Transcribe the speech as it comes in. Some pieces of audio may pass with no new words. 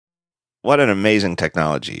what an amazing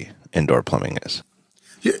technology indoor plumbing is.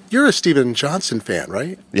 You're a Steven Johnson fan,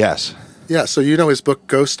 right? Yes. Yeah, so you know his book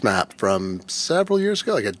Ghost Map from several years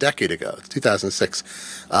ago, like a decade ago,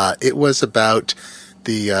 2006. It was about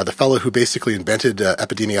the fellow who basically invented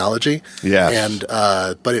epidemiology. Yes. And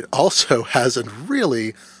but it also has a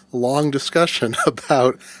really long discussion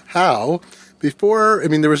about how before, I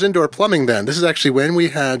mean, there was indoor plumbing then. This is actually when we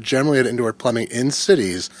generally had indoor plumbing in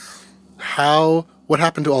cities. What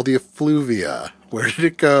happened to all the effluvia? Where did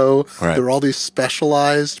it go? Right. There were all these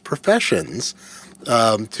specialized professions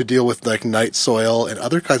to deal with like night soil and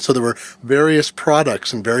other kinds. So there were various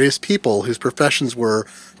products and various people whose professions were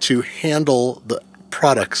to handle the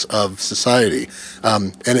products of society.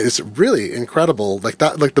 And it's really incredible. Like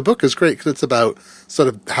the book is great because it's about sort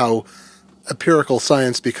of how empirical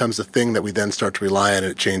science becomes a thing that we then start to rely on, and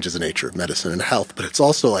it changes the nature of medicine and health. But it's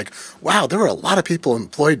also like, wow, there were a lot of people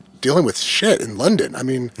employed dealing with shit in London. I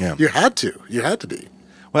mean, you had to be.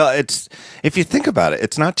 Well, if you think about it,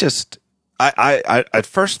 it's not just, I at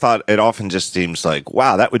first thought it often just seems like,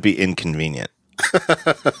 wow, that would be inconvenient.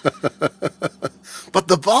 But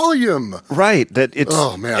the volume. Right. That it's,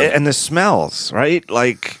 oh, man. And the smells, right?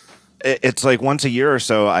 Like, it's like once a year or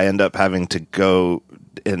so, I end up having to go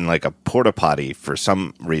in like a porta potty for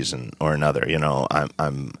some reason or another. You know,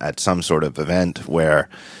 I'm at some sort of event where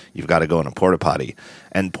you've got to go in a porta potty,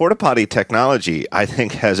 and porta potty technology, I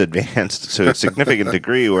think, has advanced to a significant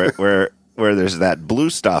degree where there's that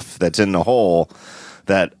blue stuff that's in the hole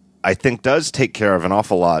that I think does take care of an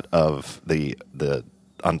awful lot of the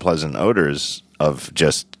unpleasant odors of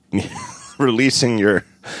just releasing your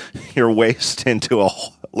waste into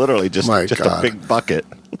literally just a big bucket.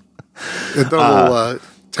 A little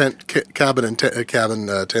cabin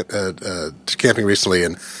camping recently,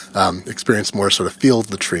 and experienced more sort of field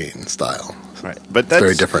latrine style. Right, but that's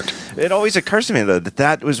very different. It always occurs to me though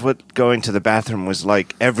that was what going to the bathroom was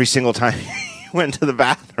like every single time you went to the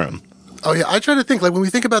bathroom. Oh yeah, I try to think, like when we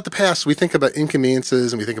think about the past, we think about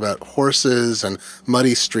inconveniences and we think about horses and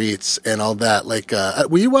muddy streets and all that. Like,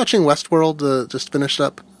 were you watching Westworld? Just finished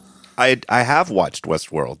up. I have watched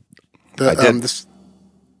Westworld. I did.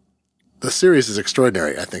 The series is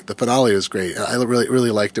extraordinary, I think. The finale is great. I really,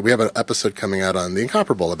 really liked it. We have an episode coming out on The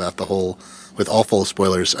Incomparable about the whole, with all full of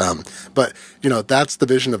spoilers. But, you know, that's the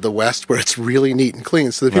vision of the West where it's really neat and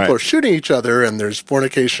clean. So the people are shooting each other and there's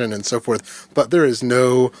fornication and so forth. But there is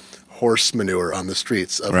no horse manure on the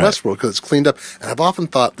streets of Westworld because it's cleaned up. And I've often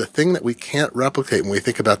thought the thing that we can't replicate when we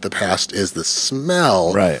think about the past is the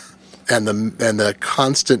smell. Right. And the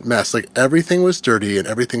constant mess. Like everything was dirty and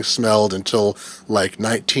everything smelled until like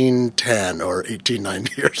 1910 or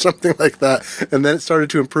 1890 or something like that. And then it started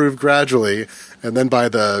to improve gradually. And then by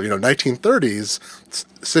the 1930s,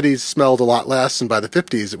 cities smelled a lot less. And by the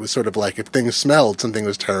 50s, it was sort of like if things smelled, something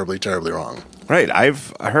was terribly, terribly wrong. Right.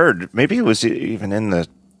 I've heard, maybe it was even in the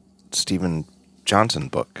Steven Johnson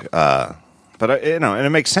book. But and it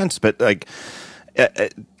makes sense. But like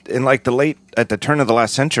in like at the turn of the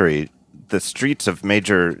last century, the streets of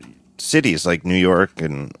major cities like New York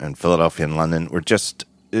and Philadelphia and London were just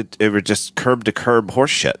it were just curb to curb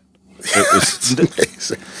horse shit. It was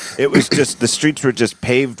amazing. It was just the streets were just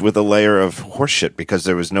paved with a layer of horse shit because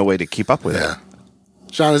there was no way to keep up with it.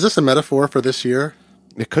 John, is this a metaphor for this year?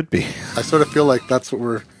 It could be. I sort of feel like that's what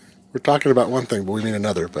we're talking about one thing, but we mean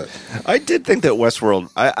another. But I did think that Westworld.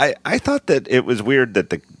 I thought that it was weird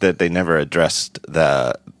that they never addressed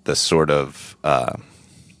the sort of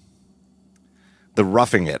the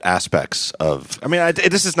roughing it aspects of. I mean,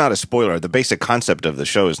 this is not a spoiler. The basic concept of the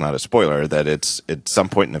show is not a spoiler. That it's at some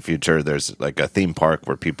point in the future, there's like a theme park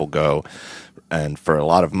where people go, and for a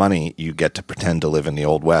lot of money, you get to pretend to live in the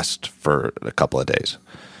Old West for a couple of days,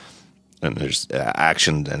 and there's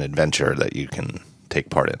action and adventure that you can take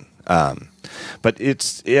part in. But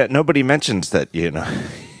nobody mentions that you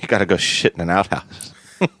got to go shit in an outhouse.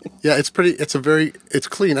 Yeah, it's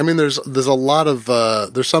clean. I mean, there's a lot of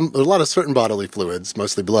there's a lot of certain bodily fluids,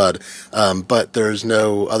 mostly blood, but there's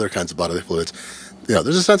no other kinds of bodily fluids.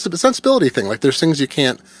 There's a sensibility thing. Like there's things you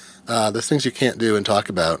can't do and talk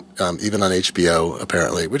about, even on HBO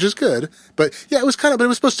apparently, which is good. But yeah, it was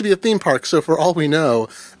supposed to be a theme park. So for all we know,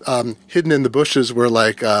 hidden in the bushes were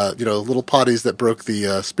like little potties that broke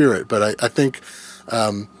the spirit. But I think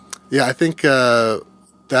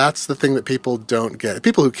that's the thing that people don't get.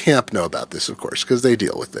 People who camp know about this, of course, because they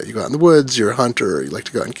deal with it. You go out in the woods, you're a hunter, you like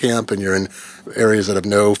to go out and camp, and you're in areas that have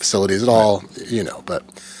no facilities at all, But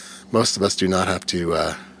most of us do not have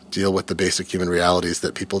to deal with the basic human realities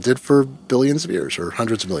that people did for billions of years, or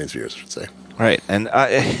hundreds of millions of years, I should say. Right. And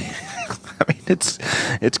I mean,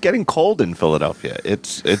 it's getting cold in Philadelphia.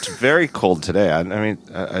 It's very cold today. I mean,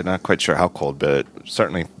 I'm not quite sure how cold, but it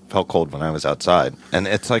certainly felt cold when I was outside. And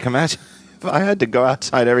it's like, imagine if I had to go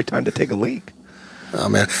outside every time to take a leak. Oh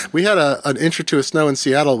man, we had an inch or two of snow in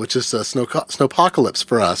Seattle, which is a snowpocalypse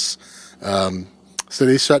for us. So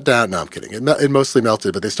they shut down. No, I'm kidding. It mostly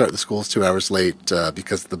melted, but they start the schools 2 hours late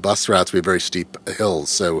because the bus routes we have very steep hills.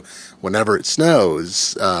 So whenever it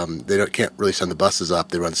snows, they can't really send the buses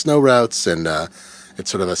up. They run snow routes, and it's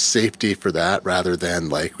sort of a safety for that rather than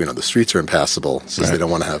the streets are impassable since Right. they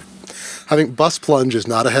don't want to having bus plunge is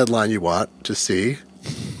not a headline you want to see.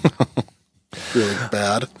 Really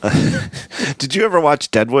bad. Did you ever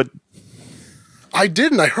watch Deadwood? I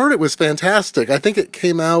didn't. I heard it was fantastic. I think it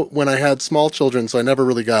came out when I had small children, so I never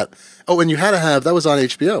really got... Oh, and you had to have... That was on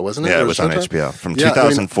HBO, wasn't it? Yeah, Or it was on Showtime? HBO from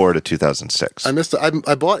 2004 to 2006. I missed it.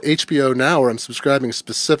 I bought HBO Now, where I'm subscribing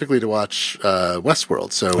specifically to watch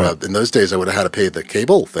Westworld. So in those days, I would have had to pay the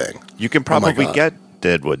cable thing. You can probably God. get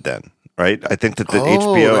Deadwood then, right? I think that the Oh,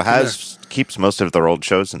 HBO keeps most of their old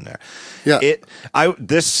shows in there. Yeah.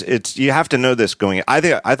 You have to know this going in.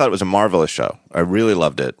 I thought it was a marvelous show. I really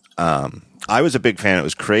loved it. I was a big fan. It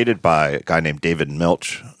was created by a guy named David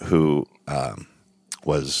Milch, who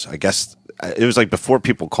was, I guess, it was like before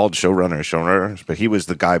people called showrunners, but he was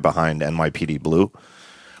the guy behind NYPD Blue,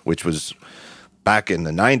 which was back in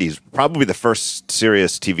the 90s, probably the first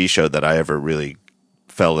serious TV show that I ever really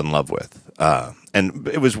fell in love with. And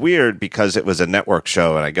it was weird because it was a network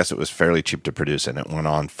show, and I guess it was fairly cheap to produce, and it went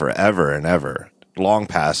on forever and ever, long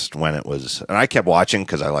past when it was. And I kept watching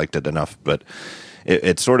because I liked it enough, but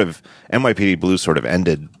it sort of, NYPD Blue sort of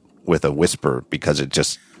ended with a whisper because it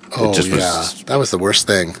just was. That was the worst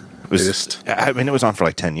thing. I mean, it was on for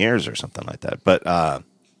like 10 years or something like that, but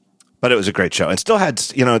it was a great show and still had,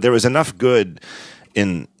 there was enough good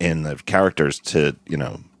in the characters to,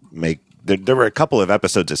 make. There were a couple of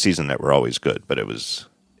episodes a season that were always good, but it was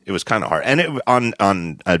kind of hard. And it was on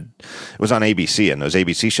ABC, and those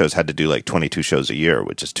ABC shows had to do like 22 shows a year,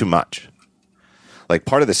 which is too much. Like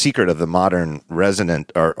part of the secret of the modern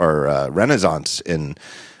renaissance in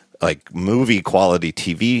like movie quality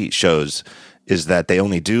TV shows is that they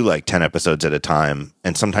only do like 10 episodes at a time,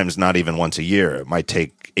 and sometimes not even once a year. It might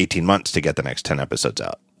take 18 months to get the next 10 episodes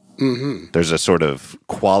out. Mm-hmm. There's a sort of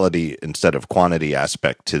quality instead of quantity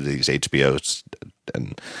aspect to these HBOs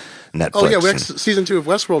and Netflix. Oh, yeah. Season 2 of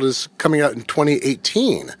Westworld is coming out in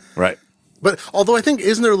 2018. Right. But although I think,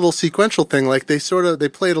 isn't there a little sequential thing? Like they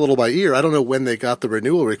play it a little by ear. I don't know when they got the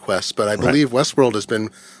renewal request, but I believe Westworld has been,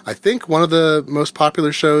 I think, one of the most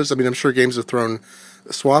popular shows. I mean, I'm sure Games of Thrones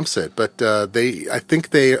swamps it, but I think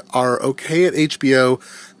they are okay at HBO.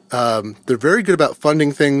 They're very good about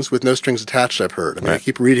funding things with no strings attached, I've heard. I mean, I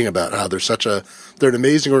keep reading about how they're an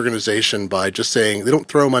amazing organization by just saying they don't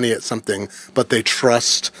throw money at something, but they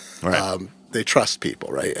trust,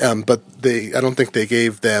 people, right? But I don't think they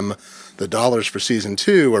gave them the dollars for season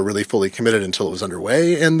 2 are really fully committed until it was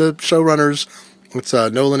underway. And the showrunners, it's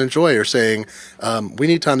Nolan and Joy, are saying, we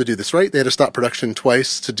need time to do this right. They had to stop production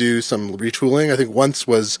twice to do some retooling. I think once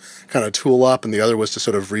was kind of tool up, and the other was to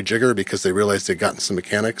sort of rejigger because they realized they'd gotten some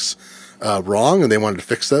mechanics wrong, and they wanted to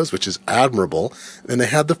fix those, which is admirable. And they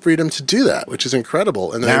had the freedom to do that, which is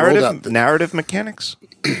incredible. And narrative mechanics?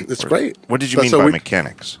 It's great. What did you mean by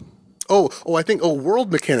mechanics? I think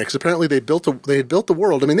world mechanics. Apparently they had built the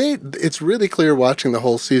world. I mean, it's really clear watching the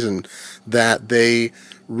whole season that they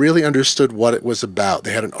really understood what it was about.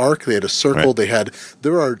 They had an arc, they had a circle,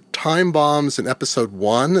 there are time bombs in episode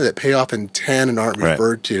 1 that pay off in 10 and aren't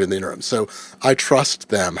referred to in the interim. So I trust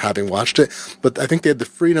them, having watched it. But I think they had the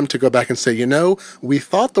freedom to go back and say, we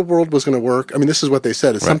thought the world was going to work. I mean, this is what they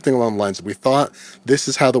said. It's something along the lines of, we thought this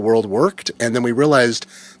is how the world worked, and then we realized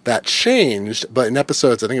that changed. But in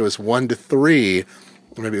episodes, I think it was 1 to 3,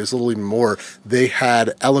 or maybe it was a little even more, they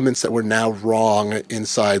had elements that were now wrong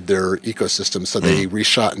inside their ecosystem. So they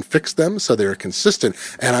reshot and fixed them so they were consistent.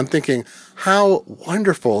 And I'm thinking, how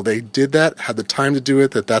wonderful they did that, had the time to do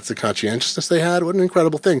it, that's the conscientiousness they had. What an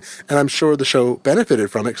incredible thing. And I'm sure the show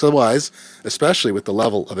benefited from it, because otherwise, especially with the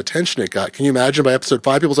level of attention it got, can you imagine by episode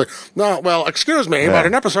 5, people say, no, well, excuse me, but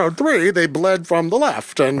in episode 3, they bled from the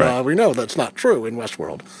left. And we know that's not true in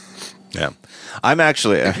Westworld. Yeah. I'm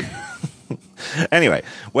actually... Anyway,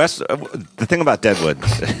 the thing about Deadwood,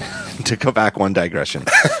 to go back one digression,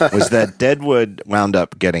 was that Deadwood wound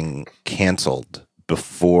up getting canceled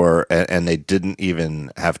before, and they didn't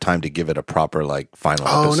even have time to give it a proper final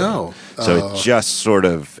episode. No! So it just sort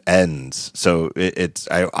of ends. So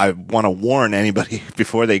I want to warn anybody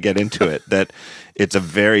before they get into it that it's a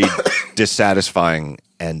very dissatisfying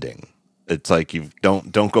ending. It's like you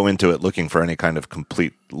don't go into it looking for any kind of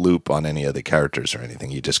complete loop on any of the characters or anything.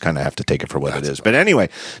 You just kind of have to take it for what it is. But anyway,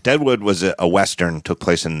 Deadwood was a Western, took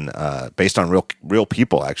place in based on real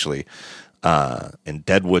people actually, in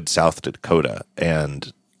Deadwood, South Dakota,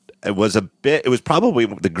 and it was probably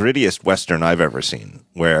the grittiest Western I've ever seen,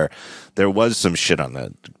 where there was some shit on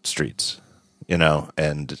the streets,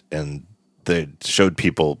 and they showed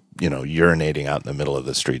people, urinating out in the middle of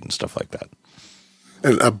the street and stuff like that.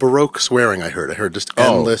 And Baroque swearing, I heard just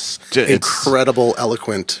endless, incredible,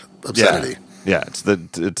 eloquent obscenity. Yeah,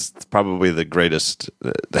 it's probably the greatest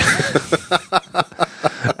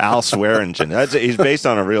Al Swearingen. He's based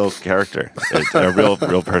on a real character, a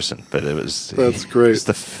real person. But that's great. It's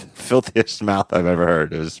the filthiest mouth I've ever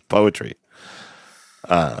heard. It was poetry.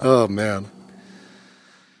 Oh man.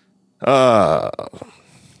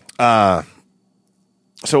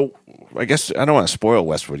 So I guess I don't want to spoil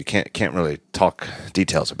Westwood. You can't really talk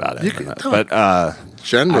details about it.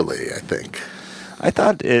 Generally, I think. I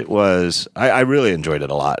thought it was. I really enjoyed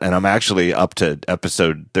it a lot, and I'm actually up to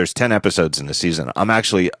episode. There's 10 episodes in the season. I'm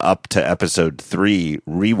actually up to episode 3,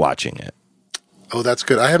 rewatching it. Oh, that's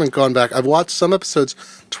good. I haven't gone back. I've watched some episodes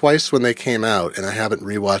twice when they came out, and I haven't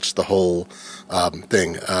rewatched the whole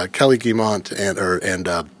thing. Kelly Guimont and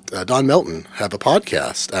Don Melton have a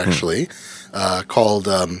podcast actually called.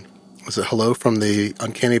 Was it Hello from the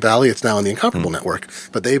Uncanny Valley? It's now on the Incomparable Network.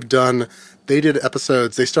 But they did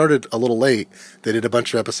episodes. They started a little late. They did a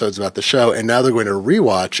bunch of episodes about the show, and now they're going to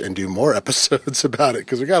rewatch and do more episodes about it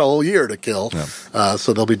because we got a whole year to kill. Yeah.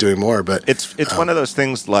 So they'll be doing more. But it's one of those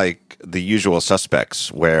things like The Usual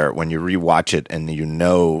Suspects, where when you rewatch it and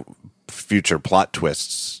future plot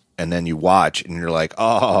twists, and then you watch and you're like,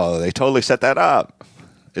 oh, they totally set that up.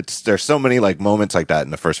 There's so many like moments like that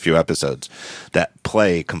in the first few episodes that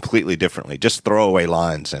play completely differently, just throwaway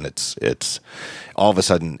lines, and it's all of a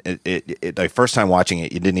sudden the first time watching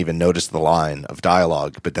it you didn't even notice the line of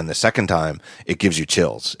dialogue, but then the second time it gives you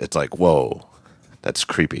chills. It's like, whoa, that's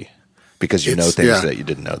creepy, because you know things that you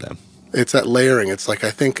didn't know them. It's that layering. It's like,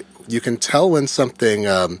 I think you can tell when something.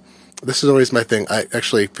 This is always my thing. I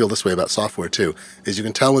actually feel this way about software too, is you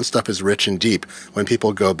can tell when stuff is rich and deep when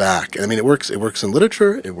people go back. And I mean, it works in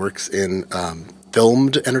literature. It works in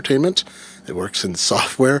filmed entertainment. It works in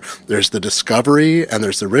software. There's the discovery and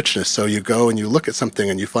there's the richness. So you go and you look at something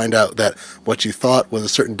and you find out that what you thought was a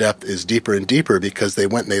certain depth is deeper and deeper because they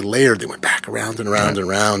went and they layered. They went back around and around and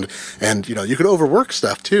around. And, you could overwork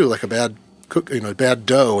stuff too, like a bad bad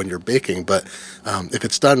dough when you're baking. But if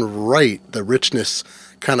it's done right, the richness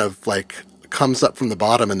kind of like comes up from the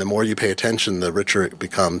bottom, and the more you pay attention, the richer it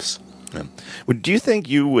becomes. Yeah. Do you think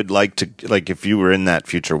you would like to, like, if you were in that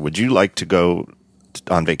future, would you like to go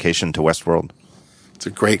on vacation to Westworld? It's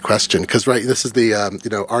a great question, because this is the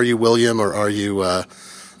are you William, or are you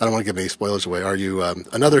I don't want to give any spoilers away. Are you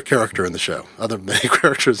another character in the show? Other many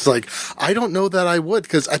characters. Like, I don't know that I would,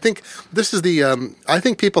 because I think this is I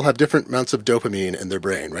think people have different amounts of dopamine in their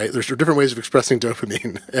brain, right? There's different ways of expressing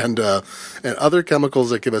dopamine and other chemicals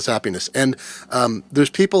that give us happiness. And there's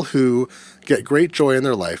people who get great joy in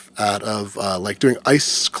their life out of like doing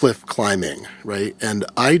ice cliff climbing, right? And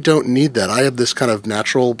I don't need that. I have this kind of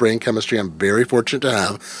natural brain chemistry I'm very fortunate to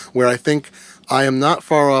have, where I think I am not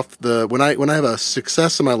far off when I have a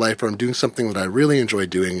success in my life, or I'm doing something that I really enjoy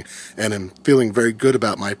doing and am feeling very good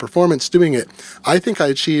about my performance doing it, I think I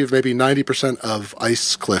achieve maybe 90% of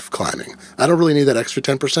ice cliff climbing. I don't really need that extra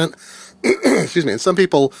 10%. Excuse me. And some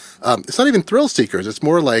people, it's not even thrill seekers. It's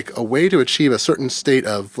more like a way to achieve a certain state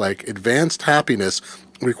of like advanced happiness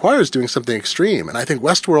requires doing something extreme. And I think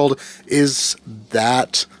Westworld is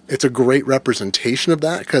that. It's a great representation of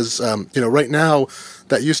that, because, right now,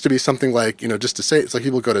 that used to be something like, just to say, it's like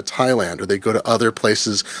people go to Thailand, or they go to other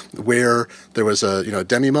places where there was a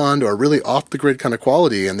demi-monde or really off-the-grid kind of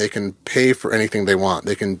quality, and they can pay for anything they want.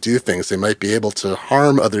 They can do things. They might be able to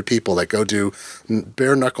harm other people, like go do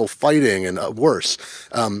bare-knuckle fighting and worse.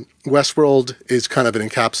 Westworld is kind of an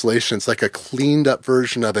encapsulation. It's like a cleaned-up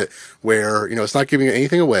version of it where, it's not giving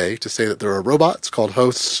anything away to say that there are robots called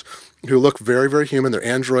hosts who look very, very human. They're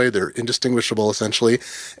android. They're indistinguishable, essentially.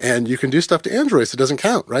 And you can do stuff to androids. It doesn't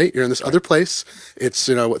count, right? You're in this other place. It's,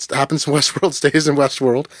 what happens in Westworld stays in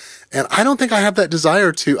Westworld. And I don't think I have that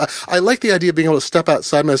desire to. I like the idea of being able to step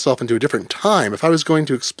outside myself into a different time. If I was going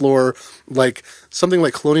to explore like something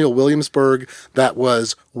like Colonial Williamsburg that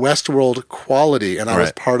was Westworld quality and I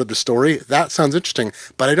was part of the story, that sounds interesting.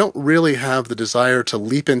 But I don't really have the desire to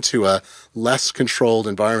leap into a less controlled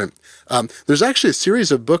environment. There's actually a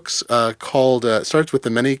series of books called, it starts with The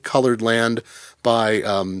Many-Colored Land by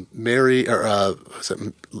Mary, or is it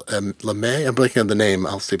LeMay? I'm blanking on the name.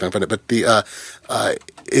 I'll see if I can find it. But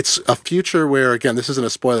it's a future where, again, this isn't a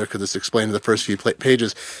spoiler because it's explained in the first few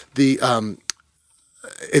pages.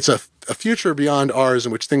 It's a future beyond ours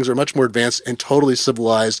in which things are much more advanced and totally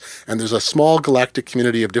civilized, and there's a small galactic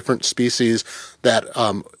community of different species that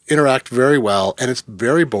interact very well, and it's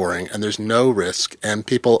very boring, and there's no risk, and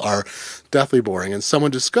people are deathly boring. And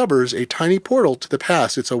someone discovers a tiny portal to the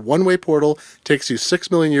past. It's a one-way portal, takes you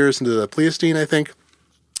 6 million years into the Pleistocene, I think.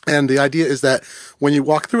 And the idea is that when you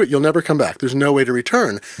walk through it, you'll never come back. There's no way to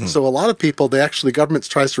return. So a lot of people, government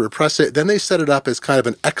tries to repress it. Then they set it up as kind of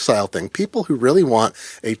an exile thing. People who really want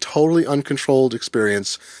a totally uncontrolled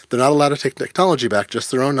experience, they're not allowed to take technology back, just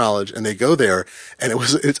their own knowledge, and they go there. And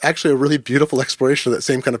it's actually a really beautiful exploration of that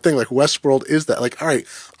same kind of thing. Like Westworld is that. Like, all right,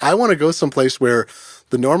 I want to go someplace where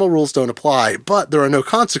the normal rules don't apply, but there are no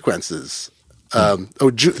consequences.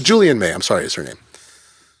 Julian May, I'm sorry, is her name.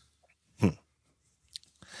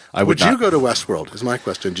 Would you go to Westworld? Is my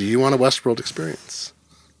question. Do you want a Westworld experience?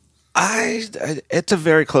 It's a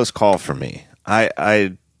very close call for me.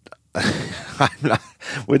 I'm not,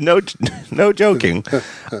 with no joking.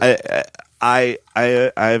 I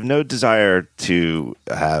have no desire to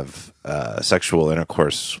have sexual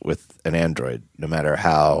intercourse with an android, no matter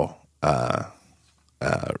how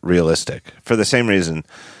realistic. For the same reason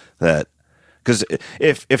that. Because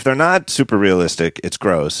if they're not super realistic, it's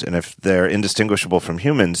gross, and if they're indistinguishable from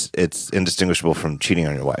humans, it's indistinguishable from cheating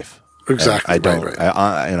on your wife. Exactly. I don't.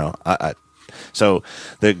 Right. So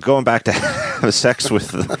going back to have sex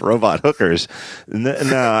with robot hookers. No,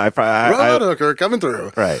 robot hooker coming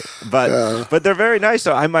through. Right, but they're very nice.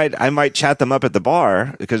 So I might chat them up at the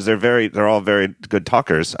bar because they're all very good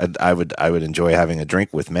talkers. I would enjoy having a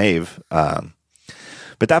drink with Maeve. But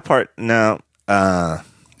that part now.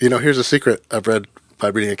 Here's a secret I've read by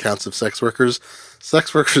reading accounts of sex workers.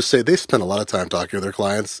 Sex workers say they spend a lot of time talking to their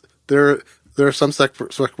clients. There are some sex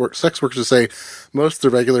workers who say most of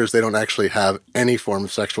the regulars, they don't actually have any form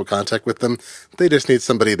of sexual contact with them. They just need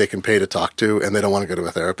somebody they can pay to talk to, and they don't want to go to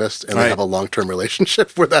a therapist, and they have a long-term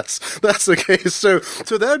relationship where that's the case. So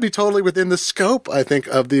that would be totally within the scope, I think,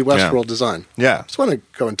 of the Westworld design. Yeah. Just want to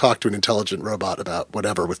go and talk to an intelligent robot about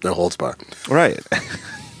whatever with no holds bar. Right.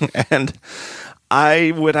 And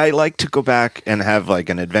I like to go back and have like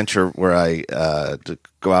an adventure where I to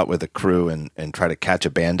go out with a crew and try to catch a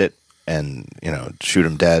bandit and shoot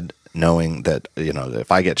him dead, knowing that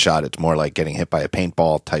if I get shot, it's more like getting hit by a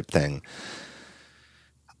paintball type thing.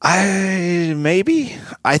 I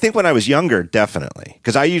think when I was younger, definitely,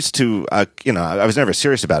 because I used to I was never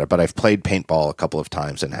serious about it, but I've played paintball a couple of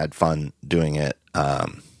times and had fun doing it.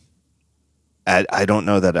 I don't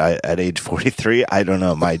know that at age 43, I don't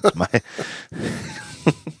know, my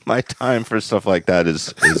my time for stuff like that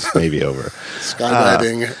is maybe over.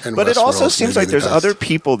 Skydiving and but it also seems like there's best. other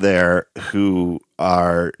people there who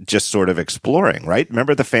are just sort of exploring, right?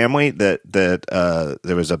 Remember the family that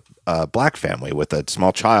there was a black family with a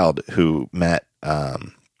small child who met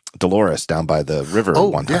Dolores down by the river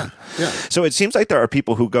one time. Yeah. So it seems like there are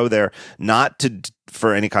people who go there not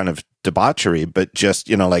for any kind of debauchery, but just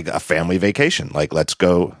like a family vacation. Like, let's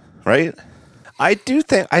go, right? I think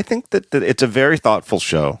that it's a very thoughtful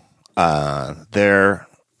show. There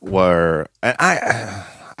were, and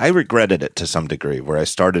I regretted it to some degree, where I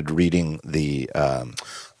started reading the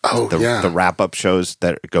wrap up shows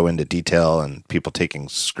that go into detail and people taking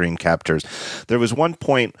screen captures. There was one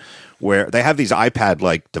point where they have these iPad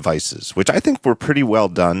like devices, which I think were pretty well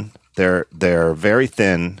done. They're very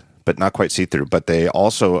thin, but not quite see through. But they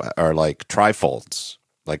also are like trifolds,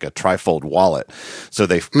 like a trifold wallet. So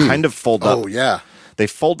they kind of fold up. Oh yeah, they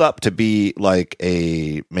fold up to be like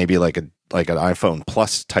maybe like an iPhone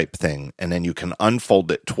Plus type thing, and then you can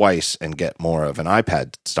unfold it twice and get more of an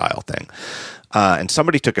iPad style thing. And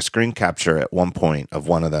somebody took a screen capture at one point of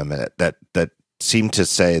one of them that seemed to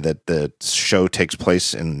say that the show takes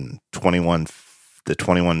place in the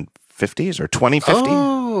 2150s or 2050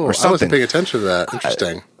 or something. I wasn't paying attention to that.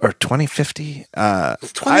 Interesting. Or 2050.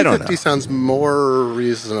 2050 I don't know. Sounds more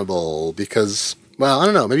reasonable because, well, I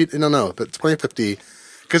don't know. Maybe I don't know, but 2050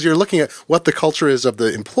 because you're looking at what the culture is of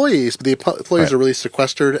the employees. But the employees are really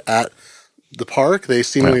sequestered at the park. They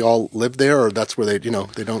seemingly all live there, or that's where they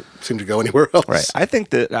don't seem to go anywhere else. Right. I think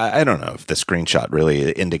that I don't know if the screenshot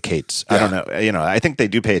really indicates. I don't know. I think they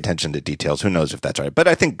do pay attention to details. Who knows if that's right? But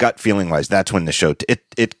I think gut feeling wise, that's when the show.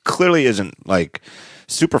 It clearly isn't like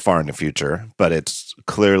super far in the future, but it's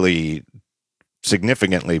clearly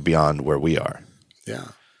significantly beyond where we are. Yeah.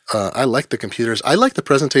 I like the computers. I like the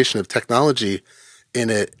presentation of technology in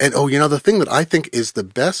it. And the thing that I think is the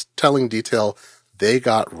best telling detail they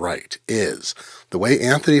got right is the way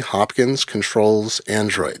Anthony Hopkins controls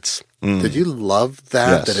androids. Did you love that?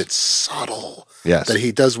 Yes. That it's subtle. Yes. That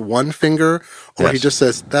he does one finger, or he just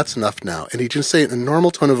says, "That's enough now." And he just say it in a normal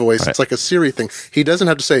tone of voice. Right. It's like a Siri thing. He doesn't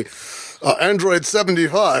have to say, Android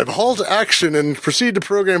 75, halt action and proceed to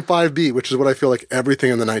program 5B, which is what I feel like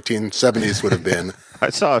everything in the 1970s would have been. I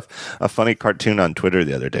saw a funny cartoon on Twitter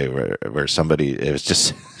the other day where somebody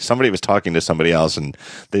was talking to somebody else and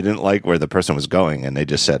they didn't like where the person was going and they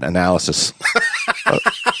just said analysis.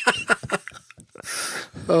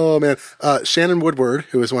 Oh, man. Shannon Woodward,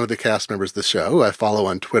 who is one of the cast members of the show, who I follow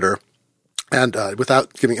on Twitter, and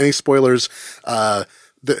without giving any spoilers,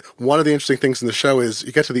 one of the interesting things in the show is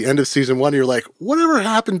you get to the end of season 1, you're like, whatever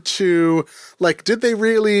happened to, did they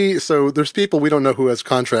really? So there's people we don't know who has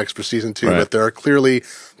contracts for season 2, right. But there are clearly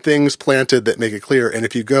things planted that make it clear. And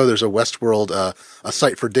if you go, there's a Westworld, a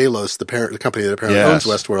site for Delos, the company that apparently owns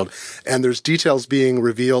Westworld, and there's details being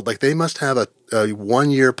revealed. They must have a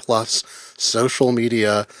 1 year plus social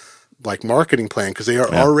media marketing plan, because they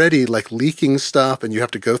are already leaking stuff, and you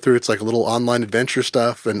have to go through. It's a little online adventure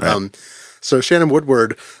stuff, and right. So Shannon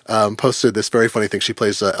Woodward posted this very funny thing. She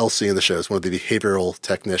plays Elsie in the show. Is one of the behavioral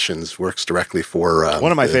technicians. Works directly for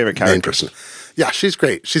one of my favorite characters. Yeah, she's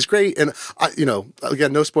great. She's great, and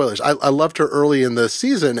again, no spoilers. I loved her early in the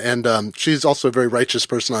season, and she's also a very righteous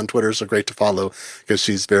person on Twitter. So great to follow because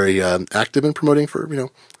she's very active in promoting for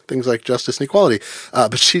things like justice and equality.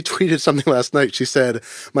 But she tweeted something last night. She said,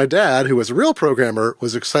 "My dad, who was a real programmer,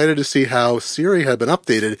 was excited to see how Siri had been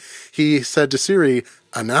updated. He said to Siri,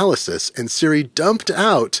 analysis, and Siri dumped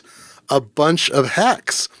out a bunch of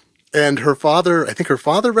hacks." And her father, I think her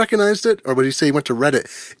father recognized it, or would he say he went to Reddit?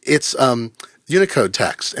 It's Unicode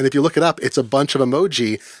text. And if you look it up, it's a bunch of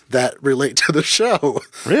emoji that relate to the show.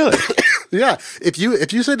 Really? Yeah. If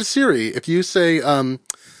you say to Siri,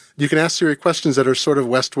 you can ask Siri questions that are sort of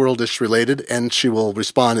Westworld-ish related, and she will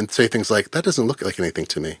respond and say things like, "That doesn't look like anything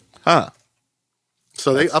to me." Huh.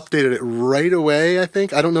 So they updated it right away, I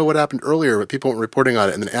think. I don't know what happened earlier, but people weren't reporting on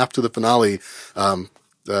it. And then after the finale, Don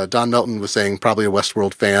Melton was saying probably a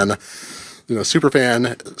Westworld fan, super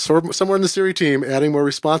fan, somewhere in the Siri team adding more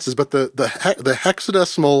responses. But the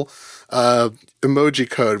hexadecimal emoji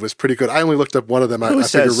code was pretty good. I only looked up one of them. Who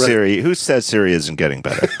says Siri isn't getting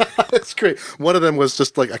better? It's great. One of them was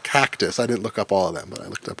just like a cactus. I didn't look up all of them, but I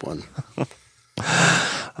looked up one.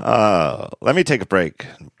 Let me take a break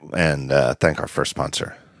and thank our first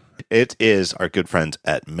sponsor. It is our good friends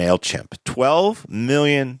at MailChimp. 12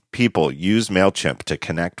 million people use MailChimp to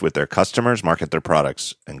connect with their customers, market their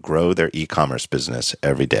products, and grow their e-commerce business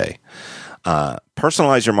every day.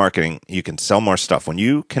 Personalize your marketing. You can sell more stuff. When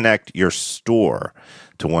you connect your store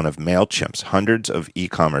to one of MailChimp's hundreds of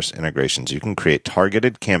e-commerce integrations, you can create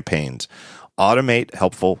targeted campaigns, automate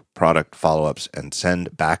helpful product follow-ups, and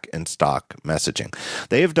send back in stock messaging.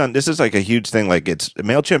 They have done, this is a huge thing.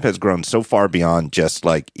 MailChimp has grown so far beyond just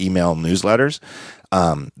email newsletters.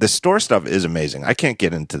 The store stuff is amazing. I can't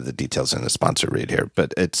get into the details in the sponsor read here,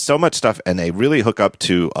 but it's so much stuff, and they really hook up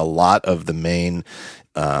to a lot of the main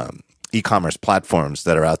e-commerce platforms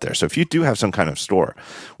that are out there. So if you do have some kind of store,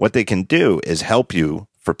 what they can do is help you.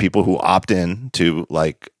 For people who opt in to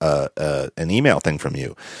an email thing from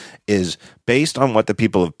you, is based on what the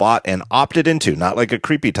people have bought and opted into, not like a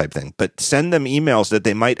creepy type thing, but send them emails that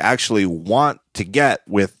they might actually want to get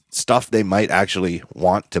with stuff they might actually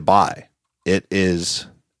want to buy. It is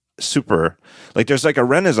super, there's a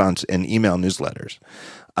renaissance in email newsletters.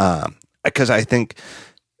 Because I think,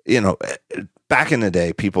 back in the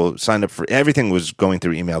day, people signed up for everything was going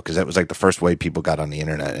through email because that was the first way people got on the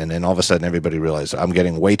internet. And then all of a sudden, everybody realized I'm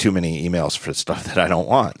getting way too many emails for stuff that I don't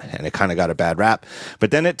want. And it kind of got a bad rap.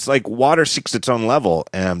 But then it's water seeks its own level.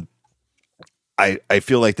 And I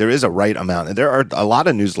feel like there is a right amount. And there are a lot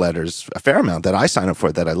of newsletters, a fair amount that I sign up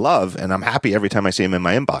for that I love. And I'm happy every time I see them in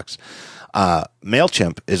my inbox.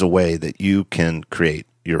 MailChimp is a way that you can create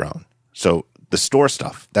your own. So the store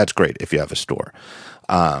stuff, that's great if you have a store.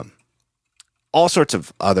 All sorts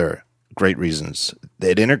of other great reasons.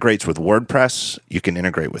 It integrates with WordPress. You can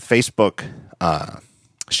integrate with Facebook,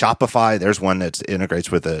 Shopify. There's one that integrates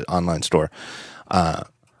with an online store.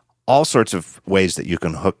 All sorts of ways that you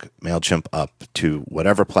can hook MailChimp up to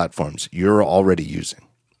whatever platforms you're already using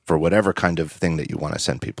for whatever kind of thing that you want to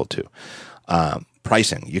send people to.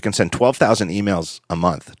 Pricing. You can send 12,000 emails a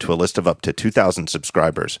month to a list of up to 2,000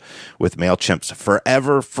 subscribers with MailChimp's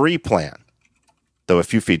forever free plan. Though a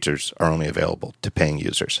few features are only available to paying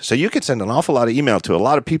users. So you can send an awful lot of email to a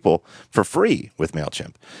lot of people for free with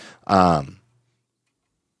MailChimp.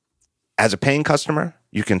 As a paying customer,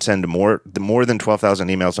 You can send more than 12,000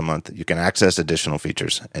 emails a month. You can access additional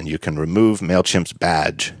features, and you can remove MailChimp's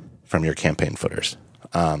badge from your campaign footers.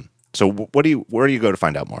 So where do you go to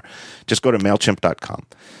find out more? Just go to MailChimp.com.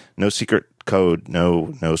 No secret code,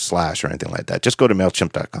 no slash or anything like that. Just go to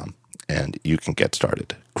MailChimp.com and you can get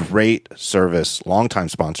started. Great service, longtime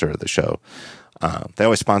sponsor of the show. They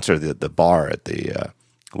always sponsor the bar at the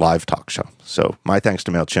live talk show. So my thanks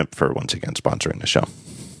to MailChimp for once again sponsoring the show.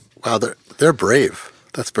 Wow, they're brave.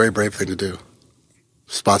 That's a very brave thing to do.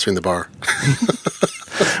 Sponsoring the bar.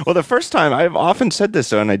 Well, the first time, I've often said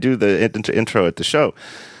this when I do the intro at the show,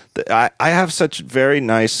 I have such very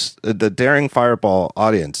nice, the Daring Fireball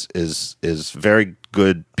audience is very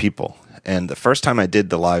good people. And the first time I did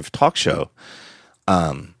the live talk show,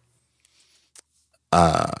 well,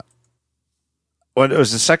 it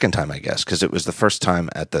was the second time, I guess, because it was the first time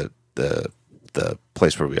at the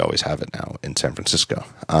place where we always have it now in San Francisco,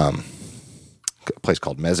 a place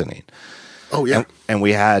called Mezzanine. Oh, yeah. And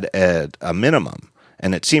we had a minimum,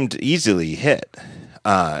 and it seemed easily hit.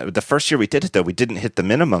 The first year we did it, though, we didn't hit the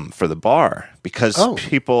minimum for the bar because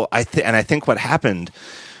people. I think what happened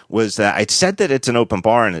was that I said that it's an open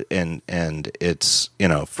bar and it's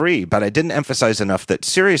free, but I didn't emphasize enough that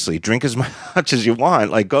seriously, drink as much as you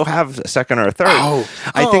want. Like, go have a second or a third.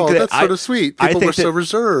 I think that's sort of sweet. People were so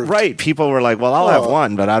reserved, right? People were like, "Well, I'll have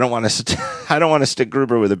one, but I don't want to stick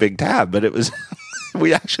Gruber with a big tab." But it was.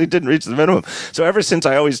 We actually didn't reach the minimum. So ever since,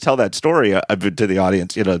 I always tell that story to the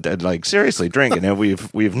audience, like, seriously, drink. And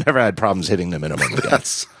we've never had problems hitting the minimum again.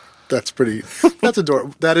 That's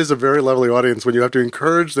adorable. That is a very lovely audience when you have to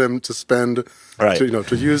encourage them to spend,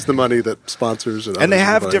 to use the money that sponsors and they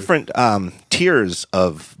have different tiers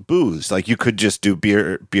of booze. Like, you could just do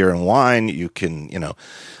beer and wine. You can,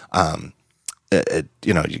 but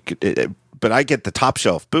I get the top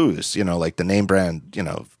shelf booze, like the name brand,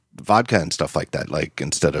 vodka and stuff like that, like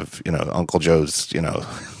instead of Uncle Joe's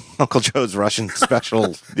Russian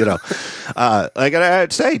special, like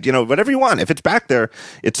I'd say, whatever you want. If it's back there,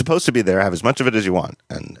 it's supposed to be there. Have as much of it as you want,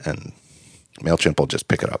 and MailChimp will just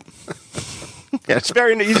pick it up. Yeah, it's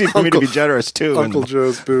very easy for me to be generous too. Uncle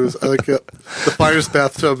Joe's booze, I like it. The finest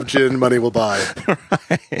bathtub gin money will buy.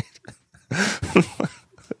 Right.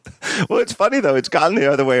 Well, it's funny though. It's gotten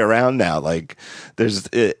the other way around now. Like,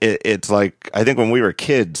 it's like, I think when we were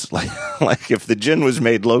kids, like if the gin was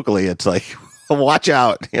made locally, it's like, watch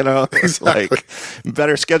out, Exactly. Like,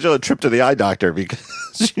 better schedule a trip to the eye doctor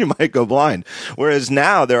because you might go blind. Whereas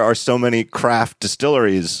now there are so many craft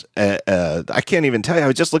distilleries. I can't even tell you. I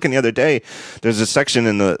was just looking the other day. There's a section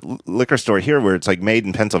in the liquor store here where it's like made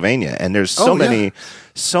in Pennsylvania, and there's so many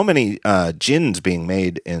gins being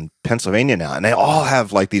made in Pennsylvania now, and they all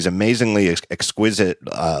have like these amazingly exquisite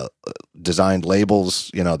designed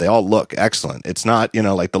labels. They all look excellent. It's not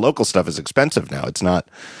like the local stuff is expensive now. It's not.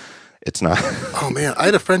 Oh man, I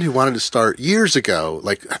had a friend who wanted to start years ago,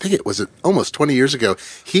 like I think it was almost 20 years ago.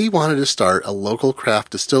 He wanted to start a local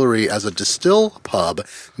craft distillery as a distill pub.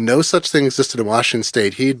 No such thing existed in Washington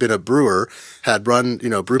State. He'd been a brewer, had run,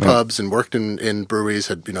 brew pubs and worked in breweries,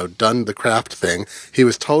 had, done the craft thing. He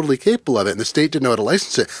was totally capable of it, and the state didn't know how to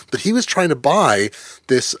license it. But he was trying to buy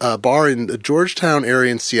this bar in the Georgetown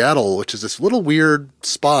area in Seattle, which is this little weird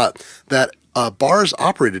spot that bars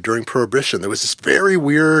operated during Prohibition. There was this very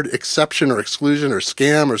weird exception or exclusion or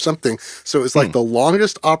scam or something. So it was like the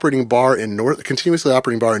longest operating bar continuously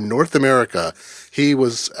operating bar in North America. He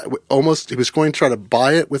was going to try to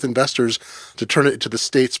buy it with investors to turn it into the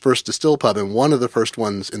state's first distill pub and one of the first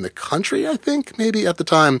ones in the country, I think, maybe at the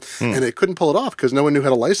time. And it couldn't pull it off because no one knew how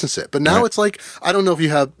to license it. But now it's like, I don't know if you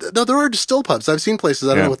have, no, there are distill pubs. I've seen places,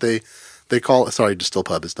 I don't know what they call it. Sorry, distill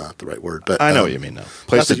pub is not the right word, but I know what you mean. Though,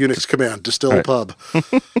 that's a Unix command, distill pub.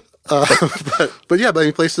 But I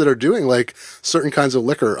mean, places that are doing like certain kinds of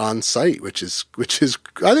liquor on site, which is,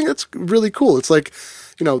 I think that's really cool. It's like,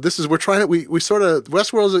 this is, we sort of,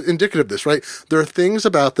 Westworld is indicative of this, right? There are things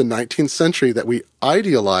about the 19th century that we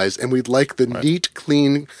idealize, and we'd like the neat,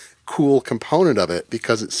 clean, cool component of it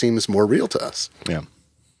because it seems more real to us. Yeah.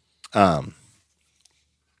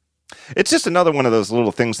 It's just another one of those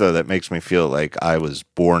little things, though, that makes me feel like I was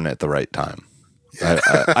born at the right time.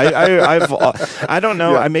 I don't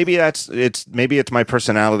know. Yeah. Maybe it's my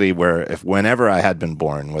personality where whenever I had been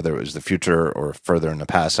born, whether it was the future or further in the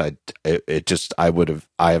past, I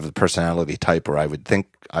have a personality type where I would think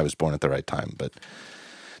I was born at the right time. But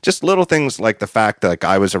just little things like the fact that like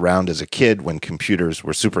I was around as a kid when computers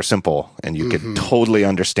were super simple and you could totally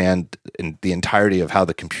understand in the entirety of how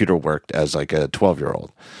the computer worked as like a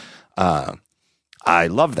 12-year-old. I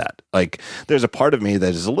love that. Like, there's a part of me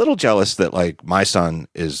that is a little jealous that, like, my son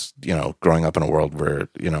is, growing up in a world where,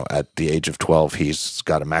 at the age of 12, he's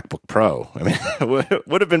got a MacBook Pro. I mean, it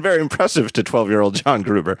would have been very impressive to 12-year-old John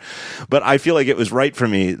Gruber. But I feel like it was right for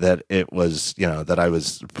me that it was, that I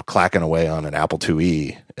was clacking away on an Apple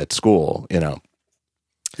IIe at school,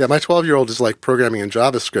 Yeah, my 12-year-old is like programming in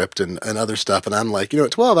JavaScript and other stuff. And I'm like,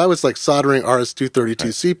 at 12, I was like soldering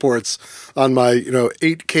RS-232C ports on my,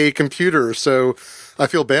 8K computer. So I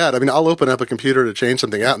feel bad. I mean, I'll open up a computer to change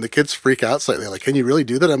something out and the kids freak out slightly. Like, can you really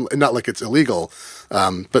do that? I'm not like it's illegal.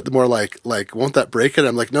 But more like, won't that break it?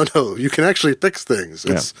 I'm like, no, you can actually fix things.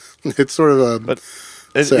 It's sort of a... But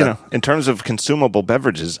in terms of consumable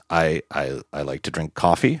beverages, I like to drink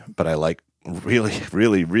coffee, but I like really,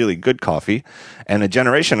 really, really good coffee. And a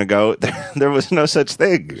generation ago, there was no such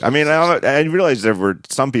thing. I mean, I realized there were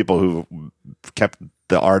some people who kept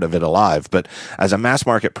the art of it alive, but as a mass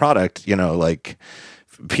market product, like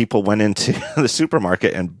people went into the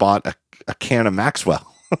supermarket and bought a can of Maxwell.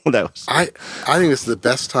 I think this is the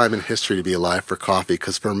best time in history to be alive for coffee,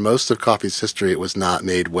 because for most of coffee's history, it was not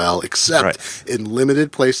made well, except in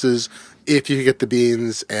limited places. If you could get the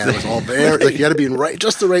beans, and it was all there, like you had to be in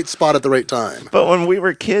just the right spot at the right time. But when we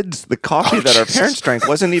were kids, the coffee that our parents drank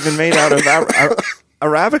wasn't even made out of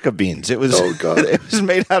Arabica beans. It was it was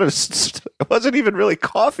made out of. It wasn't even really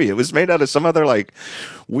coffee. It was made out of some other like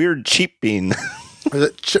weird cheap bean.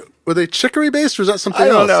 Were they chicory based, or is that something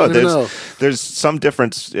else? I don't know. There's some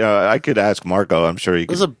difference. I could ask Marco. I'm sure he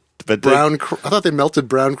could. I thought they melted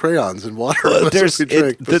brown crayons in water.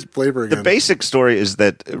 The basic story is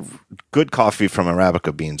that good coffee from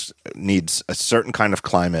Arabica beans needs a certain kind of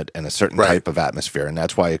climate and a certain type of atmosphere, and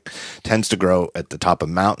that's why it tends to grow at the top of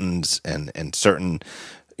mountains and certain,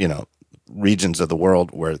 regions of the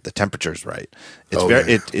world where the temperature is right.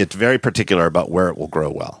 It's very particular about where it will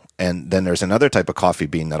grow well. And then there's another type of coffee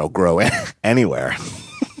bean that'll grow anywhere.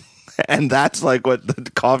 And that's like what the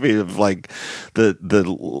coffee of like the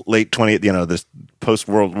late 20th, this post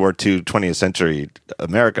World War II 20th century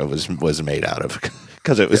America was made out of,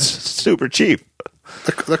 because it was super cheap.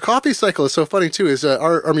 The coffee cycle is so funny too. Is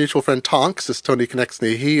our mutual friend Tonks, as Tony connects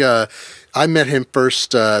me. I met him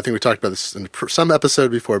first. I think we talked about this in some episode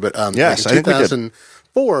before, but yes, in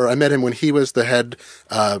 2004, I met him when he was the head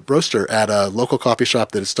roaster at a local coffee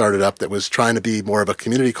shop that had started up that was trying to be more of a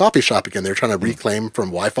community coffee shop again. They were trying to reclaim from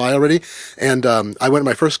Wi-Fi already. And I went to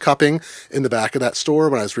my first cupping in the back of that store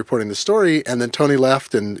when I was reporting the story. And then Tony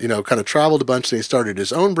left and, kind of traveled a bunch, and he started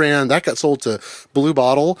his own brand. That got sold to Blue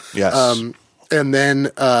Bottle. Yes. And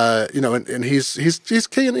then, and he's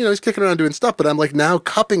kicking around doing stuff, but I'm like, now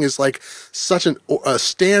cupping is like such a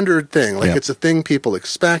standard thing. Like it's a thing people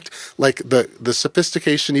expect. Like the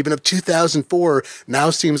sophistication even of 2004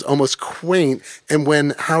 now seems almost quaint. And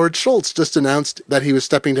when Howard Schultz just announced that he was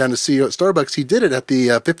stepping down as CEO at Starbucks, he did it at the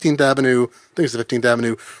 15th Avenue, I think it's the 15th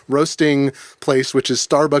Avenue roasting place, which is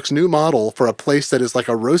Starbucks' new model for a place that is like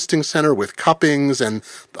a roasting center with cuppings and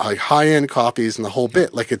high-end coffees and the whole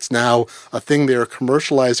bit. Like it's now a thing they're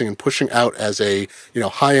commercializing and pushing out as a,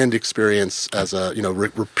 high-end experience, as a,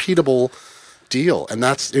 repeatable deal. And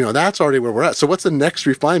that's already where we're at. So what's the next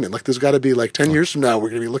refinement? Like there's got to be like 10 years from now, we're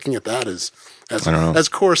going to be looking at that as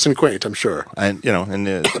coarse and quaint, I'm sure. And, in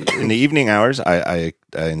the evening hours, I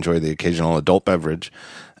enjoy the occasional adult beverage.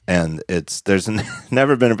 And there's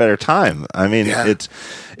never been a better time. I mean, it's,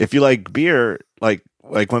 if you like beer, like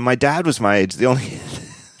when my dad was my age, the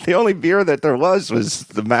only beer that there was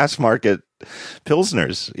the mass market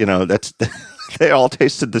Pilsners. They all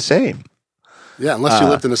tasted the same. Yeah, unless you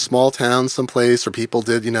lived in a small town someplace where people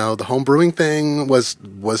did, the home brewing thing was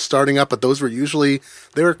starting up, but those were usually,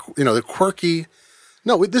 they're quirky.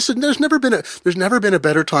 No, there's never been a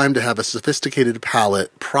better time to have a sophisticated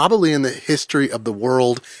palate, probably in the history of the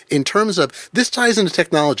world, in terms of, this ties into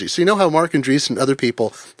technology. So you know how Mark Andreessen and other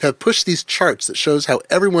people have pushed these charts that shows how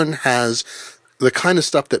everyone has the kind of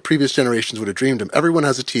stuff that previous generations would have dreamed of. Everyone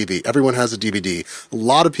has a TV. Everyone has a DVD. A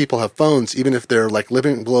lot of people have phones, even if they're like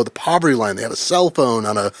living below the poverty line. They have a cell phone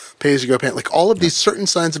on a pay-as-you-go plan. Like all of these certain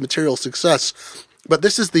signs of material success. But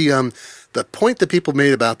this is the point that people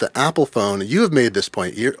made about the Apple phone. You have made this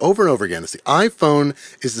point over and over again. Is the iPhone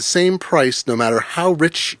is the same price no matter how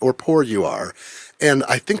rich or poor you are. And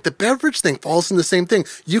I think the beverage thing falls in the same thing.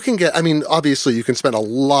 You can get, obviously you can spend a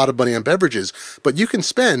lot of money on beverages, but you can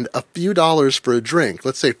spend a few dollars for a drink,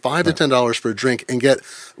 let's say $5 to $10 for a drink, and get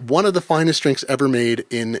one of the finest drinks ever made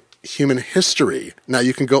in human history. Now,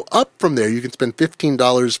 you can go up from there. You can spend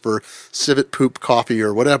 $15 for civet poop coffee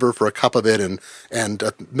or whatever for a cup of it and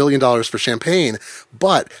 $1 million for champagne.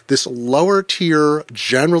 But this lower tier,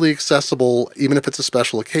 generally accessible, even if it's a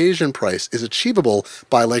special occasion price, is achievable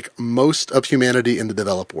by like most of humanity in the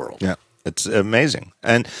developed world. Yeah, it's amazing.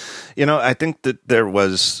 And, I think that there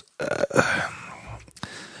was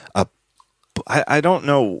I don't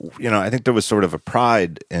know, I think there was sort of a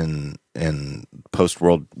pride in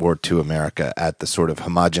post-World War II America at the sort of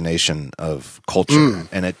homogenation of culture.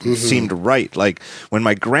 And it seemed right. Like when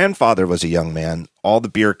my grandfather was a young man, all the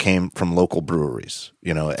beer came from local breweries.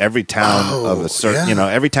 Every town of a certain,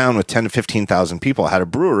 every town with 10 to 15,000 people had a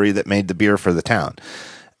brewery that made the beer for the town.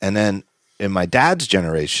 And then in my dad's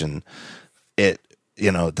generation, the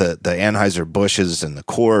Anheuser-Busch's and the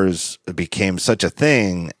Coors became such a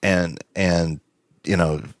thing, and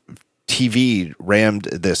TV rammed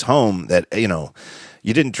this home that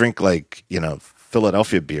you didn't drink like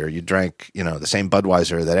Philadelphia beer. You drank the same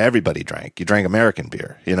Budweiser that everybody drank. You drank American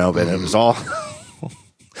beer, but it was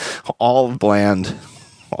all bland,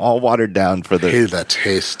 all watered down for the. I hated that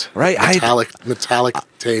taste, right? Metallic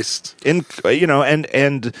taste. And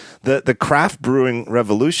the craft brewing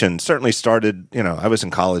revolution certainly started. I was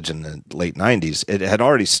in college in the late '90s. It had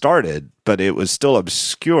already started, but it was still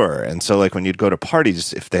obscure. And so, like when you'd go to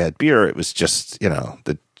parties, if they had beer, it was just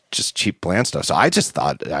the just cheap bland stuff. So I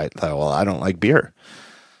thought, well, I don't like beer,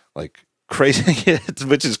 like crazy,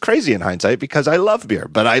 which is crazy in hindsight because I love beer,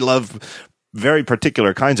 but I love very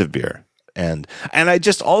particular kinds of beer. And I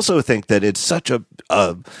just also think that it's such a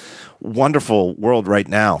wonderful world right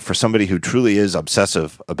now for somebody who truly is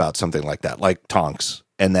obsessive about something like that, like Tonks,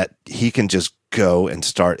 and that he can just go and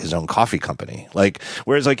start his own coffee company. Like,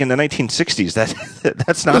 whereas like in the 1960s,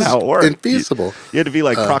 that's not how it worked. Infeasible. You had to be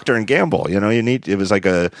like Procter and Gamble. It was like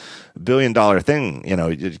a $1 billion thing.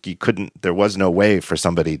 You couldn't. There was no way for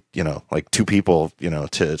somebody, like two people,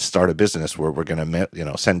 to start a business where we're going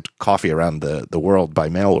to, send coffee around the world by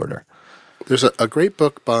mail order. There's a great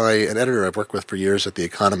book by an editor I've worked with for years at The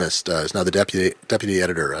Economist. Is now the deputy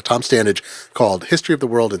editor, Tom Standage, called "History of the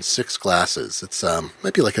World in 6 Glasses." It's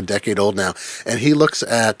might be like a decade old now, and he looks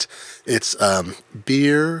at its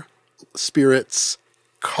beer, spirits,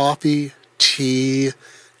 coffee, tea.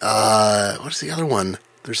 What is the other one?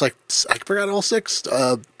 There's like, I forgot all 6.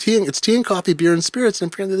 It's tea and coffee, beer and spirits, and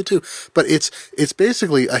I'm forgetting the other 2. But it's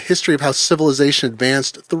basically a history of how civilization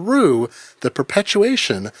advanced through the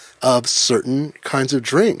perpetuation of certain kinds of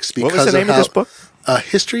drinks. Because what was the name of this book?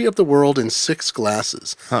 History of the World in 6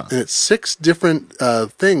 Glasses. Huh. And it's 6 different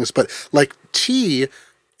things. But like tea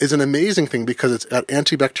is an amazing thing because it's got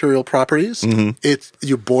antibacterial properties.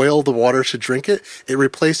 You boil the water to drink it. It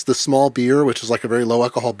replaced the small beer, which is like a very low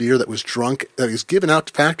alcohol beer that was given out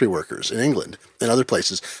to factory workers in England and other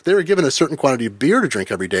places. They were given a certain quantity of beer to drink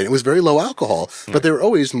every day, and it was very low alcohol, but they were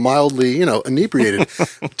always mildly, inebriated.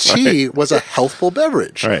 Tea was a healthful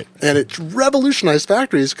beverage, right? And it revolutionized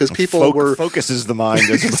factories because people focuses the mind.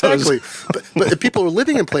 I exactly, but people were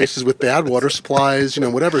living in places with bad water supplies,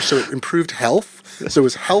 whatever. So it improved health. So it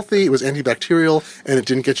was healthy, it was antibacterial, and it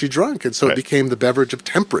didn't get you drunk. And so it became the beverage of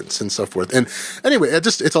temperance and so forth. And anyway,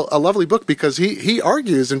 it's a lovely book because he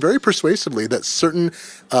argues, and very persuasively, that certain,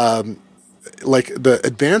 like the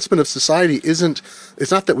advancement of society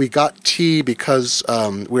it's not that we got tea because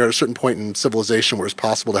we're at a certain point in civilization where it's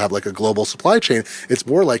possible to have like a global supply chain. It's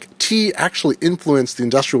more like tea actually influenced the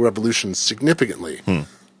Industrial Revolution significantly,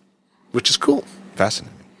 which is cool.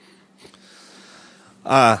 Fascinating.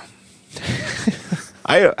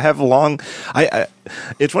 I have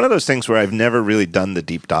it's one of those things where I've never really done the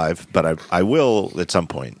deep dive, but I will at some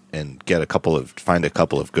point and find a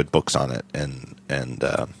couple of good books on it and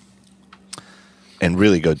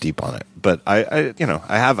really go deep on it. But I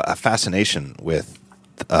have a fascination with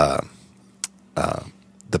the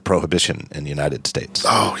prohibition in the United States.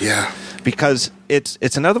 Oh yeah, because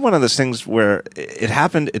it's another one of those things where it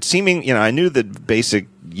happened. It's seeming, I knew the basic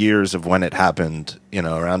years of when it happened,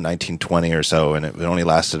 around 1920 or so, and it only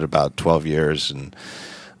lasted about 12 years, and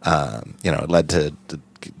it led to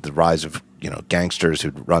the rise of gangsters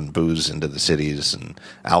who'd run booze into the cities and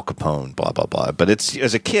Al Capone, blah blah blah. But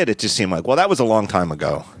as a kid, it just seemed like, well, that was a long time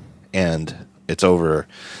ago, and it's over.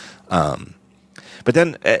 But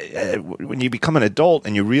then when you become an adult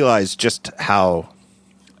and you realize just how,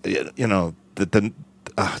 that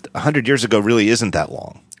 100 years ago really isn't that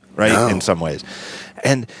long, right? No. In some ways.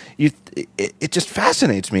 And it just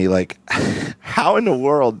fascinates me, like, how in the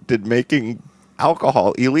world did making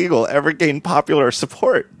alcohol illegal ever gained popular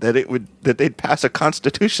support that they'd pass a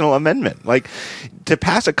constitutional amendment. Like, to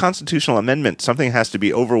pass a constitutional amendment, something has to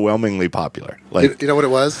be overwhelmingly popular. Like, you know what it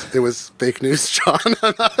was? It was fake news, John.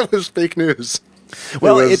 It was fake news.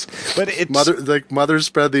 Well, it's mothers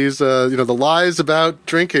spread these, the lies about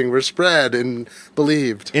drinking were spread and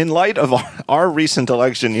believed. In light of our recent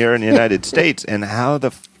election here in the United States and how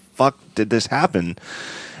the fuck did this happen,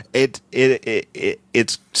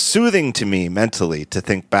 it's soothing to me mentally to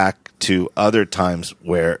think back to other times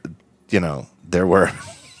where, there were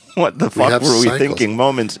what the fuck were we thinking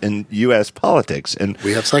moments in U.S. politics. And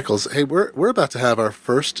we have cycles. Hey, we're about to have our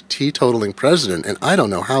first teetotaling president, and I don't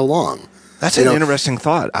know how long. That's an interesting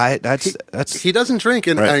thought. He doesn't drink,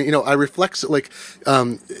 and right. I reflect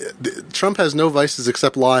Trump has no vices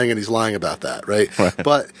except lying, and he's lying about that, right?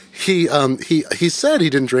 But he said he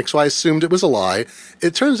didn't drink, so I assumed it was a lie.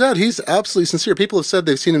 It turns out he's absolutely sincere. People have said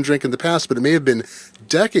they've seen him drink in the past, but it may have been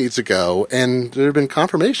decades ago, and there have been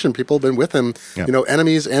confirmation. People have been with him,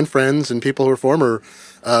 enemies and friends, and people who are former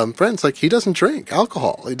friends. Like, he doesn't drink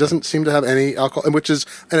alcohol. He doesn't seem to have any alcohol, and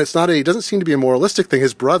it doesn't seem to be a moralistic thing.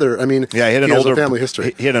 His brother, he had an older family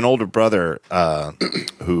history. He had an older brother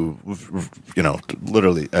who,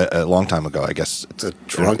 literally a long time ago, I guess,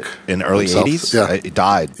 drunk in early '80s. Yeah. He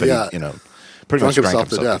died, but he, pretty much drank himself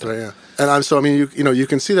to death. Right? Yeah. And you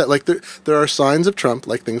can see that, like, there are signs of Trump,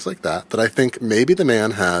 like things like that I think maybe the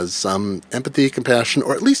man has some empathy, compassion,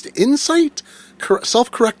 or at least insight,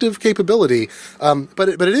 self-corrective capability. But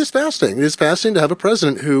it is fascinating. It is fascinating to have a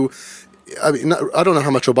president who, I don't know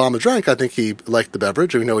how much Obama drank. I think he liked the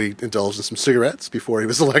beverage. We know he indulged in some cigarettes before he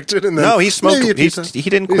was elected. And then no, he smoked. He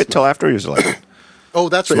didn't quit till after he was elected. Oh,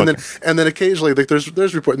 that's right. And then occasionally, like,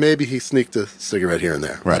 there's report maybe he sneaked a cigarette here and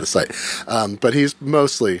there out of sight. But he's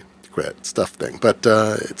mostly quit stuff thing. But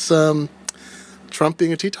it's Trump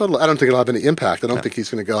being a teetotaler. I don't think it'll have any impact. I don't think he's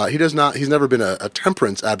going to go out. He does not. He's never been a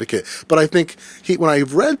temperance advocate. But I think when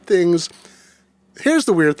I've read things, here's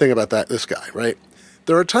the weird thing about this guy, right?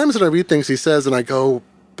 There are times that I read things he says and I go,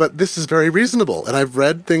 but this is very reasonable. And I've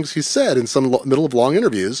read things he said in some middle of long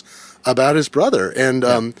interviews about his brother.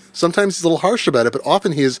 And sometimes he's a little harsh about it, but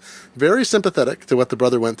often he is very sympathetic to what the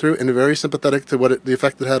brother went through and very sympathetic to the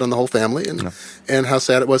effect it had on the whole family and how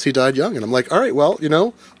sad it was he died young. And I'm like, all right, well,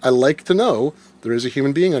 I like to know there is a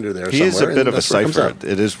human being under there somewhere. He is a bit of a cipher.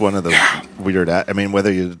 It is one of the weird,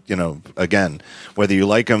 whether whether you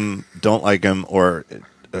like him, don't like him, or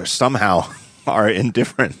somehow are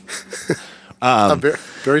indifferent. A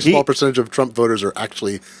very small percentage of Trump voters are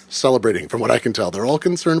actually celebrating, from what I can tell. They're all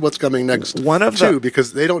concerned what's coming next,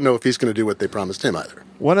 because they don't know if he's going to do what they promised him either.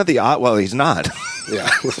 He's not. Yeah.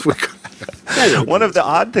 One of the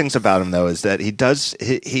odd things about him, though, is that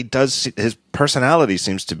his personality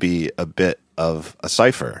seems to be a bit of a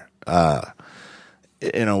cipher.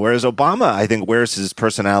 Whereas Obama, I think, wears his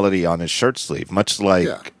personality on his shirt sleeve, much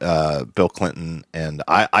like Bill Clinton and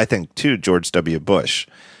I think, too, George W. Bush.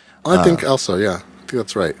 I think also, yeah. I think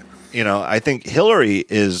that's right. I think Hillary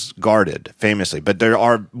is guarded, famously. But there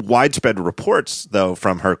are widespread reports, though,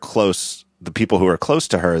 from the people who are close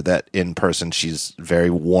to her, that in person she's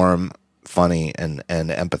very warm, funny, and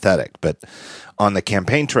empathetic. But on the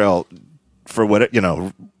campaign trail, for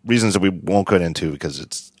reasons that we won't get into because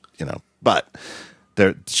it's, but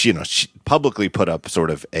there, she publicly put up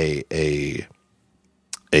sort of a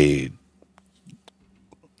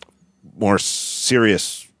more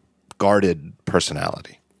serious, guarded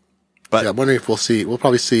personality. But I'm wondering if we'll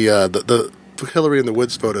probably see the Hillary in the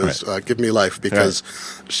Woods photos give me life, because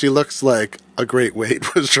she looks like a great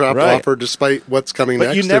weight was dropped off her despite what's coming next.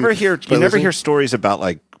 But you never hear stories about,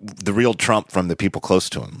 like, the real Trump from the people close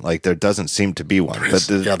to him. Like, there doesn't seem to be one.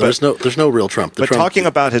 There's no real Trump. Talking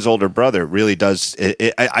about his older brother really does.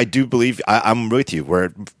 I do believe. I'm with you. Where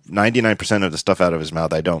 99% of the stuff out of his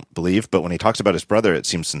mouth I don't believe, but when he talks about his brother, it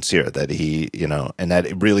seems sincere. That he, and that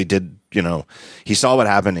it really did. He saw what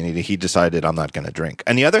happened and he decided, I'm not going to drink.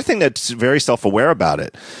 And the other thing that's very self-aware about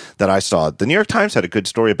it that I saw, the New York Times had a good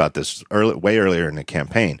story about this way earlier in the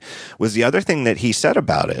campaign, was the other thing that he said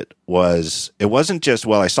about it was, it wasn't just,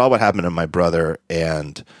 well, I saw what happened to my brother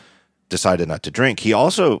and decided not to drink. He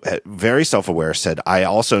also, very self-aware, said, I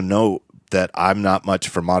also know that I'm not much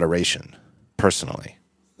for moderation, personally.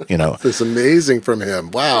 It's amazing from him.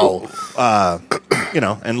 Wow.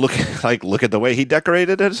 And look at the way he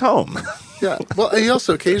decorated his home. Yeah. Well, he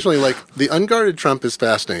also occasionally, like, the unguarded Trump is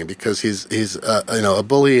fascinating because he's a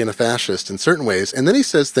bully and a fascist in certain ways. And then he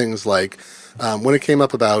says things like, when it came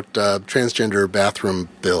up about transgender bathroom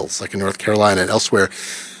bills, like in North Carolina and elsewhere,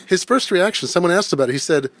 his first reaction, someone asked about it, he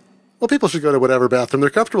said, well, people should go to whatever bathroom they're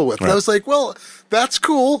comfortable with. Right. And I was like, well, that's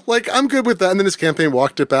cool. Like, I'm good with that. And then his campaign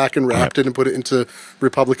walked it back and wrapped it and put it into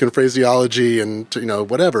Republican phraseology and,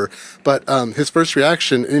 whatever. But his first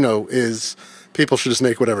reaction, is people should just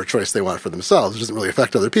make whatever choice they want for themselves. It doesn't really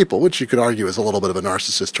affect other people, which you could argue is a little bit of a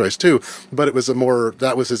narcissist choice too. But it was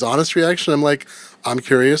that was his honest reaction. I'm like, I'm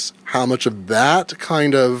curious how much of that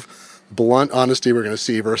kind of blunt honesty we're going to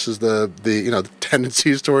see versus the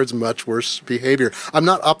tendencies towards much worse behavior. I'm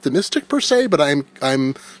not optimistic per se, but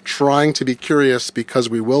I'm trying to be curious because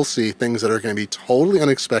we will see things that are going to be totally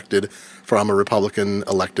unexpected from a Republican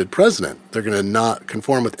elected president. They're going to not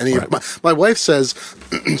conform with any of my wife says,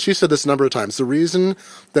 she said this a number of times, the reason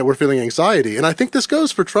that we're feeling anxiety, and I think this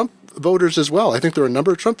goes for Trump voters as well. I think there are a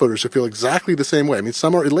number of Trump voters who feel exactly the same way. I mean,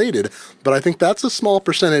 some are elated, but I think that's a small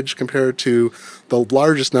percentage compared to the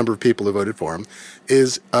largest number of people who voted for him,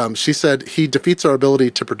 is she said he defeats our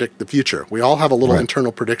ability to predict the future. We all have a little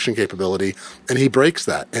internal prediction capability, and he breaks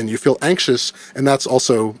that. And you feel anxious, and that's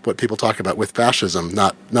also what people talk about with fascism,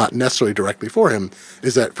 not necessarily directly for him,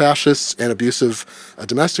 is that fascists and abusive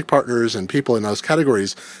domestic partners and people in those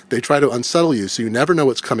categories, they try to unsettle you so you never know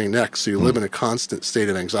what's coming next, so you live in a constant state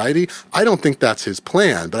of anxiety. I don't think that's his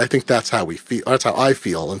plan, but I think that's how we feel. That's how I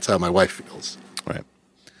feel, and that's how my wife feels. Right.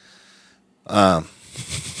 How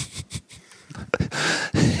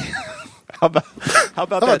about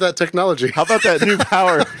that technology? How about that new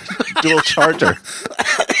power dual charger?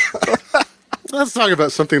 Let's talk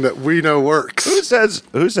about something that we know works. Who says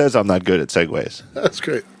I'm not good at segues? That's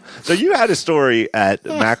great. So you had a story at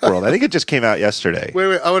Macworld. I think it just came out yesterday.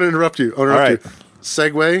 Wait. I want to interrupt you. All right.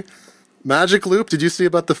 Segue. Magic Loop. Did you see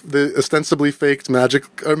about the ostensibly faked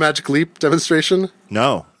Magic Leap demonstration?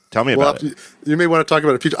 No. Tell me about it. You may want to talk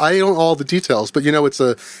about it. I don't know all the details, but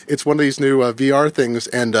it's one of these new VR things.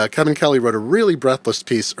 And Kevin Kelly wrote a really breathless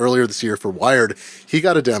piece earlier this year for Wired. He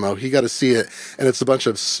got a demo. He got to see it, and it's a bunch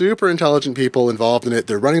of super intelligent people involved in it.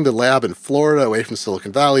 They're running the lab in Florida, away from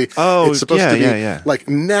Silicon Valley. Oh, it's supposed to be like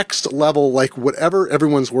next level, like whatever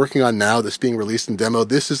everyone's working on now that's being released in demo.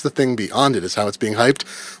 This is the thing beyond it. Is how it's being hyped.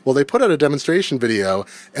 Well, they put out a demonstration video,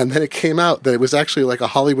 and then it came out that it was actually like a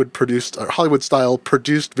Hollywood style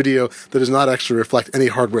produced video that does not actually reflect any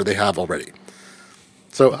hardware they have already.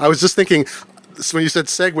 So I was just thinking, when you said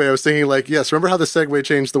Segway, I was thinking like, yes, remember how the Segway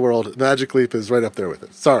changed the world? Magic Leap is right up there with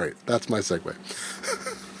it. Sorry, that's my Segway.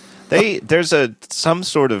 There's some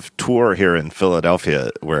sort of tour here in Philadelphia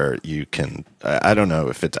where you can, I don't know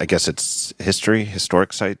if I guess it's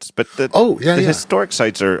historic sites, but the historic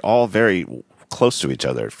sites are all very close to each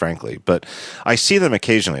other, frankly, but I see them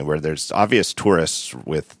occasionally where there's obvious tourists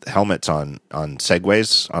with helmets on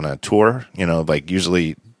Segways on a tour, like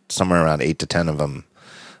usually somewhere around 8 to 10 of them.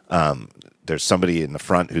 There's somebody in the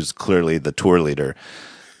front who's clearly the tour leader.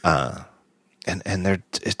 And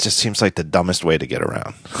it just seems like the dumbest way to get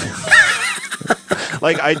around.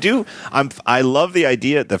 Like I love the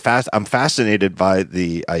idea, I'm fascinated by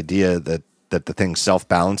the idea that the thing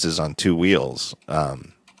self-balances on two wheels.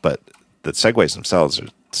 But the Segways themselves are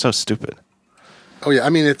so stupid. Oh yeah,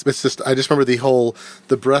 I mean it's just I just remember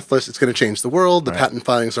the breathless. It's going to change the world. The patent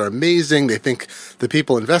filings are amazing. They think the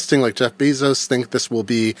people investing, like Jeff Bezos, think this will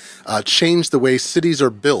be change the way cities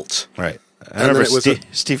are built. Right. I remember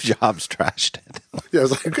Steve Jobs trashed it. Yeah, I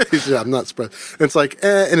was like, I'm not surprised. And it's like,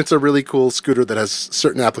 and it's a really cool scooter that has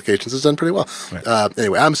certain applications. It's done pretty well. Right.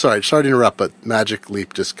 Anyway, I'm sorry to interrupt, but Magic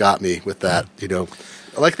Leap just got me with that.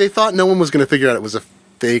 Like they thought no one was going to figure out it was a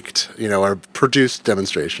faked, or produced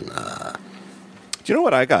demonstration. Do you know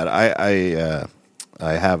what I got? I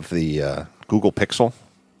have the Google Pixel.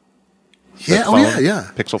 Yeah.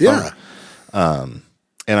 Pixel phone.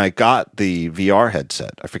 And I got the VR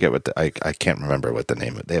headset. I forget I can't remember what the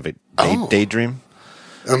name of it. They have a Daydream.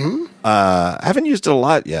 Mm-hmm. I haven't used it a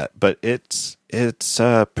lot yet, but it's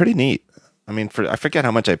pretty neat. I mean, I forget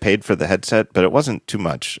how much I paid for the headset, but it wasn't too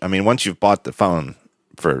much. I mean, once you've bought the phone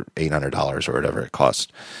for $800 or whatever it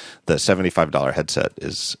cost, the $75 headset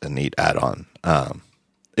is a neat add-on.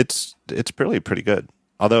 It's really pretty good.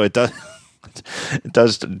 Although it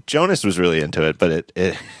does Jonas was really into it, but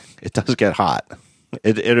it does get hot.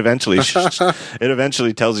 It eventually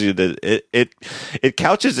tells you that it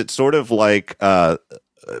couches it sort of like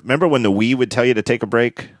remember when the Wii would tell you to take a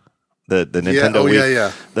break? The Nintendo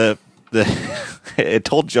Wii. It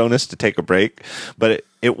told Jonas to take a break, but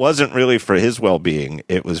it wasn't really for his well-being.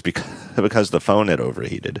 It was because the phone had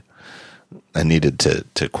overheated and needed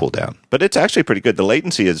to cool down. But it's actually pretty good. The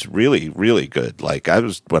latency is really, really good. Like I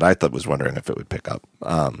was wondering if it would pick up.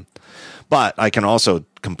 But I can also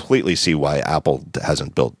completely see why Apple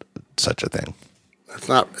hasn't built such a thing. It's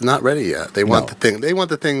not ready yet. They want the thing. They want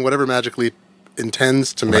the thing. Whatever Magic Leap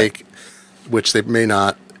intends to make, which they may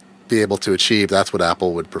not be able to achieve, that's what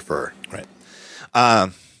Apple would prefer. Right.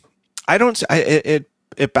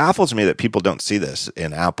 It baffles me that people don't see this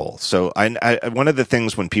in Apple. So I one of the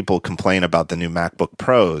things when people complain about the new MacBook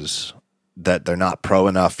Pros, that they're not pro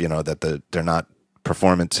enough, that they're not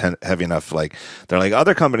performance heavy enough. Like they're like,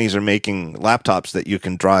 other companies are making laptops that you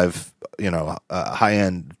can drive, high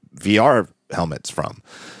end VR helmets from.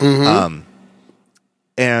 Mm-hmm.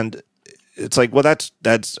 And it's like, well,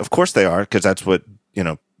 that's of course they are, because that's what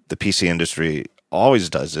the PC industry always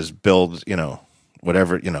does, is build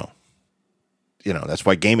whatever that's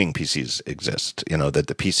why gaming PCs exist. That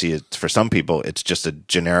the PC is, for some people, it's just a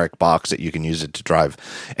generic box that you can use it to drive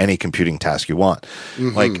any computing task you want.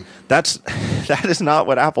 Mm-hmm. Like that is not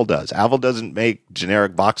what Apple does. Apple doesn't make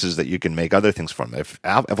generic boxes that you can make other things from. If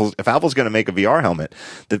Apple's going to make a VR helmet,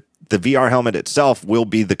 the VR helmet itself will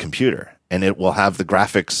be the computer, and it will have the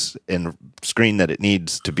graphics and screen that it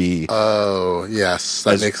needs to be. Oh, yes.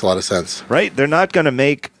 That makes a lot of sense. Right? They're not going to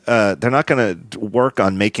make, they're not going to work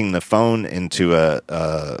on making the phone into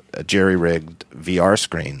a jerry-rigged VR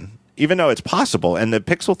screen, even though it's possible. And the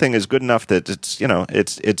Pixel thing is good enough that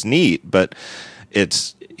it's neat, but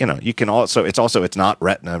it's, you can also, it's not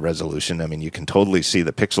Retina resolution. I mean, you can totally see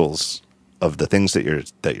the pixels of the things that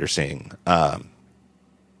you're seeing.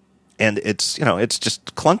 And it's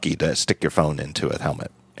just clunky to stick your phone into a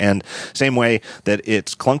helmet. And same way that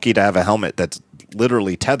it's clunky to have a helmet that's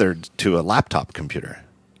literally tethered to a laptop computer.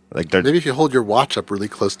 Like maybe if you hold your watch up really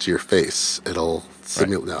close to your face, it'll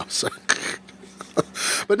simulate. Right. No, sorry.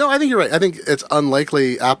 But no, I think you're right. I think it's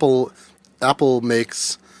unlikely. Apple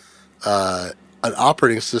makes an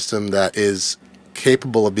operating system that is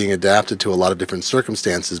capable of being adapted to a lot of different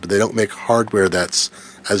circumstances, but they don't make hardware that's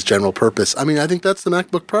as general purpose. I mean, I think that's the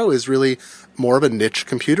MacBook Pro is really more of a niche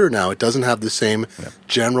computer now. It doesn't have the same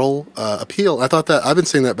general appeal. I thought that I've been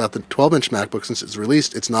saying that about the 12-inch MacBook since it's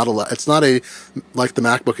released. It's not like the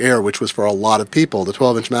MacBook Air, which was for a lot of people. The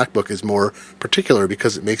 12-inch MacBook is more particular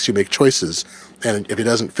because it makes you make choices, and if it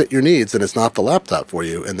doesn't fit your needs, then it's not the laptop for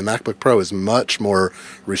you. And the MacBook Pro is much more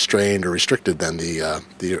restrained or restricted than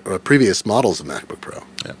the previous models of MacBook Pro.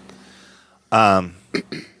 Yeah.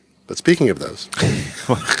 But speaking of those,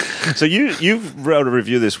 so you wrote a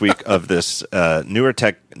review this week of this newer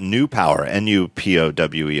tech, New Power,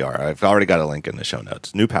 NUPOWER. I've already got a link in the show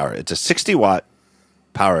notes. New Power. It's a 60-watt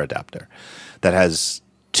power adapter that has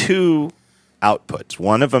two outputs.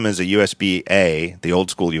 One of them is a USB-A, the old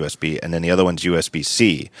school USB, and then the other one's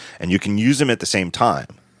USB-C, and you can use them at the same time.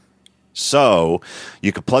 So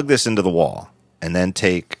you could plug this into the wall and then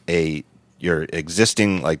take your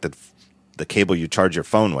existing, like the cable you charge your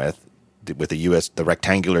phone with the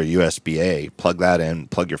rectangular USB-A, plug that in,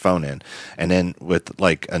 plug your phone in, and then with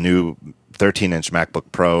like a new 13-inch MacBook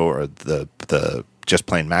Pro or the just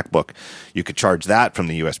plain MacBook, you could charge that from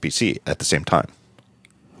the USB-C at the same time.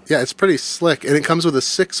 Yeah, it's pretty slick, and it comes with a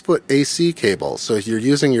 6-foot AC cable. So if you're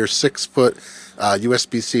using your 6-foot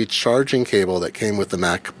USB-C charging cable that came with the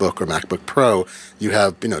MacBook or MacBook Pro, you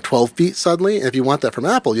have 12 feet suddenly. And if you want that from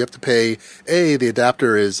Apple, you have to pay. A, the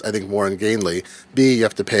adapter is, I think, more ungainly. B, you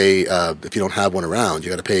have to pay if you don't have one around. You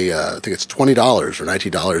got to pay I think it's $20 or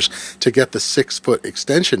 $19 to get the 6-foot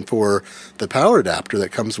extension for the power adapter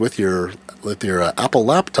that comes with your Apple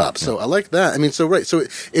laptop. So I like that. I mean, so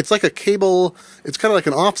it's like a cable. It's kind of like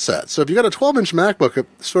an offset. So if you got a 12-inch MacBook,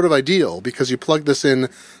 it's sort of ideal because you plug this in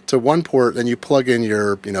to one port, and you plug in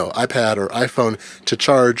your iPad or iPhone to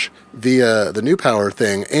charge via the New Power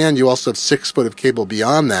thing, and you also have 6 foot of cable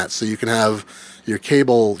beyond that, so you can have your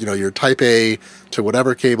cable, your Type A to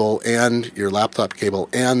whatever cable, and your laptop cable,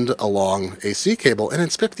 and a long AC cable, and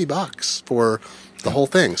it's $50 for the whole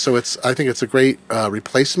thing. So I think it's a great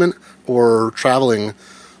replacement or traveling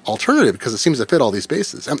alternative because it seems to fit all these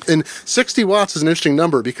bases. And 60 watts is an interesting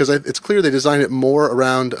number because it's clear they designed it more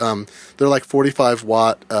around, they're like 45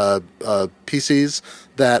 watt PCs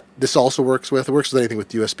that this also works with. It works with anything with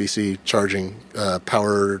USB-C charging,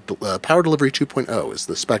 power delivery 2.0 is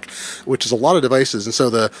the spec, which is a lot of devices. And so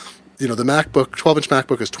the MacBook, 12-inch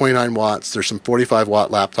MacBook is 29 watts. There's some 45 watt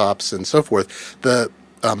laptops and so forth. The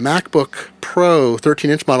MacBook Pro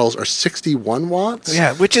 13-inch models are 61 watts.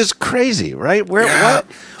 Yeah, which is crazy, right? What?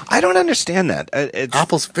 I don't understand that.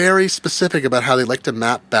 Apple's very specific about how they like to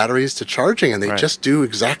map batteries to charging, and they just do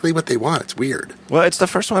exactly what they want. It's weird. Well, it's the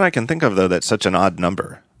first one I can think of, though, that's such an odd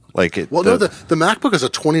number. The MacBook is a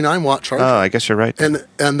 29 watt charger. Oh, I guess you're right. And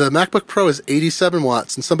the MacBook Pro is 87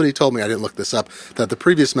 watts. And somebody told me, I didn't look this up, that the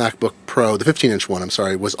previous MacBook Pro, the 15-inch one,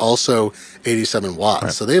 was also 87 watts.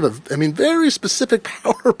 Right. So they have a very specific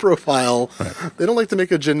power profile. Right. They don't like to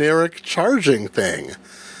make a generic charging thing.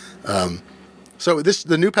 So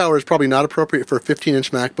the new power is probably not appropriate for a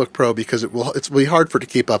 15-inch MacBook Pro because it's really hard for it to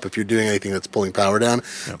keep up if you're doing anything that's pulling power down.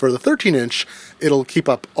 Yep. For the 13-inch, it'll keep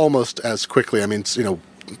up almost as quickly. I mean, it's,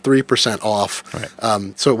 3% off.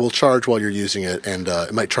 Right. So it will charge while you're using it, and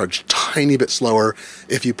it might charge a tiny bit slower.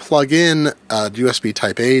 If you plug in a USB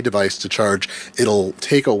Type-A device to charge, it'll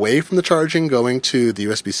take away from the charging going to the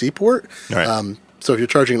USB-C port. Right. So if you're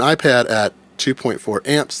charging an iPad at 2.4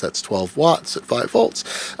 amps, that's 12 watts at 5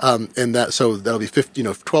 volts. And that'll be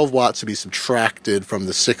 12 watts to be subtracted from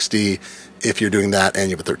the 60 if you're doing that and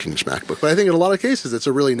you have a 13-inch MacBook. But I think in a lot of cases, it's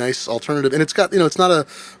a really nice alternative. And it's got, it's not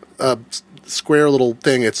a square little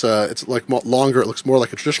thing. It's like longer. It looks more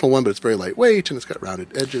like a traditional one, but it's very lightweight and it's got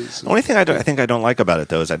rounded edges. The only thing I think I don't like about it,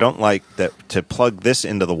 though, is I don't like that to plug this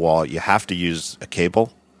into the wall, you have to use a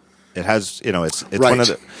cable. It has, it's right. One of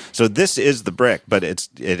the. So this is the brick, but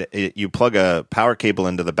you plug a power cable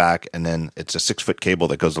into the back, and then it's a 6-foot cable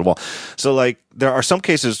that goes to the wall. So like there are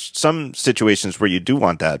some situations where you do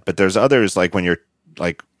want that, but there's others like when you're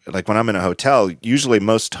like when I'm in a hotel. Usually,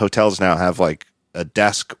 most hotels now have like a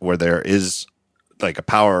desk where there is like a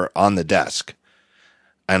power on the desk.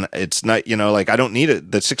 And it's not, I don't need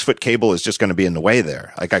it. The 6-foot cable is just going to be in the way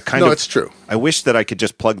there. Like it's true. I wish that I could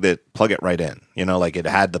just plug it right in. Like it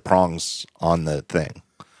had the prongs on the thing.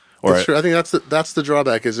 That's true. I think that's the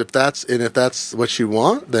drawback is if that's what you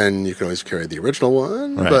want, then you can always carry the original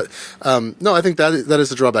one. Right. But no, I think that is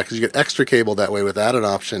the drawback because you get extra cable that way without an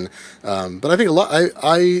option. But I think a lot.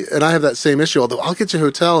 I have that same issue. Although I'll get to a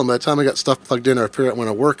hotel and by the time I got stuff plugged in or I figure out when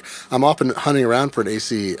I work, I'm often hunting around for an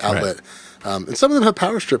AC outlet. Right. And some of them have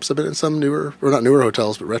power strips. I've been in some not newer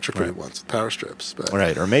hotels, but retrofitted ones with power strips. But.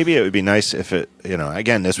 Right. Or maybe it would be nice if it,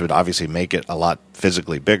 again, this would obviously make it a lot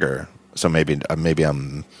physically bigger. So maybe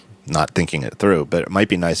I'm not thinking it through, but it might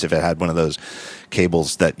be nice if it had one of those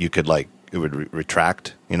cables that you could it would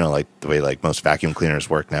retract, like the way like most vacuum cleaners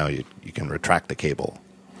work now, you can retract the cable.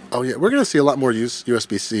 Oh yeah, we're going to see a lot more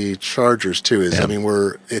USB-C chargers too.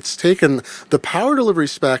 It's taken the power delivery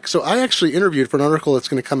spec. So I actually interviewed for an article that's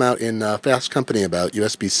going to come out in Fast Company about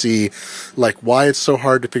USB-C, like why it's so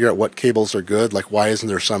hard to figure out what cables are good. Like why isn't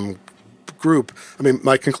there some group? I mean,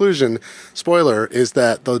 my conclusion, spoiler, is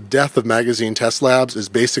that the death of magazine test labs is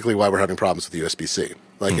basically why we're having problems with USB-C.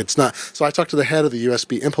 Like it's not. So I talked to the head of the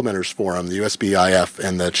USB Implementers Forum, the USB IF,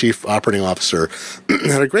 and the chief operating officer.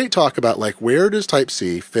 Had a great talk about like where does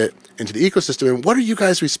Type-C fit into the ecosystem and what are you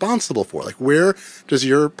guys responsible for? Like where does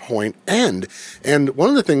your point end? And one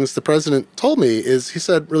of the things the president told me is he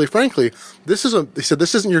said, really frankly, this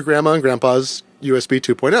isn't your grandma and grandpa's USB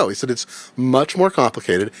 2.0. He said it's much more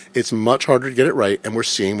complicated. It's much harder to get it right, and we're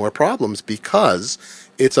seeing more problems because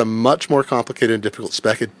it's a much more complicated and difficult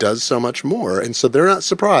spec. It does so much more. And so they're not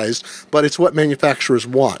surprised, but it's what manufacturers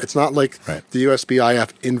want. It's not like the USB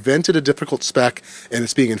IF invented a difficult spec and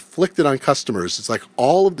it's being inflicted on customers. It's like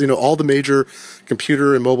all the major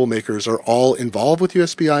computer and mobile makers are all involved with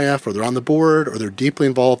USB IF, or they're on the board, or they're deeply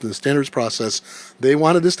involved in the standards process. They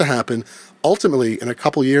wanted this to happen. Ultimately, in a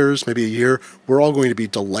couple years, maybe a year, we're all going to be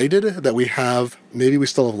delighted that maybe we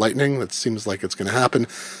still have Lightning. That seems like it's going to happen.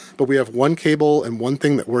 But we have one cable and one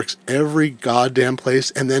thing that works every goddamn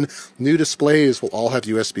place. And then new displays will all have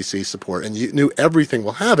USB-C support, and new everything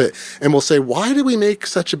will have it. And we'll say, why do we make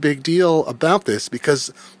such a big deal about this?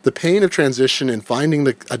 Because the pain of transition and finding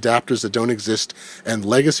the adapters that don't exist and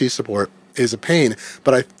legacy support is a pain.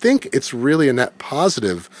 But I think it's really a net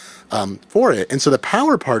positive for it. And so the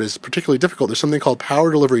power part is particularly difficult. There's something called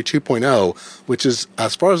Power Delivery 2.0, which is,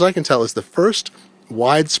 as far as I can tell, is the first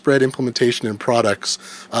widespread implementation in products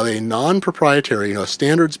of a non-proprietary,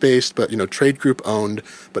 standards-based, but, trade group owned,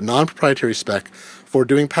 but non-proprietary spec for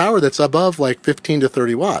doing power that's above like 15 to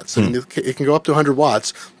 30 watts. I mean, it can go up to 100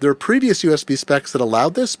 watts. There are previous USB specs that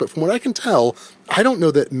allowed this, but from what I can tell, I don't know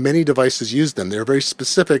that many devices use them. They're very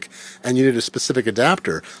specific, and you need a specific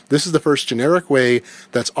adapter. This is the first generic way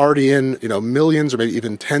that's already in, millions or maybe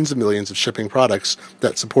even tens of millions of shipping products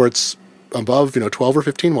that supports above, 12 or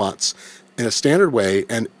 15 watts in a standard way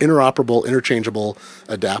and interoperable, interchangeable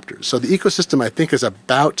adapters. So the ecosystem, I think, is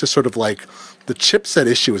about to sort of like the chipset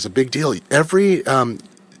issue is a big deal. Every,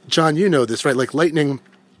 John, you know this, right? Like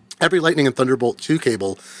every Lightning and Thunderbolt 2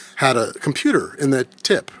 cable had a computer in the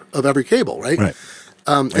tip of every cable, right? Right.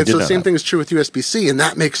 And so the same thing is true with USB-C, and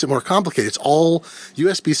that makes it more complicated. It's all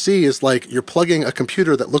USB-C is like you're plugging a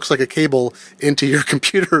computer that looks like a cable into your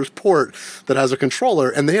computer's port that has a controller,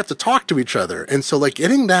 and they have to talk to each other. And so like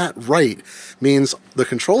getting that right means the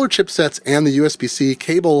controller chipsets and the USB-C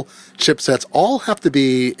cable chipsets all have to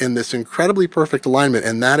be in this incredibly perfect alignment.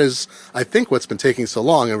 And that is, I think, what's been taking so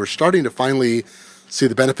long. And we're starting to finally see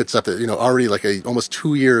the benefits of it, already like almost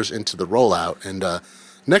 2 years into the rollout. And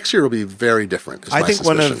next year will be very different, is I my think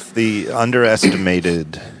suspicion. one of the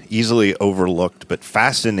underestimated, easily overlooked, but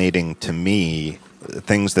fascinating to me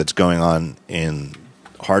things that's going on in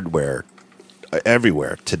hardware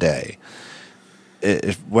everywhere today,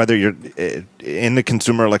 whether you're in the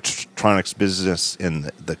consumer electronics business,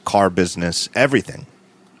 in the car business, everything,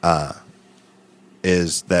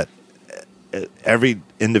 is that every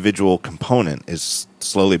individual component is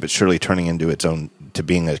slowly but surely turning into its own, to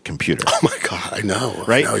being a computer. Oh my God, I know.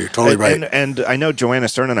 Right? No, you're totally right. And I know Joanna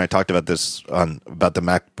Stern and I talked about this about the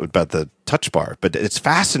Mac, about the Touch Bar, but it's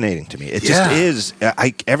fascinating to me. It just is.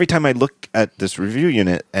 Every time I look at this review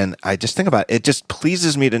unit and I just think about it, it just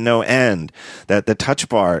pleases me to no end that the Touch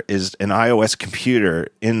Bar is an iOS computer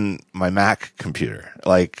in my Mac computer.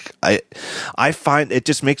 Like I find it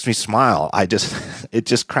just makes me smile. It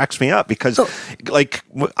just cracks me up because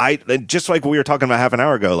just like we were talking about half an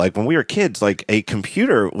hour ago, like when we were kids, like a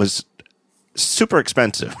computer was super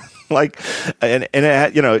expensive. And it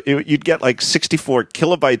had, you'd get like 64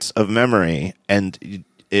 kilobytes of memory, and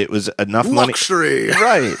it was enough luxury, money,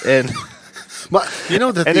 right? And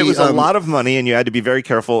it was a lot of money, and you had to be very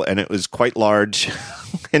careful, and it was quite large.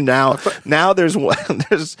 And now there's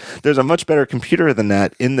a much better computer than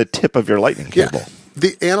that in the tip of your Lightning cable. Yeah.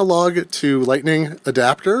 The analog to Lightning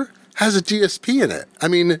adapter has a DSP in it. I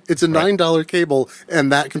mean, it's a $9 cable,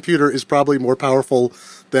 and that computer is probably more powerful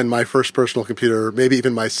than my first personal computer, maybe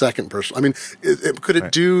even my second personal. I mean, could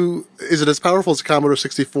it do? Is it as powerful as a Commodore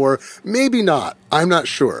 64? Maybe not. I'm not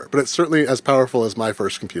sure, but it's certainly as powerful as my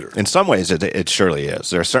first computer. In some ways, it surely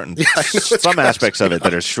is. There are some aspects of it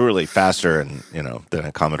that are surely faster than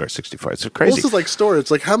a Commodore 64. It's crazy. Well, this is like storage.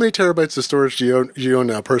 Like, how many terabytes of storage do you own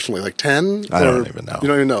now personally? Like 10? I don't even know. You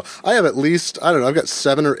don't even know. I have at least, I don't know, I've got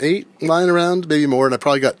 7 or 8 lying around, maybe more, and I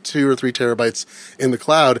probably got 2 or 3 terabytes in the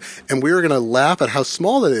cloud. And we were going to laugh at how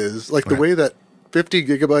small it is, like the way that 50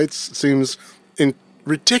 gigabytes seems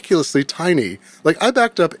ridiculously tiny. Like, I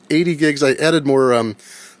backed up 80 gigs. I added more. I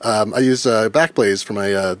use Backblaze for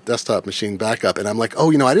my desktop machine backup, and I'm like, I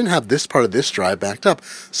didn't have this part of this drive backed up.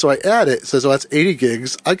 So I add it. It says, that's 80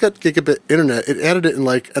 gigs. I got gigabit internet. It added it in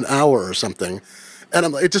like an hour or something.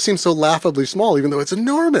 And it just seems so laughably small, even though it's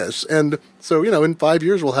enormous. And so, in 5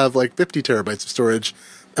 years, we'll have like 50 terabytes of storage,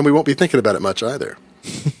 and we won't be thinking about it much either.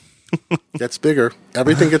 Gets bigger.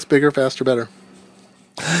 Everything gets bigger, faster, better.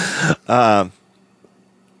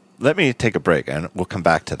 Let me take a break, and we'll come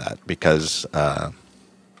back to that, because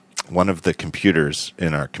one of the computers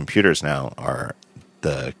in our computers now are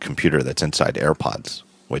the computer that's inside AirPods,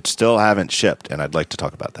 which still haven't shipped, and I'd like to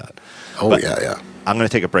talk about that. Yeah. I'm going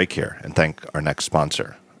to take a break here and thank our next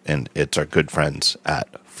sponsor, and it's our good friends at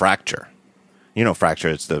Fracture. You know Fracture,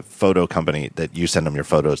 it's the photo company that you send them your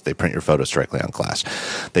photos. They print your photos directly on glass.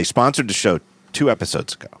 They sponsored the show 2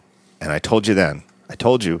 episodes ago, and I told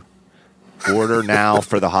you, order now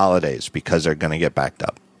for the holidays because they're going to get backed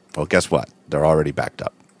up. Well, guess what? They're already backed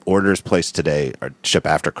up. Orders placed today are ship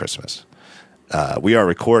after Christmas. We are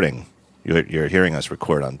recording. You're hearing us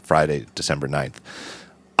record on Friday, December 9th.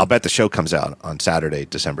 I'll bet the show comes out on Saturday,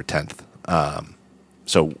 December 10th.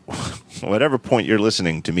 So whatever point you're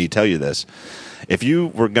listening to me tell you this, if you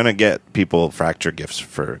were going to get people Fracture gifts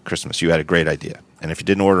for Christmas, you had a great idea. And if you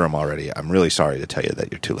didn't order them already, I'm really sorry to tell you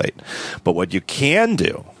that you're too late. But what you can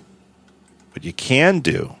do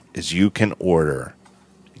is you can order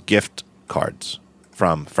gift cards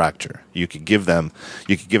from Fracture. You could give out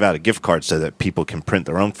a gift card so that people can print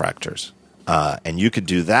their own Fractures. And you could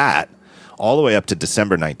do that all the way up to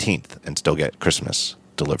December 19th and still get Christmas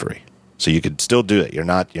delivery. So you could still do it. You're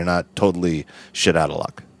not totally shit out of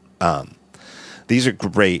luck. These are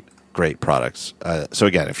great products. So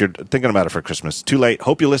again, if you're thinking about it for Christmas, too late.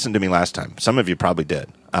 Hope you listened to me last time. Some of you probably did.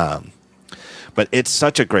 But it's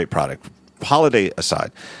such a great product. Holiday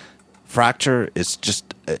aside, Fracture is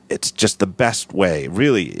just the best way. It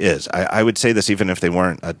really is. I would say this even if they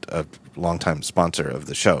weren't a longtime sponsor of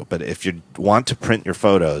the show. But if you want to print your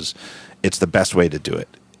photos, it's the best way to do it.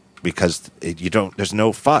 Because there's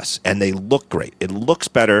no fuss, and they look great. It looks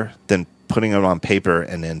better than putting it on paper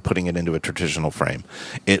and then putting it into a traditional frame.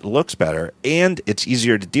 It looks better, and it's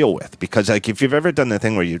easier to deal with. Because like if you've ever done the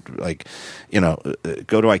thing where you go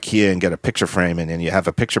to IKEA and get a picture frame, and then you have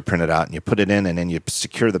a picture printed out, and you put it in, and then you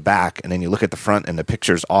secure the back, and then you look at the front, and the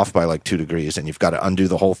picture's off by like 2 degrees, and you've got to undo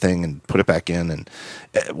the whole thing and put it back in, and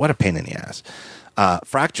what a pain in the ass.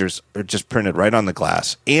 Fractures are just printed right on the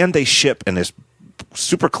glass, and they ship in this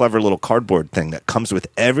super clever little cardboard thing that comes with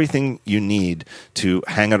everything you need to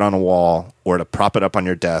hang it on a wall or to prop it up on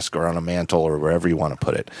your desk or on a mantle or wherever you want to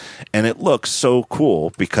put it. And it looks so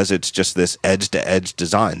cool because it's just this edge-to-edge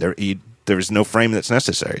design. There's no frame that's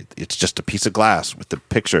necessary. It's just a piece of glass with the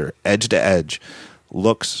picture edge-to-edge.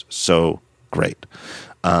 Looks so great.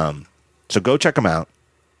 So go check them out.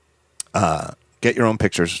 Get your own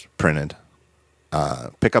pictures printed.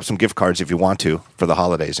 Pick up some gift cards if you want to for the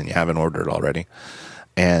holidays and you haven't ordered already.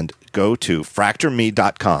 And go to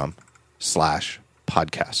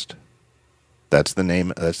fractureme.com/podcast. That's the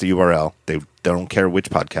name. That's the URL. They don't care which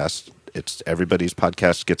podcast. It's everybody's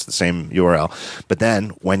podcast gets the same URL. But then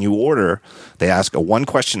when you order, they ask a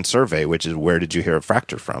 1-question survey, which is where did you hear of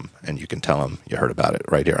Fracture from? And you can tell them you heard about it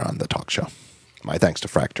right here on the talk show. My thanks to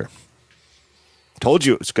Fracture. Told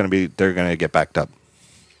you it's going to be. They're going to get backed up.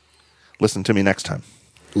 Listen to me next time.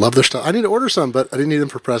 Love their stuff. I need to order some, but I didn't need them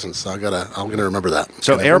for presents, so I'm gonna remember that.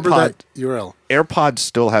 So that URL. AirPods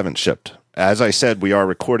still haven't shipped. As I said, we are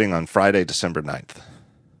recording on Friday, December 9th.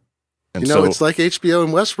 And it's like HBO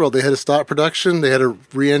and Westworld. They had to stop production. They had to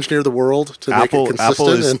re-engineer the world to make it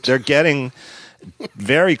consistent. They're getting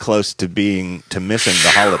very close to missing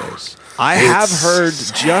the holidays. I have heard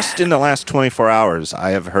just in the last 24 hours,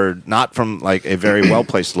 I have heard not from like a very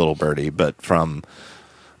well-placed little birdie, but from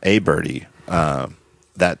a birdie,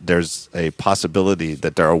 that there's a possibility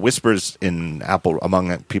that there are whispers in Apple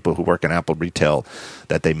among people who work in Apple retail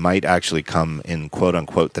that they might actually come in quote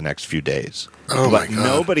unquote the next few days. Oh my God.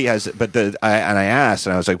 Nobody has. But I asked,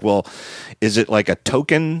 and I was like, well, is it like a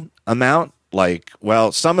token amount? Like,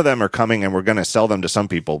 well, some of them are coming and we're going to sell them to some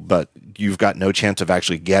people, but you've got no chance of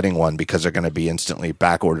actually getting one because they're going to be instantly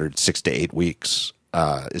back ordered 6 to 8 weeks.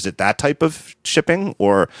 Is it that type of shipping,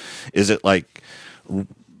 or is it like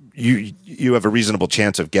you have a reasonable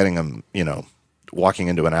chance of getting them, walking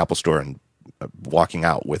into an Apple store and walking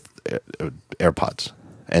out with AirPods?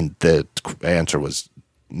 And the answer was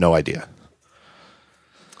no idea.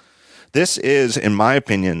 This is, in my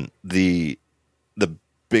opinion, the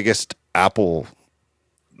biggest Apple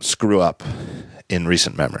screw up in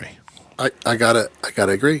recent memory. I gotta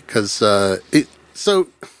agree because so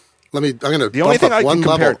let me. I'm gonna. The only thing I can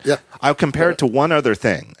compare, I'll compare it to one other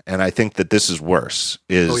thing, and I think that this is worse.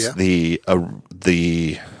 Is the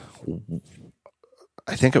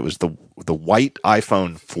I think it was the white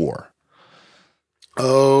iPhone 4.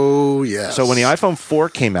 Oh yes. So when the iPhone 4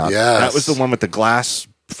 came out, that was the one with the glass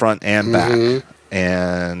front and back,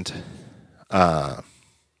 and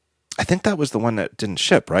I think that was the one that didn't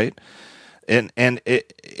ship, right? And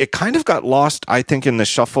it kind of got lost, I think, in the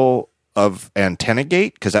shuffle of Antenna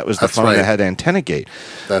Gate, because that was the phone that had Antenna Gate.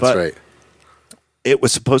 That's right. It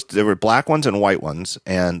was supposed to, there were black ones and white ones,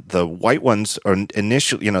 and the white ones are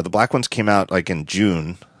initially, the black ones came out like in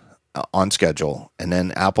June on schedule, and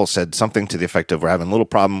then Apple said something to the effect of, we're having a little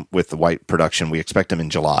problem with the white production. We expect them in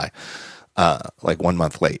July, like 1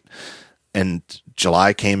 month late. And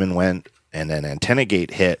July came and went, and then Antenna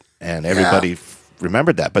Gate hit, and everybody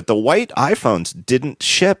remembered that. But the white iPhones didn't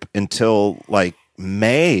ship until like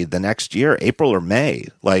May the next year, April or May,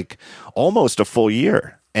 like almost a full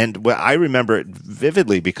year. And I remember it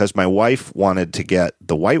vividly because my wife wanted to get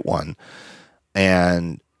the white one,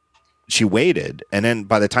 and she waited. And then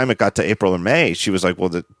by the time it got to April or May, she was like,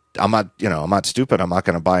 well, I'm not stupid. I'm not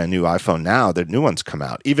going to buy a new iPhone now. The new ones come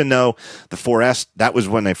out. Even though the 4S, that was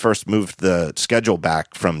when they first moved the schedule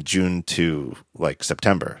back from June to like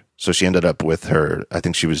September. So she ended up with her, I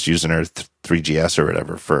think she was using her 3GS or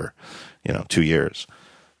whatever for, 2 years.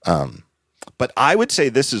 But I would say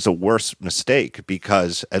this is a worse mistake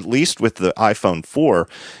because at least with the iPhone 4,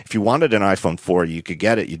 if you wanted an iPhone 4, you could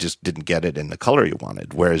get it. You just didn't get it in the color you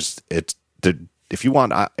wanted. Whereas if you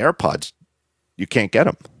want AirPods, you can't get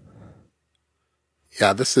them.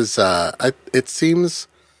 Yeah, this is. It seems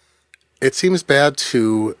bad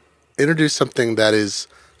to introduce something that is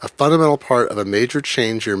a fundamental part of a major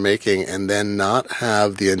change you're making, and then not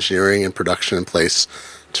have the engineering and production in place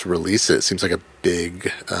to release it. It seems like a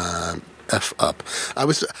big F up. I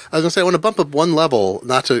was going to say, I want to bump up one level,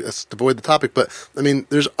 not to avoid the topic, but I mean,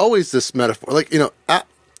 there's always this metaphor. Like,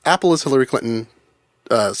 Apple is Hillary Clinton,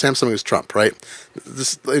 Samsung is Trump, right?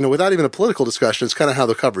 This, without even a political discussion, it's kind of how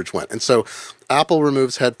the coverage went. And so Apple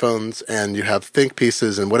removes headphones, and you have think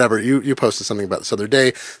pieces and whatever. You posted something about this other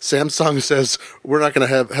day. Samsung says, we're not going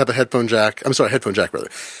to have a headphone jack. I'm sorry, headphone jack, rather.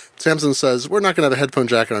 Samsung says, we're not going to have a headphone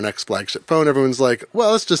jack in our next flagship phone. Everyone's like,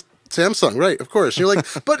 well, it's just Samsung, right? Of course. And you're like,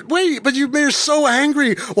 but wait, but you're so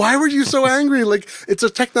angry. Why were you so angry? Like, it's a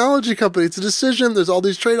technology company. It's a decision. There's all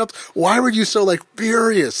these trade-offs. Why were you so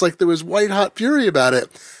furious? Like, there was white hot fury about it.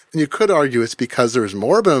 And you could argue it's because there is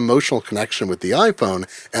more of an emotional connection with the iPhone,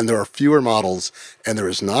 and there are fewer models, and there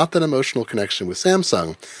is not that emotional connection with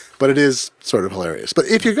Samsung. But it is sort of hilarious. But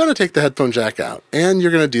if you're going to take the headphone jack out, and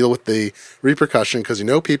you're going to deal with the repercussion, because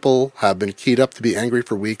people have been keyed up to be angry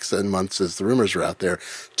for weeks and months as the rumors are out there,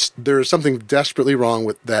 there is something desperately wrong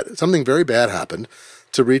with that. Something very bad happened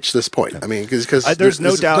to reach this point. I mean, because there's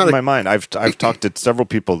no doubt in my mind. I've talked to several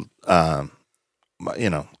people. I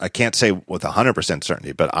can't say with 100%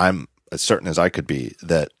 certainty, but I'm as certain as I could be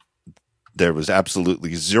that there was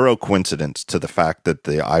absolutely zero coincidence to the fact that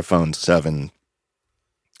the iPhone 7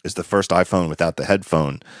 is the first iPhone without the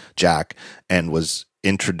headphone jack and was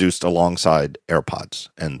introduced alongside AirPods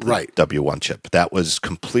and the W1 chip. That was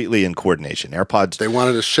completely in coordination. AirPods, they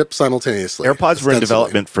wanted to ship simultaneously. AirPods were in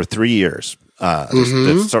development for 3 years.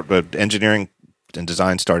 The sort of engineering and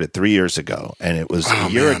design started 3 years ago, and it was a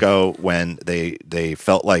year ago when they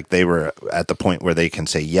felt like they were at the point where they can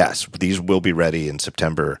say, yes, these will be ready in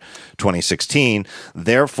September 2016.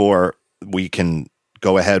 Therefore, we can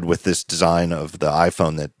go ahead with this design of the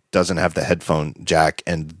iPhone that doesn't have the headphone jack,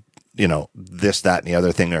 and this, that, and the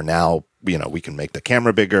other thing are now, we can make the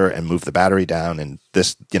camera bigger and move the battery down, and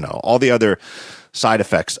this, all the other side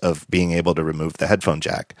effects of being able to remove the headphone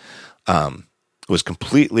jack was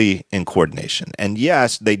completely in coordination. And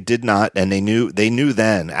yes, they did not, and they knew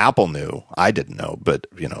then, Apple knew, I didn't know, but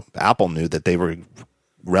Apple knew that they were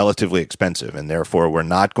relatively expensive, and therefore were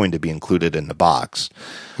not going to be included in the box.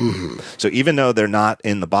 Mm-hmm. So even though they're not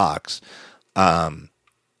in the box, and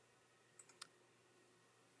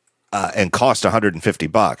cost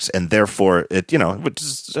 $150, and therefore which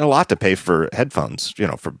is a lot to pay for headphones,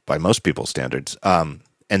 by most people's standards.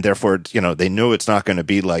 And therefore, they knew it's not going to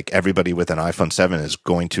be like everybody with an iPhone 7 is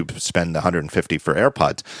going to spend $150 for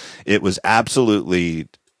AirPods. It was absolutely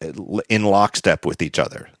in lockstep with each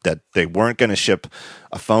other, that they weren't going to ship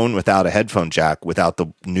a phone without a headphone jack without the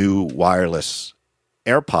new wireless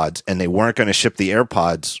AirPods, and they weren't going to ship the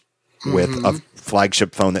AirPods with a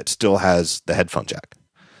flagship phone that still has the headphone jack.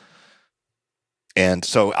 And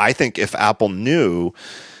so I think if Apple knew,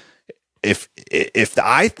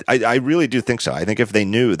 I really do think so. I think if they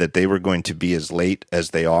knew that they were going to be as late as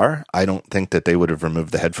they are, I don't think that they would have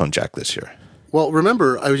removed the headphone jack this year. Well,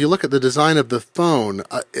 remember, you look at the design of the phone.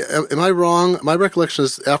 Am I wrong? My recollection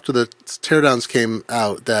is after the teardowns came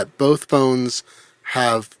out that both phones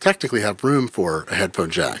technically have room for a headphone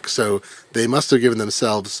jack. So they must have given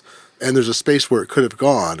themselves, and there's a space where it could have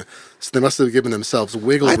gone. So they must have given themselves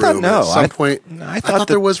wiggle room at some point. I thought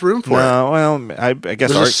there was room for it. Well, I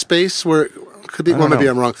guess there's a space where it could be. Well, maybe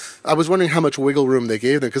I'm wrong. I was wondering how much wiggle room they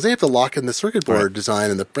gave them, because they have to lock in the circuit board design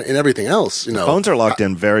and everything else. The phones are locked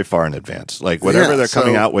in very far in advance. Like whatever they're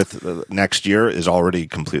coming out with next year is already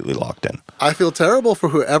completely locked in. I feel terrible for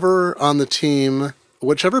whoever on the team,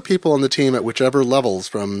 whichever people on the team at whichever levels,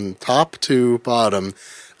 from top to bottom,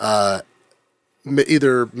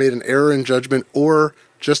 either made an error in judgment or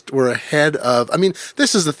just were ahead of. I mean,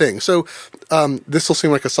 this is the thing. So this will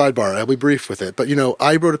seem like a sidebar. I'll be brief with it. But,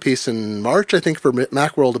 I wrote a piece in March, I think, for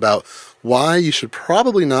Macworld about why you should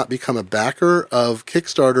probably not become a backer of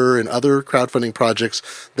Kickstarter and other crowdfunding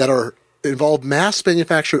projects that involve mass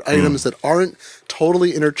manufactured items that aren't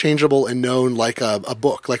totally interchangeable and known, like a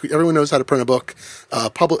book. Like everyone knows how to print a book.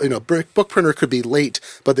 Book printer could be late,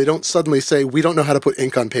 but they don't suddenly say, we don't know how to put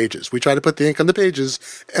ink on pages. We try to put the ink on the pages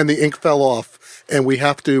and the ink fell off, and we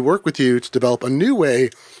have to work with you to develop a new way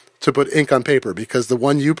to put ink on paper because the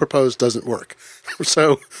one you proposed doesn't work.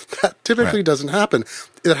 So that typically doesn't happen.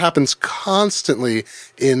 It happens constantly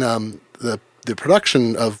in the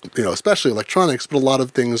production of, especially electronics, but a lot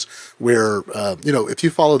of things where, if you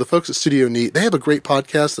follow the folks at Studio Neat, they have a great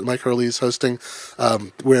podcast that Mike Hurley is hosting,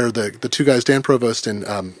 where the two guys, Dan Provost and,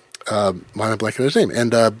 why am I blanking on his name?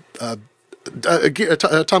 And,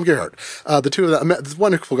 Tom Gerhardt, the two of them,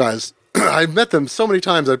 wonderful guys. I've met them so many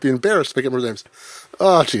times, I'd be embarrassed to pick up their names.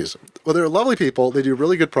 Oh, geez. Well, they're lovely people. They do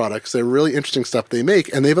really good products. They're really interesting stuff they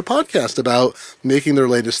make. And they have a podcast about making their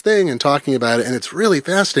latest thing and talking about it. And it's really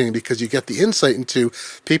fascinating because you get the insight into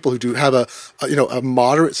people who do have a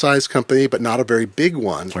moderate sized company, but not a very big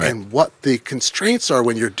one. Right. And what the constraints are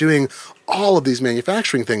when you're doing all of these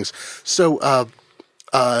manufacturing things. So,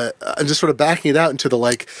 I'm just sort of backing it out into the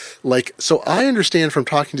so I understand from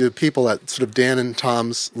talking to people at sort of Dan and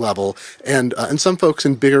Tom's level and some folks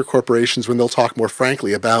in bigger corporations when they'll talk more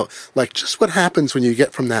frankly about just what happens when you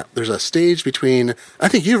get from that. There's a stage between, I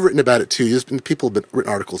think you've written about it too. People have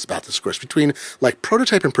written articles about this, of course, between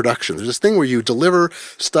prototype and production. There's this thing where you deliver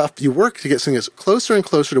stuff, you work to get something that's closer and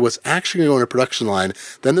closer to what's actually going on a production line.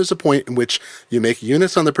 Then there's a point in which you make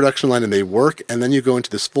units on the production line and they work, and then you go into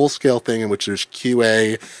this full scale thing in which there's QA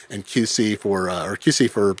QA and QC or QC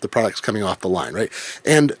for the products coming off the line, right?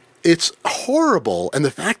 And it's horrible. And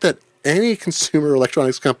the fact that any consumer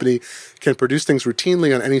electronics company can produce things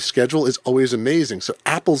routinely on any schedule is always amazing. So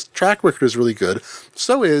Apple's track record is really good.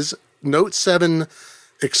 So is Note 7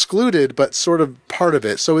 excluded, but sort of part of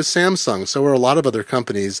it. So is Samsung. So are a lot of other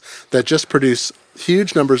companies that just produce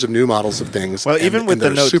huge numbers of new models of things. Well, even with the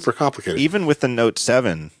Note, super complicated. Even with the Note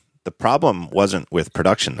 7, the problem wasn't with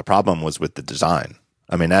production. The problem was with the design.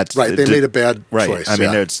 I mean, that's right. They made a bad choice. I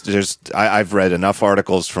mean, I've read enough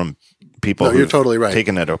articles from people who've totally right.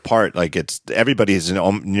 taken it apart. Like everybody's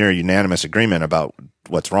in near unanimous agreement about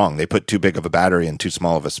what's wrong. They put too big of a battery in too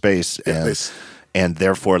small of a space, and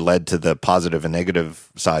therefore led to the positive and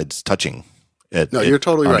negative sides touching. You're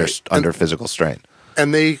totally right. Under physical strain.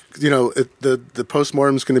 And they, the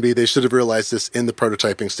postmortem is going to be they should have realized this in the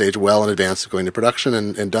prototyping stage well in advance of going to production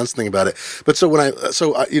and done something about it. But so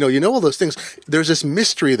all those things. There's this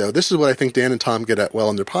mystery though. This is what I think Dan and Tom get at well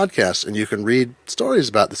in their podcasts, and you can read stories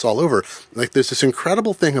about this all over. Like there's this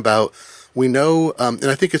incredible thing about we know, and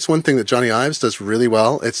I think it's one thing that Johnny Ives does really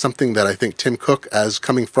well. It's something that I think Tim Cook, as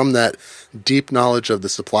coming from that deep knowledge of the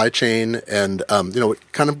supply chain, and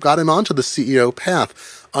it kind of got him onto the CEO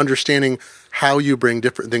path, understanding how you bring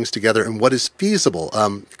different things together and what is feasible.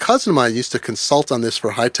 Cousin of mine used to consult on this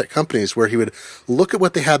for high-tech companies where he would look at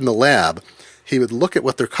what they had in the lab, he would look at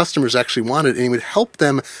what their customers actually wanted, and he would help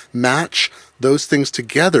them match those things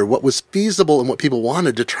together, what was feasible and what people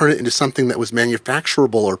wanted, to turn it into something that was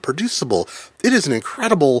manufacturable or producible. It is an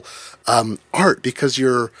incredible art because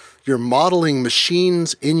you're modeling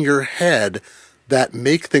machines in your head that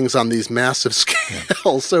make things on these massive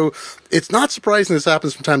scales. So it's not surprising this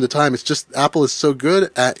happens from time to time. It's just Apple is so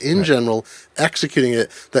good at, in general, executing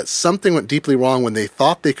it that something went deeply wrong when they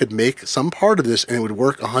thought they could make some part of this and it would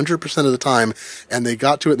work 100% of the time. And they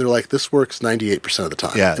got to it and they're like, this works 98% of the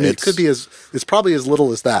time. Yeah, I mean, it's probably as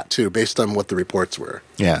little as that too, based on what the reports were.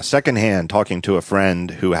 Yeah. Secondhand, talking to a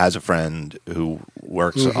friend who has a friend who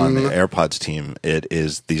works on the AirPods team,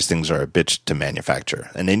 these things are a bitch to manufacture.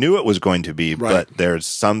 And they knew it was going to be, but there's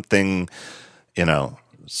something,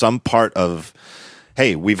 some part of,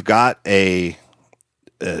 hey, we've got I'm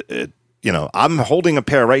holding a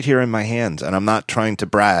pair right here in my hands, and I'm not trying to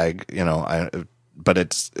brag, but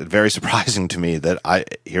it's very surprising to me that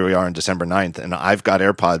here we are on December 9th, and I've got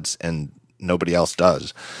AirPods and nobody else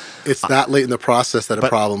does. It's that late in the process that a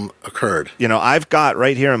problem occurred. I've got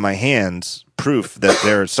right here in my hands proof that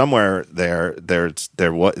there's somewhere there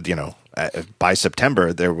was, by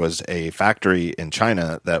September, there was a factory in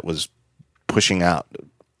China that was pushing out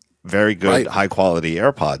very good, high quality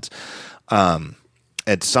AirPods.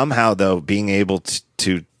 And somehow, though, being able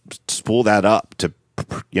to spool that up to,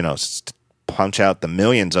 punch out the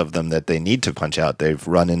millions of them that they need to punch out, they've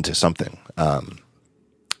run into something.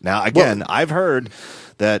 Now, again, I've heard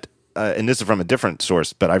that, and this is from a different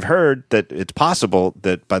source, but I've heard that it's possible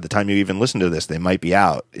that by the time you even listen to this, they might be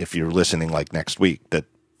out if you're listening like next week.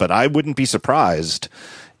 But I wouldn't be surprised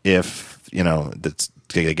if,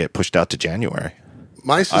 they get pushed out to January.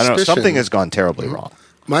 My suspicion, I don't know, something has gone terribly wrong.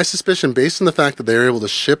 My suspicion, based on the fact that they were able to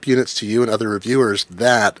ship units to you and other reviewers,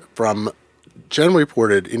 that from generally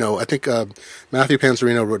reported, I think Matthew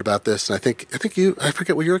Panzerino wrote about this, and I think I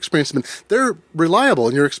forget what your experience has been. They're reliable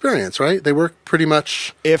in your experience, right? They work pretty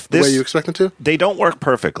much the way you expect them to? They don't work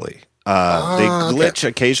perfectly. They glitch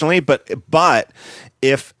occasionally, but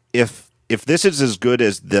if this is as good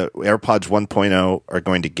as the AirPods 1.0 are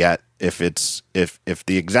going to get, if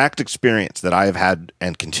the exact experience that I have had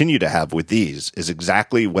and continue to have with these is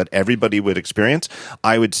exactly what everybody would experience,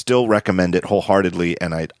 I would still recommend it wholeheartedly,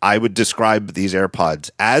 and I would describe these AirPods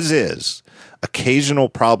as is, occasional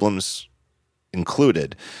problems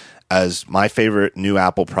included, as my favorite new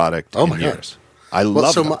Apple product in years. I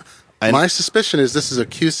love them. My suspicion is this is a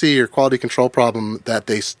QC or quality control problem that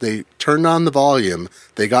they turned on the volume,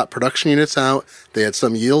 they got production units out, they had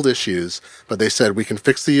some yield issues, but they said we can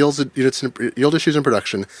fix the yield issues in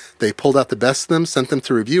production. They pulled out the best of them, sent them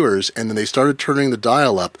to reviewers, and then they started turning the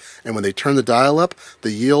dial up. And when they turned the dial up,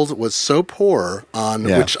 the yield was so poor on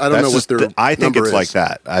which I don't know what their I think number it's is. Like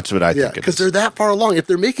that. That's what I think it is. Because they're that far along. If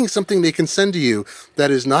they're making something they can send to you that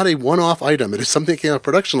is not a one-off item, it is something that came off a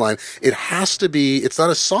production line, it has to be, it's not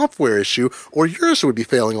a software issue, or yours would be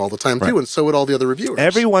failing all the time too, and so would all the other reviewers.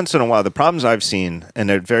 Every once in a while, the problems I've seen, and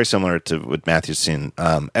they're very similar to what Matthew's seen,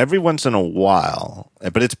 every once in a while,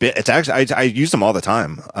 but it's actually, I use them all the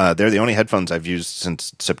time. They're the only headphones I've used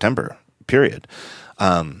since September, period.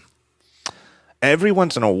 Every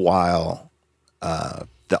once in a while,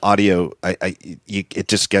 the audio, it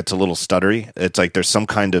just gets a little stuttery. It's like there's some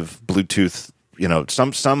kind of Bluetooth,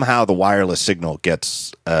 somehow the wireless signal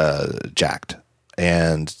gets jacked,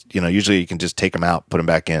 and usually you can just take them out, put them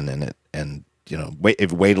back in, and wait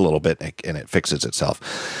a little bit, and it fixes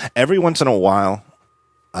itself. Every once in a while,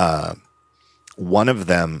 one of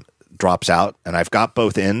them drops out, and I've got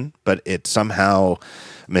both in, but it somehow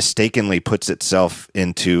mistakenly puts itself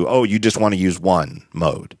into, you just want to use one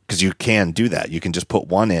mode, because you can do that. You can just put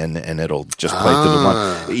one in and it'll just play through the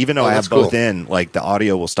one. Even though I have both in, like the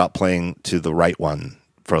audio will stop playing to the right one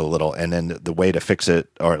for a little, and then the way to fix it,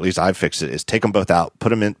 or at least I've fixed it, is take them both out, put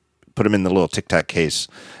them in the little Tic Tac case,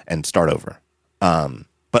 and start over.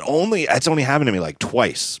 But it's only happened to me like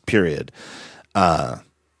twice, period.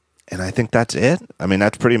 And I think that's it. I mean,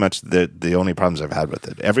 that's pretty much the only problems I've had with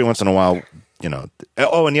it. Every once in a while,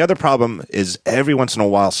 and the other problem is every once in a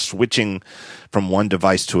while switching from one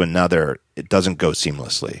device to another, it doesn't go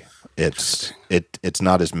seamlessly. It's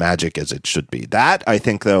not as magic as it should be. That, I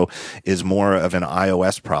think, though, is more of an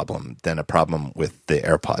iOS problem than a problem with the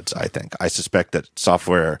AirPods, I think. I suspect that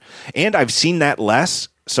software, and I've seen that less,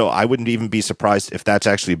 so I wouldn't even be surprised if that's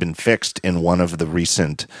actually been fixed in one of the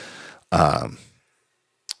recent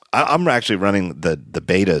I'm actually running the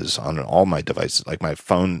betas on all my devices. Like my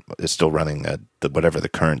phone is still running whatever the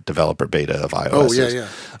current developer beta of iOS is. Yeah.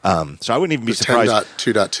 So I wouldn't even be surprised.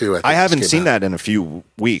 10.2.2, I haven't seen that in a few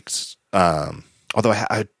weeks. Although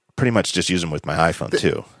I pretty much just use them with my iPhone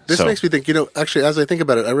too. This makes me think, actually, as I think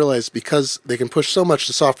about it, I realize because they can push so much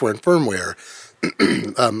to software and firmware,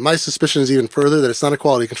 my suspicion is even further that it's not a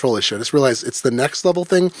quality control issue. I just realized it's the next level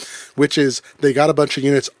thing, which is they got a bunch of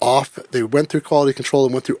units off. They went through quality control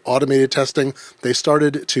and went through automated testing. They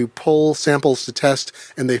started to pull samples to test,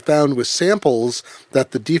 and they found with samples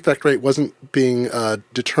that the defect rate wasn't being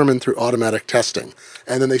determined through automatic testing.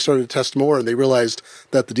 And then they started to test more, and they realized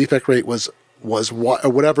that the defect rate was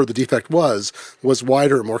whatever the defect was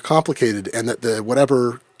wider, more complicated, and that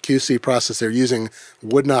whatever QC process they're using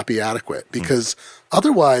would not be adequate, because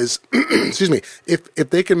otherwise, excuse me, if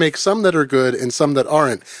they can make some that are good and some that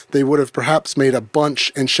aren't, they would have perhaps made a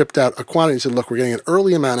bunch and shipped out a quantity and said, look, we're getting an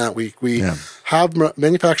early amount out. We have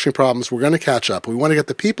manufacturing problems. We're going to catch up. We want to get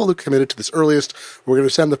the people who committed to this earliest. We're going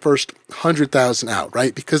to send the first 100,000 out,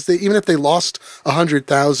 right? Because even if they lost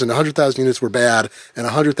 100,000 units were bad and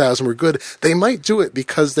 100,000 were good, they might do it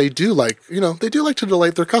because they do like to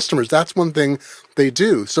delight their customers. That's one thing they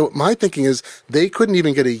do. So my thinking is they couldn't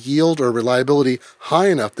even get a yield or reliability high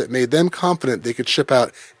enough that made them confident they could ship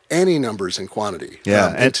out any numbers in quantity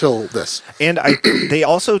until this. And they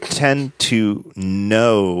also tend to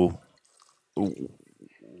know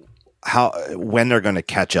when they're going to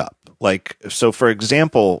catch up. Like, so for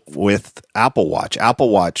example, with Apple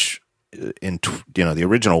Watch in the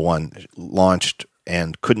original one launched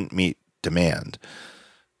and couldn't meet demand,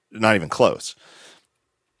 not even close.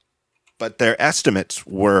 But their estimates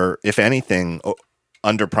were, if anything,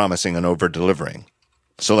 under promising and over delivering.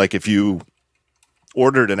 So like if you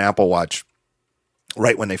ordered an Apple Watch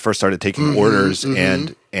right when they first started taking orders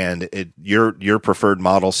and your preferred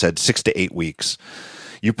model said 6 to 8 weeks,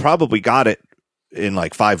 you probably got it in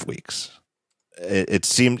like 5 weeks. It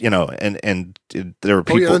seemed, and there were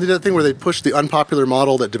people. They did that thing where they pushed the unpopular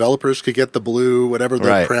model that developers could get the blue, whatever the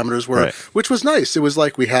parameters were, which was nice. It was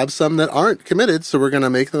like, we have some that aren't committed, so we're going to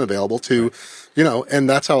make them available to, and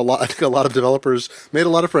that's how I think a lot of developers made a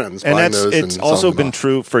lot of friends. And it's also been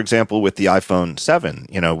true, for example, with the iPhone 7,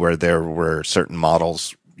 where there were certain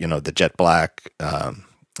models, the Jet Black and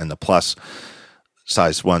the Plus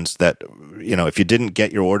size ones that, if you didn't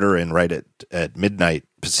get your order in right at midnight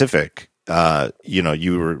Pacific,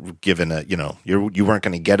 you were given you weren't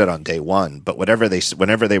going to get it on day one, but whenever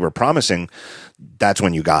they were promising, that's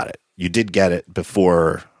when you got it. You did get it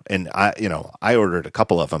before, and I ordered a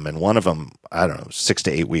couple of them, and one of them, I don't know, 6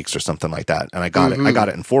 to 8 weeks or something like that, and I got it. I got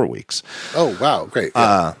it in 4 weeks. Oh wow, great!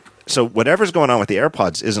 Yeah. So whatever's going on with the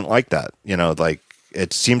AirPods isn't like that. Like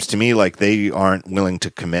it seems to me like they aren't willing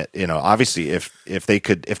to commit. Obviously, if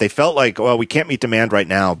they felt like, well, we can't meet demand right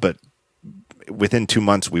now, but within 2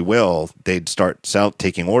 months we will, they'd start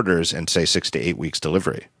taking orders and say 6 to 8 weeks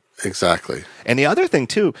delivery. Exactly. And the other thing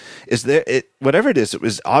too is that whatever it is, it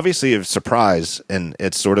was obviously a surprise, and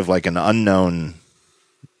it's sort of like an unknown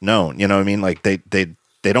known. You know what I mean? Like they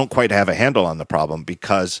don't quite have a handle on the problem,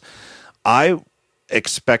 because I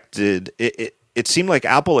expected it. It seemed like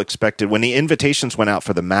Apple expected, when the invitations went out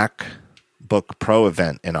for the MacBook Pro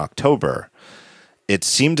event in October, it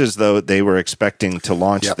seemed as though they were expecting to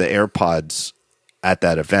launch the AirPods at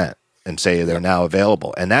that event and say they're now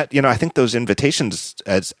available. And that, I think those invitations,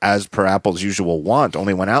 as per Apple's usual want,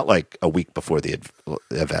 only went out like a week before the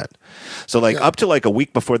event. So up to like a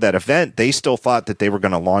week before that event, they still thought that they were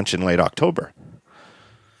going to launch in late October.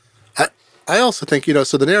 I also think,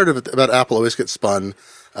 so the narrative about Apple always gets spun.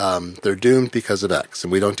 They're doomed because of X,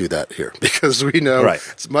 and we don't do that here because we know, right.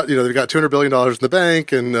 They've got $200 billion in the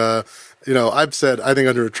bank, and I've said I think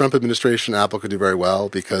under a Trump administration, Apple could do very well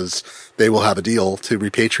because they will have a deal to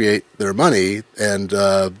repatriate their money, and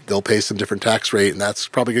they'll pay some different tax rate, and that's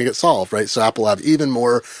probably going to get solved, right? So Apple will have even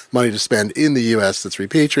more money to spend in the U.S. that's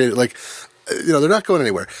repatriated, they're not going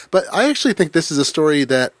anywhere. But I actually think this is a story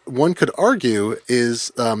that one could argue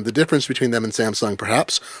is the difference between them and Samsung,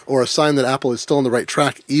 perhaps, or a sign that Apple is still on the right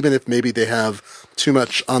track, even if maybe they have too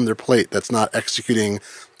much on their plate that's not executing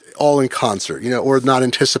all in concert, or not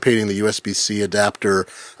anticipating the USB-C adapter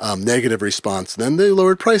negative response. Then they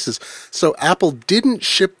lowered prices. So Apple didn't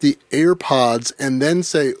ship the AirPods and then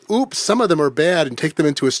say, oops, some of them are bad, and take them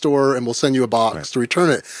into a store and we'll send you a box to return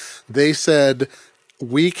it. They said,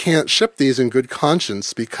 we can't ship these in good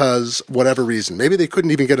conscience because whatever reason. Maybe they couldn't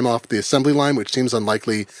even get them off the assembly line, which seems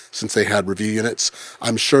unlikely since they had review units.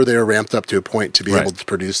 I'm sure they are ramped up to a point to be able to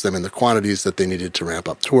produce them in the quantities that they needed to ramp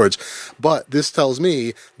up towards. But this tells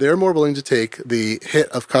me they're more willing to take the hit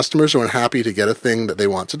of customers who are unhappy to get a thing that they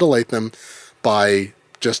want to delight them by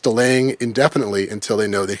just delaying indefinitely until they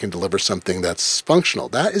know they can deliver something that's functional.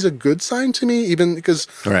 That is a good sign to me, even because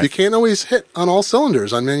you can't always hit on all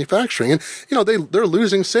cylinders on manufacturing. And, they're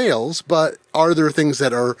losing sales, but are there things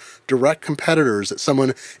that are direct competitors that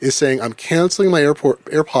someone is saying, I'm canceling my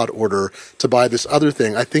AirPod order to buy this other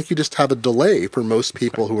thing? I think you just have a delay for most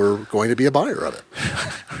people who are going to be a buyer of it.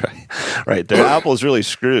 Right. Apple's really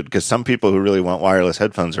screwed because some people who really want wireless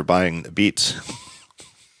headphones are buying the Beats.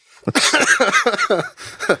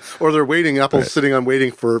 Or they're waiting. Apple's sitting on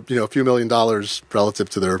waiting for a few $1 million relative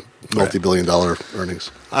to their multi-billion-dollar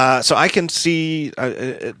earnings. So I can see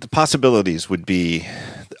the possibilities would be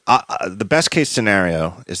the best case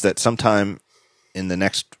scenario is that sometime in the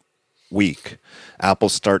next week, Apple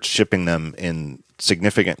starts shipping them in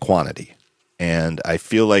significant quantity, and I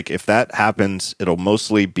feel like if that happens, it'll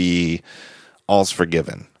mostly be all's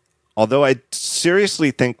forgiven. Although I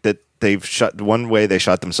seriously think that one way they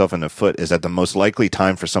shot themselves in the foot is that the most likely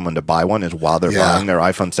time for someone to buy one is while they're buying their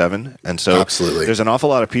iPhone 7. And so there's an awful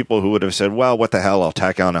lot of people who would have said, well, what the hell, I'll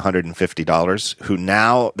tack on $150, who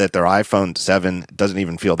now that their iPhone 7 doesn't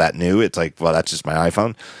even feel that new, it's like, well, that's just my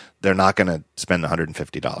iPhone. They're not going to spend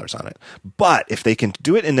 $150 on it. But if they can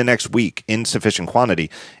do it in the next week in sufficient quantity,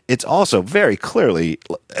 it's also very clearly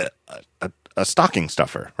a stocking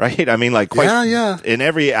stuffer, right? I mean, in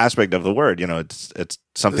every aspect of the word, it's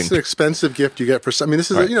something. It's an expensive gift you get for some. I mean,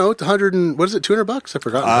 this is $200. I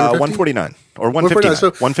forgot. 149 or 159. So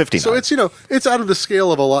 159. So it's it's out of the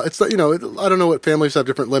scale of a lot. It's I don't know what families have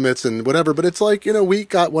different limits and whatever, but it's we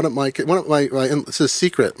got one of my it's a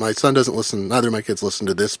secret. My son doesn't listen. Neither of my kids listen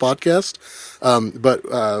to this podcast. But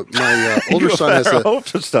my older son has. I hope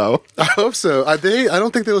so. I hope so. I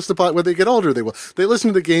don't think they listen to when they get older. They will. They listen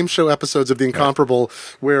to the game show episodes of The Incomparable,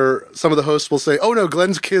 where some of the hosts will say, "Oh no,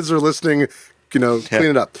 Glenn's kids are listening." Clean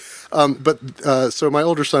it up. So my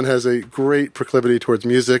older son has a great proclivity towards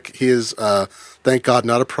music. He is, thank God,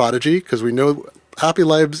 not a prodigy, because we know happy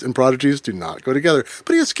lives and prodigies do not go together.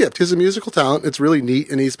 But he has skipped. He has a musical talent. It's really neat,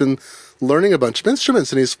 and he's been learning a bunch of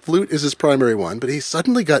instruments, and his flute is his primary one, but he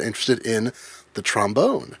suddenly got interested in the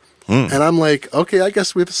trombone. And I'm like, okay, I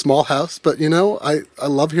guess we have a small house, but, I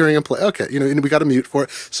love hearing him play. Okay, and we got a mute for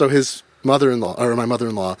it. So his mother-in-law, or my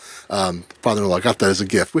mother-in-law, father-in-law got that as a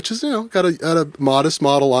gift, which is, got a modest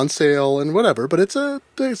model on sale and whatever, but it's a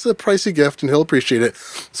pricey gift and he'll appreciate it.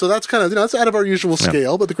 So that's kind of, it's out of our usual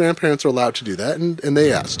scale, but the grandparents are allowed to do that and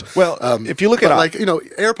they asked. Well, if you look at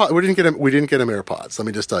AirPods, we didn't get him AirPods. Let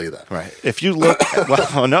me just tell you that. Right. If you look,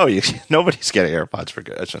 nobody's getting AirPods for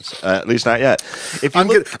good, at least not yet.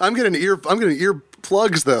 I'm getting ear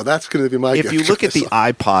plugs though. That's going to be my gift. If you look at the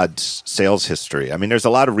iPod's sales history, I mean, there's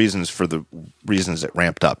a lot of reasons for the reasons it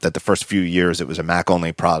ramped up. That the first few years it was a Mac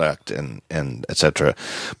only product and et cetera.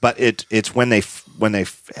 But it's when they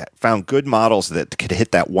found good models that could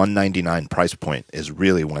hit that $199 price point is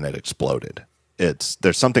really when it exploded.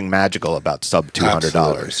 There's something magical about sub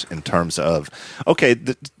 $200 in terms of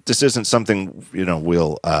this isn't something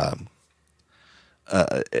we'll.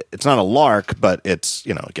 It's not a lark, but it's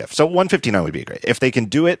a gift. So 159 would be great if they can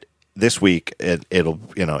do it this week. It'll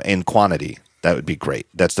in quantity. That would be great.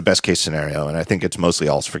 That's the best case scenario, and I think it's mostly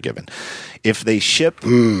all's forgiven. If they ship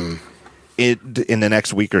it in the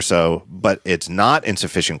next week or so, but it's not in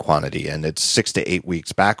sufficient quantity, and it's 6 to 8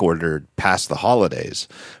 weeks back ordered past the holidays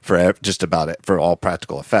for just about it for all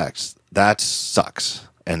practical effects, that sucks,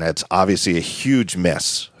 and that's obviously a huge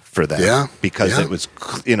miss for them because it was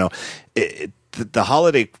the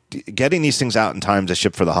holiday, getting these things out in time to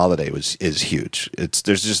ship for the holiday is huge.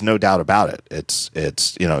 There's just no doubt about it.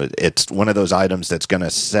 It's one of those items that's going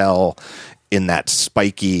to sell in that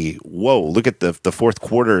spiky, whoa, look at the fourth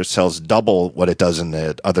quarter sells double what it does in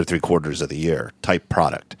the other 3 quarters of the year type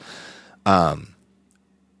product. And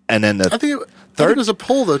then I think it was a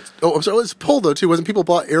pull though. Oh, I'm sorry, it was a pull though too. Wasn't people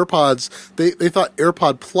bought AirPods? They thought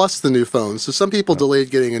AirPod Plus the new phone. So some people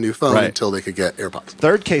delayed getting a new phone until they could get AirPods.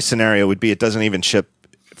 Third case scenario would be it doesn't even ship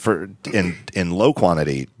in low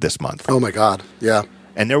quantity this month. Oh my God, yeah.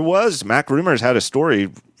 And there was Mac Rumors had a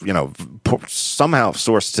story, somehow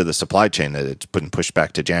sourced to the supply chain that it's been pushed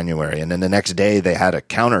back to January, and then the next day they had a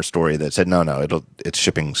counter story that said no, it's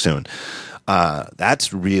shipping soon.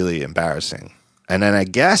 That's really embarrassing. And then I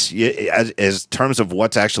guess as terms of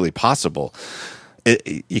what's actually possible,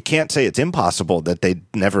 you can't say it's impossible that they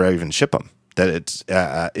never even ship them. That it's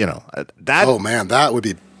that. Oh man, that would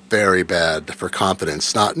be very bad for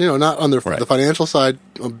confidence. Not on the financial side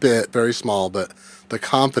a bit, very small, but the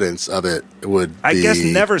confidence of it would be... I guess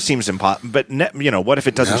never seems impossible, but what if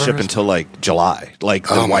it doesn't ship until like July, like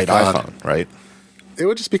the white iPhone, right? It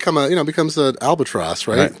would just become becomes an albatross,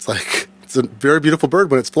 right? It's like, it's a very beautiful bird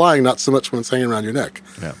when it's flying, not so much when it's hanging around your neck.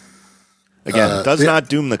 Yeah. Again, it does not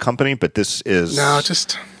doom the company, but this is... No,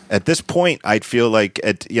 just... At this point, I'd feel like,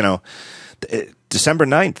 December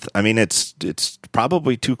 9th, I mean, it's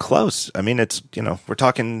probably too close. I mean, it's, we're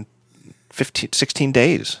talking 16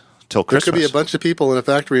 days till Christmas. There could be a bunch of people in a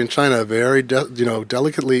factory in China very,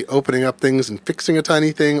 delicately opening up things and fixing a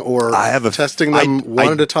tiny thing or testing them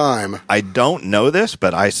one at a time. I don't know this,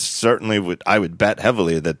 but I certainly would bet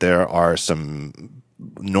heavily that there are some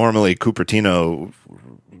normally Cupertino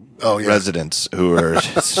residents who are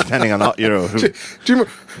spending on all, Do you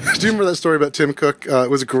remember that story about Tim Cook? It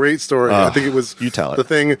was a great story. I think it was you tell it. The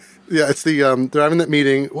thing. Yeah, it's the they're having that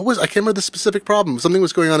meeting. I can't remember the specific problem. Something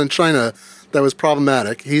was going on in China that was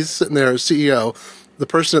problematic. He's sitting there as CEO. The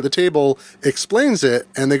person at the table explains it,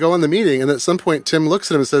 and they go on the meeting. And at some point, Tim looks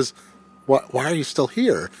at him and says, "Why are you still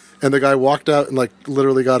here?" And the guy walked out and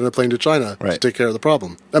literally got on a plane to China to take care of the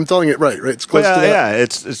problem. I'm telling it right? It's close to that. Yeah,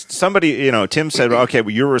 it's somebody. Tim said, "Okay,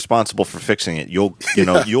 well, you're responsible for fixing it. You'll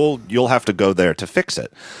have to go there to fix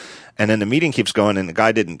it." And then the meeting keeps going, and the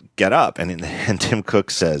guy didn't get up. And Tim Cook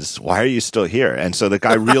says, "Why are you still here?" And so the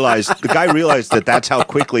guy realized that that's how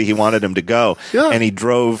quickly he wanted him to go. Yeah. And he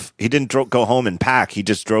drove. He didn't go home and pack. He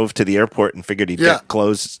just drove to the airport and figured he'd get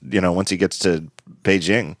clothes. Once he gets to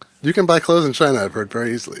Beijing. You can buy clothes in China, I've heard,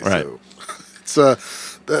 very easily. Right. So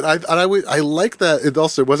it's I like that. It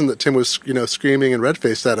also wasn't that Tim was screaming and red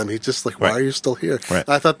faced at him. He's just like, "Why are you still here?" Right.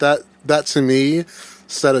 I thought that to me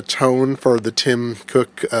set a tone for the Tim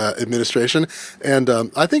Cook administration, and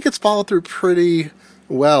I think it's followed through pretty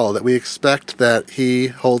well. That we expect that he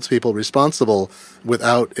holds people responsible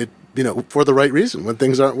without it, for the right reason. When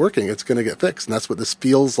things aren't working, it's going to get fixed, and that's what this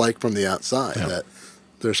feels like from the outside. Yeah. That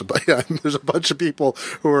there's a bunch of people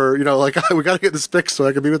who are we got to get this fixed so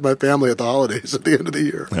I can be with my family at the holidays at the end of the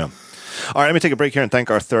year. Yeah. All right, let me take a break here and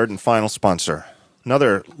thank our third and final sponsor.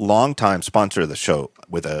 Another longtime sponsor of the show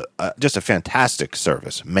with just a fantastic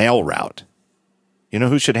service, MailRoute. You know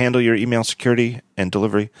who should handle your email security and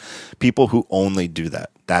delivery? People who only do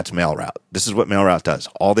that. That's MailRoute. This is what MailRoute does.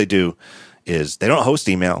 All they do is they don't host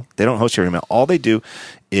email. They don't host your email. All they do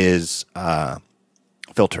is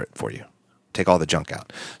filter it for you. Take all the junk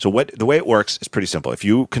out. So the way it works is pretty simple. If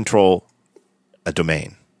you control a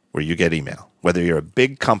domain where you get email, whether you're a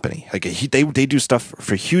big company, like they do stuff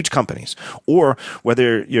for huge companies, or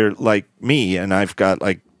whether you're like me and I've got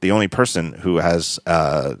like the only person who has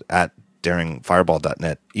at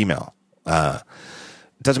daringfireball.net email. It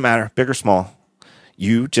doesn't matter, big or small.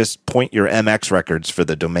 You just point your MX records for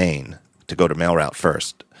the domain to go to MailRoute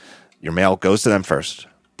first. Your mail goes to them first.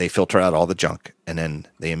 They filter out all the junk, and then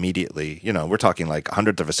they immediately, we're talking like a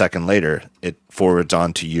hundredth of a second later, it forwards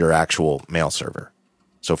on to your actual mail server.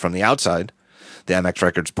 So from the outside, the MX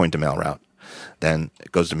records point to MailRoute. Then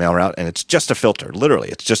it goes to MailRoute, and it's just a filter. Literally,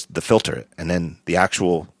 it's just the filter. And then the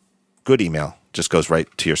actual good email just goes right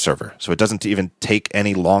to your server. So it doesn't even take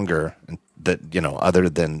any longer other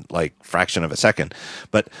than like fraction of a second.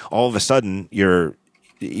 But all of a sudden, your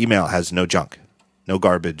email has no junk, no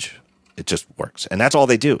garbage. It just works. And that's all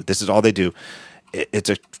they do. This is all they do. It's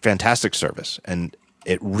a fantastic service, and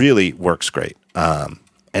it really works great.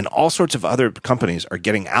 And all sorts of other companies are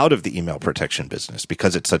getting out of the email protection business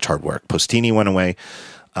because it's such hard work. Postini went away.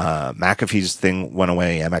 McAfee's thing went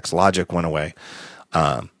away. MX Logic went away.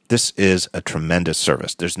 This is a tremendous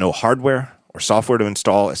service. There's no hardware or software to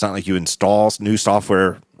install. It's not like you install new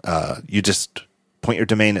software. You just point your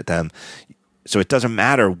domain at them. So it doesn't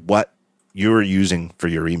matter what you're using for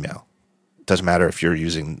your email. It doesn't matter if you're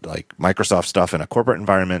using like Microsoft stuff in a corporate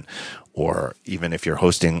environment, or even if you're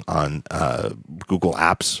hosting on Google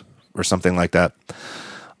Apps or something like that.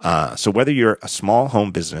 So whether you're a small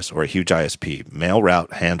home business or a huge ISP,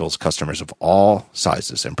 MailRoute handles customers of all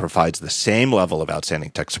sizes and provides the same level of outstanding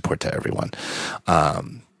tech support to everyone.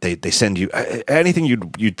 They send you anything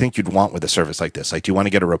you'd think you'd want with a service like this. Like, do you want to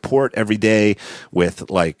get a report every day with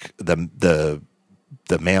like the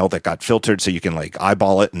mail that got filtered, so you can like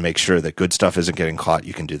eyeball it and make sure that good stuff isn't getting caught?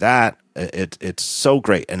 You can do that. It's so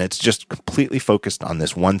great, and it's just completely focused on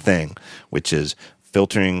this one thing, which is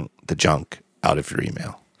filtering the junk out of your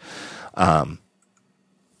email. I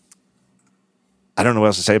don't know what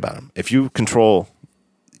else to say about them. If you control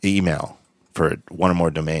email for one or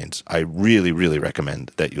more domains, I really, really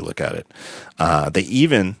recommend that you look at it. They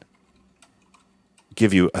even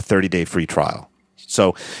give you a 30-day free trial.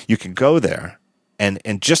 So you can go there,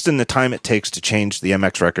 and just in the time it takes to change the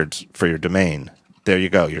MX records for your domain, there you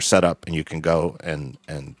go. You're set up, and you can go and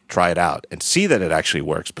try it out and see that it actually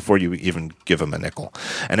works before you even give them a nickel.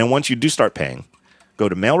 And then once you do start paying, go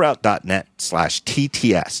to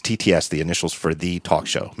mailroute.net/TTS. TTS, the initials for the talk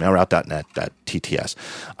show. Mailroute.net.TTS.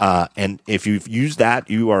 And if you've used that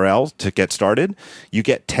URL to get started, you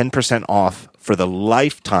get 10% off for the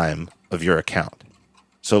lifetime of your account.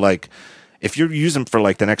 So, like, if you're using them for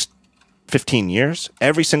like the next 15 years,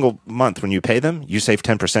 every single month when you pay them, you save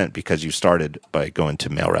 10% because you started by going to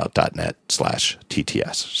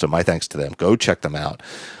mailroute.net/TTS. So my thanks to them. Go check them out.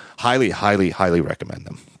 Highly, highly, highly recommend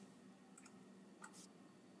them.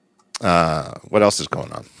 What else is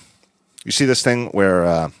going on? You see this thing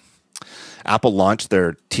where Apple launched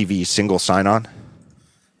their TV single sign-on?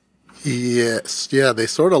 Yes. Yeah, they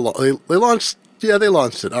sort of they launched. Yeah, they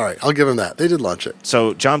launched it. All right, I'll give them that. They did launch it.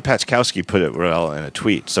 So John Paczkowski put it well in a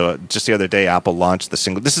tweet. So just the other day, Apple launched the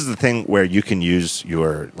single. This is the thing where you can use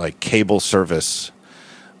your like cable service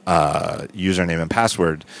username and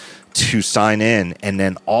password to sign in, and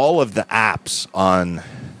then all of the apps on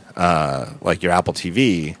like your Apple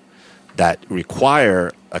TV that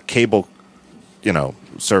require a cable,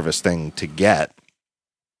 service thing to get,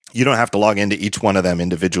 you don't have to log into each one of them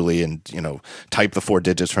individually and, type the 4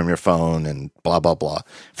 digits from your phone and blah, blah, blah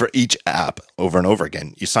for each app over and over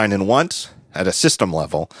again. You sign in once at a system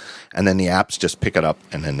level, and then the apps just pick it up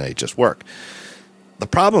and then they just work. The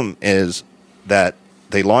problem is that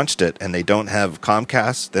they launched it and they don't have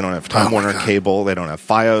Comcast, they don't have Time Warner Cable, they don't have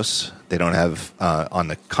Fios, they don't have, on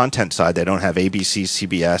the content side, they don't have ABC,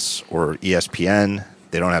 CBS, or ESPN,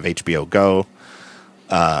 they don't have HBO Go.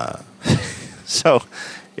 So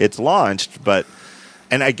it's launched,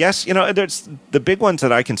 and I guess, there's the big ones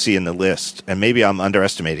that I can see in the list, and maybe I'm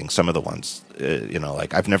underestimating some of the ones,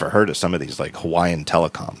 like I've never heard of some of these, like Hawaiian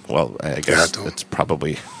Telecom. Well, I guess it's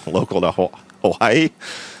probably local to Hawaii.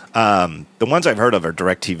 The ones I've heard of are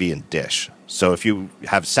DirecTV and Dish. So if you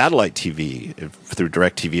have satellite TV through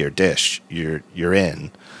DirecTV or Dish, you're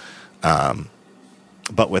in.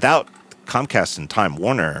 But without Comcast and Time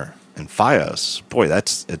Warner and Fios, boy,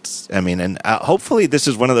 hopefully this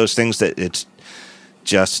is one of those things that it's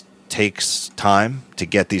just takes time to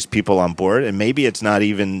get these people on board, and maybe it's not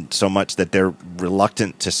even so much that they're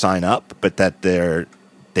reluctant to sign up, but that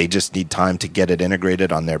they just need time to get it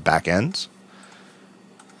integrated on their back ends.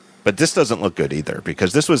 But this doesn't look good either,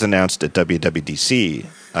 because this was announced at WWDC,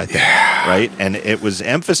 I think, right? And it was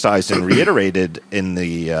emphasized and reiterated in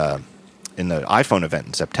the iPhone event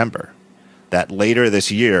in September that later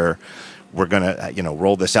this year we're going to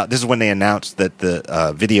roll this out. This is when they announced that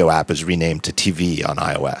the video app is renamed to TV on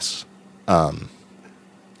iOS.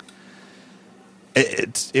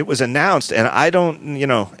 It was announced, and I don't,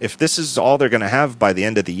 if this is all they're going to have by the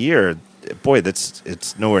end of the year, boy,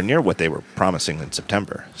 it's nowhere near what they were promising in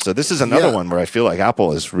September. So this is another one where I feel like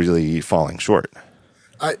Apple is really falling short.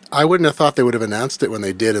 I wouldn't have thought they would have announced it when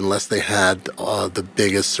they did unless they had the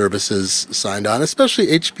biggest services signed on, especially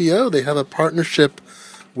HBO. They have a partnership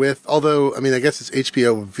with, although, I guess it's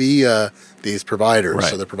HBO via these providers,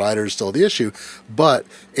 right. So the provider is still the issue, but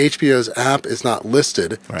HBO's app is not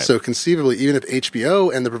listed. Right. So conceivably, even if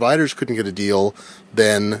HBO and the providers couldn't get a deal,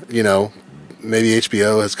 then, maybe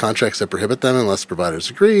HBO has contracts that prohibit them unless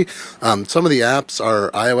providers agree. Some of the apps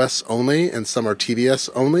are iOS only and some are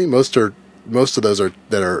tvOS only. Most of those are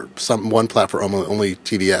one platform only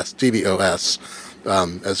tvOS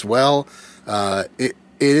as well. It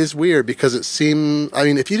is weird because it seemed,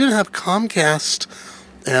 if you didn't have Comcast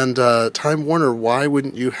and Time Warner, why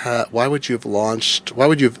would you have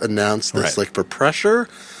announced this, right, like for pressure?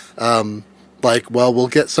 like, well, we'll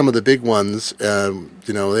get some of the big ones. They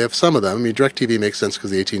have some of them. I mean, DirecTV makes sense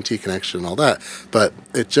because the AT&T connection and all that. But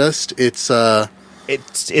it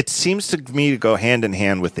seems to me to go hand in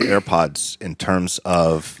hand with the AirPods in terms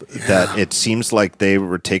of that. It seems like they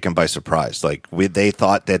were taken by surprise. Like they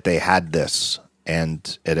thought that they had this,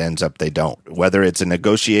 and it ends up they don't. Whether it's a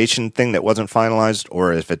negotiation thing that wasn't finalized,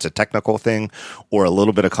 or if it's a technical thing, or a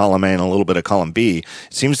little bit of column A and a little bit of column B,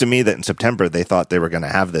 it seems to me that in September they thought they were going to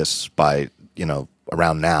have this by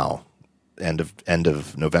around now, end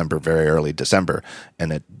of November, very early December,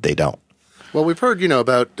 and they don't. Well, we've heard,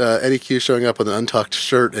 about Eddie Q showing up with an untucked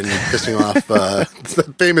shirt and pissing off the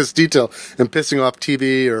famous detail and pissing off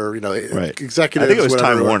TV or right. executives. I think it was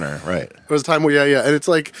whatever. Time Warner, right? It was Time Warner, yeah. And it's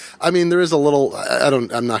like, I mean, there is a little.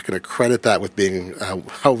 I'm not going to credit that with being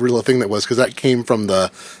how real a thing that was because that came from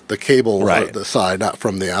the cable right. the side, not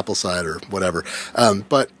from the Apple side or whatever.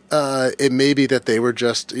 But it may be that they were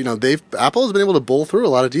just, Apple has been able to bowl through a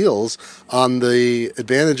lot of deals on the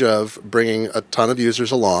advantage of bringing a ton of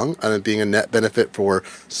users along and it being a net benefit for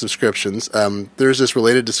subscriptions. There's this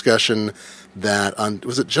related discussion that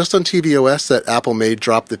was it just on tvOS that Apple may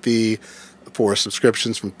drop the fee for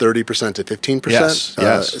subscriptions from 30% to 15%?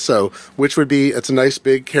 Yes. So, which would be, it's a nice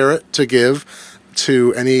big carrot to give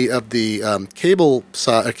to any of the cable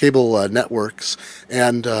networks,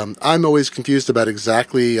 and I'm always confused about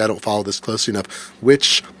exactly, I don't follow this closely enough,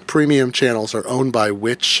 which premium channels are owned by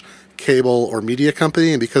which cable or media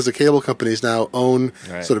company, and because the cable companies now own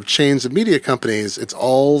sort of chains of media companies, it's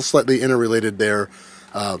all slightly interrelated there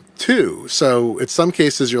too. So in some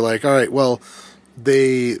cases you're like, all right, well,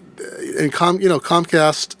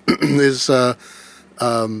 Comcast is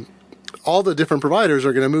all the different providers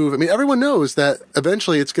are going to move. I mean, everyone knows that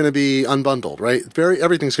eventually it's going to be unbundled, right?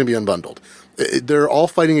 Everything's going to be unbundled. They're all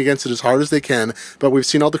fighting against it as hard as they can, but we've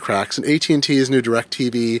seen all the cracks. And AT&T's new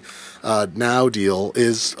DirecTV Now deal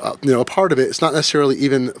is, a part of it. It's not necessarily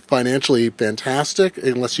even financially fantastic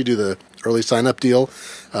unless you do the early sign-up deal,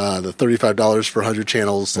 the $35 for 100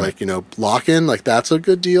 channels, lock-in. Like, that's a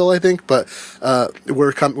good deal, I think. But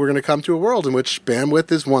we're going to come to a world in which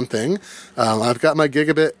bandwidth is one thing. I've got my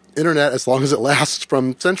gigabit internet as long as it lasts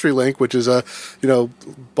from CenturyLink, which is a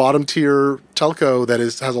bottom tier telco that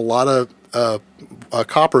has a lot of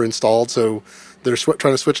copper installed, so they're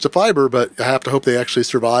trying to switch to fiber, but I have to hope they actually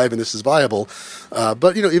survive and this is viable.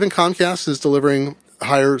 But even Comcast is delivering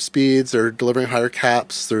higher speeds, they're delivering higher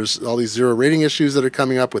caps. There's all these zero rating issues that are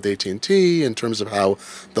coming up with AT&T in terms of how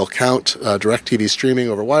they'll count DirecTV streaming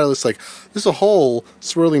over wireless. Like, there's a whole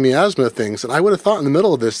swirling miasma of things, and I would have thought in the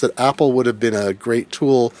middle of this that Apple would have been a great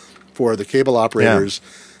tool for the cable operators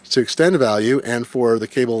to extend value and for the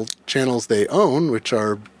cable channels they own, which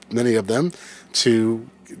are many of them, to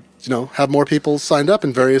have more people signed up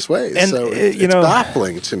in various ways. And so it's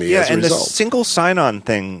baffling to me as a result. And the single sign-on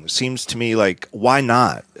thing seems to me like, why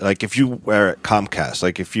not? Like, if you were at Comcast,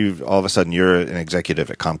 like if you all of a sudden you're an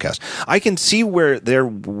executive at Comcast, I can see where they're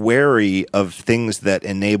wary of things that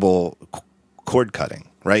enable cord cutting,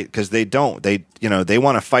 right? Because they don't. They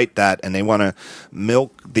want to fight that, and they want to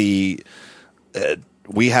milk the.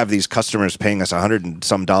 We have these customers paying us $100 and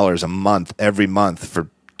some a month every month for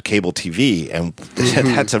cable TV, and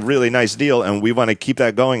that's a really nice deal, and we want to keep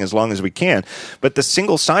that going as long as we can. But the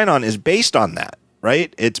single sign-on is based on that,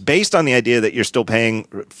 right? It's based on the idea that you're still paying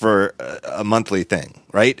for a monthly thing,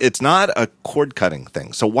 right? It's not a cord-cutting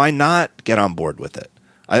thing. So why not get on board with it?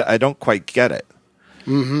 I don't quite get it.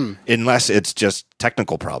 Unless it's just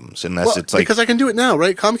technical problems. It's like, because I can do it now,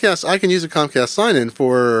 right? Comcast, I can use a Comcast sign-in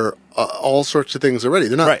for all sorts of things already.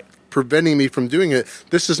 They're not preventing me from doing it.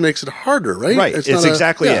 This just makes it harder, right? Right. It's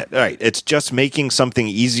exactly it. Right. It's just making something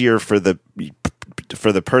easier for the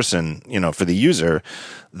person, for the user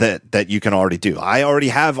that you can already do. I already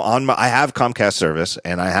have I have Comcast service,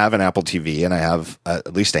 and I have an Apple TV, and I have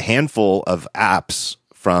at least a handful of apps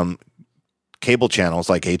from cable channels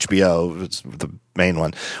like HBO, it's the main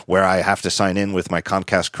one, where I have to sign in with my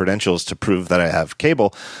Comcast credentials to prove that I have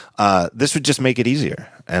cable. This would just make it easier,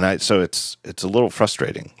 and so it's a little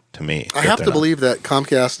frustrating to me. I have to believe that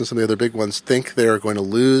Comcast and some of the other big ones think they're going to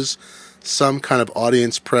lose some kind of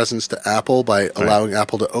audience presence to Apple by allowing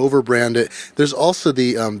Apple to overbrand it. There's also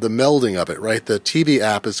the melding of it, right? The TV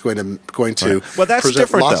app is going to Well, that's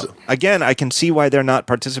different though. Again, I can see why they're not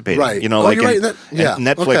participating. Right.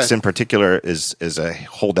 Netflix in particular is a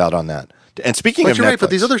holdout on that. And speaking of Netflix, right, but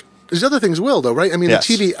these other things will though, right? I mean, the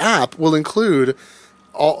TV app will include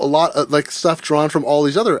a lot of like stuff drawn from all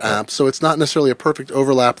these other apps, so it's not necessarily a perfect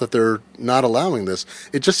overlap that they're not allowing this.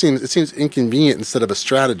 It seems inconvenient instead of a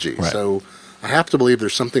strategy. Right. So I have to believe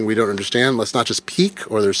there's something we don't understand. Let's not just peak,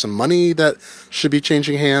 or there's some money that should be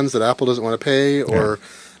changing hands that Apple doesn't want to pay, or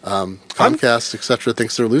Comcast, etc.,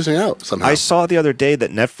 thinks they're losing out somehow. I saw the other day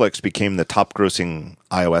that Netflix became the top-grossing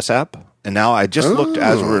iOS app, and now I just looked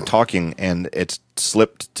as we were talking, and it's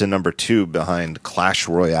slipped to number 2 behind Clash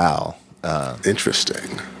Royale.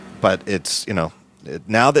 Interesting. But it's,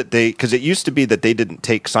 now that because it used to be that they didn't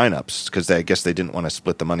take signups because I guess they didn't want to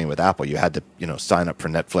split the money with Apple. You had to, sign up for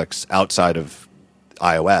Netflix outside of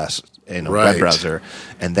iOS in a web browser,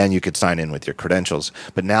 and then you could sign in with your credentials.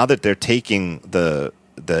 But now that they're taking the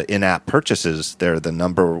in-app purchases, they're the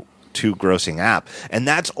number 2 grossing app, and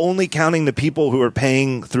that's only counting the people who are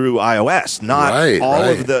paying through iOS. Not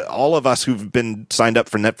all of us who've been signed up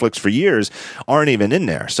for Netflix for years aren't even in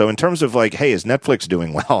there. So in terms of like, hey, is Netflix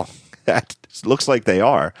doing well? That looks like they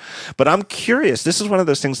are. But I'm curious. This is one of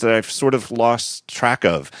those things that I've sort of lost track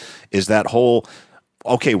of, is that whole,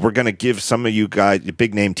 okay, we're going to give some of you guys,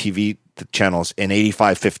 big name TV channels, an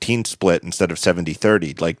 85-15 split instead of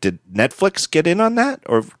 70-30. Like, did Netflix get in on that,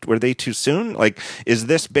 or were they too soon? Like, is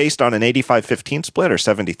this based on an 85-15 split or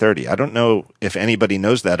 70-30? I don't know if anybody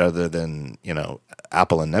knows that other than,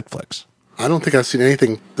 Apple and Netflix. I don't think I've seen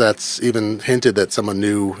anything that's even hinted that someone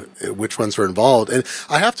knew which ones were involved. And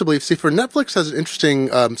I have to believe, for Netflix has an interesting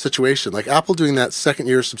situation. Like Apple doing that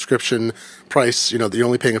second-year subscription price, you're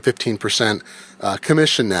only paying a 15%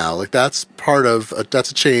 commission now. Like that's that's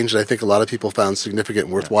a change that I think a lot of people found significant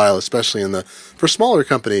and worthwhile, especially for smaller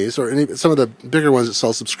companies or some of the bigger ones that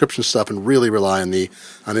sell subscription stuff and really rely on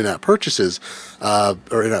in-app purchases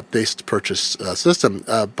or in-app-based purchase system.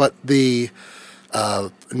 But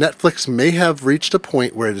Netflix may have reached a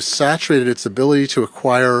point where it has saturated its ability to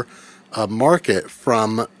acquire a market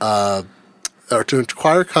from, or to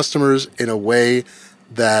acquire customers in a way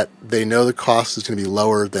that they know the cost is going to be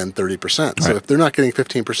lower than 30%. Right. So if they're not getting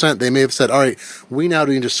 15%, they may have said, all right, we now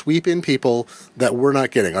need to sweep in people that we're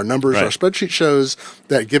not getting. Our numbers, our spreadsheet shows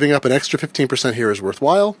that giving up an extra 15% here is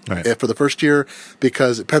worthwhile for the first year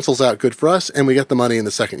because it pencils out good for us and we get the money in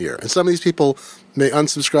the second year. And some of these people may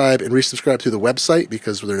unsubscribe and resubscribe through the website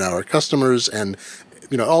because they're now our customers, and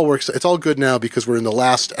it all works. It's all good now because we're in the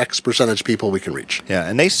last X percentage people we can reach. Yeah,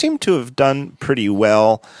 and they seem to have done pretty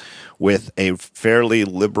well with a fairly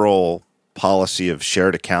liberal policy of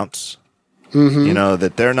shared accounts. Mm-hmm.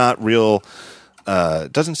 That they're not real.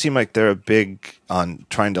 It doesn't seem like they're big on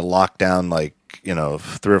trying to lock down 3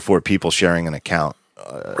 or 4 people sharing an account.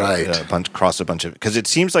 Across a bunch of, because it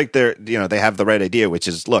seems like they have the right idea, which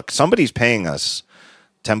is, look, somebody's paying us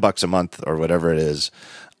 $10 a month or whatever it is,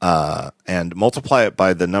 and multiply it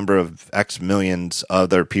by the number of X millions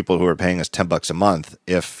other people who are paying us $10 a month.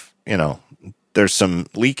 If there's some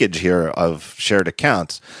leakage here of shared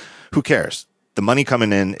accounts, who cares? The money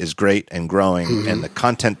coming in is great and growing, and the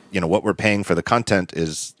content, what we're paying for the content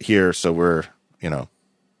is here, so we're,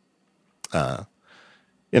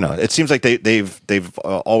 it seems like they've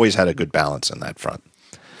always had a good balance in that front.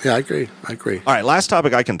 Yeah, I agree. All right, last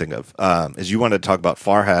topic I can think of is you wanted to talk about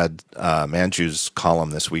Farhad Manjoo's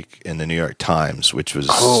column this week in the New York Times, which was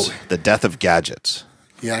the death of gadgets.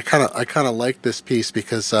 Yeah, I kind of like this piece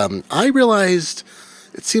because I realized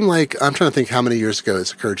it seemed like, I'm trying to think how many years ago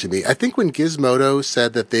this occurred to me. I think when Gizmodo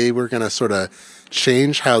said that they were going to sort of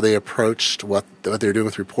change how they approached what they were doing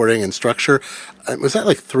with reporting and structure. Was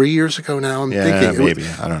that 3 years ago now? I'm thinking. Maybe.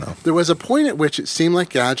 I don't know. There was a point at which it seemed like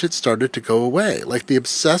gadgets started to go away. Like the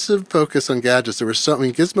obsessive focus on gadgets. There was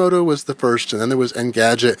Gizmodo was the first, and then there was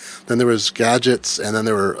Engadget, then there was Gadgets, and then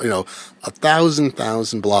there were, 1,000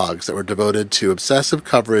 blogs that were devoted to obsessive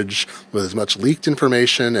coverage with as much leaked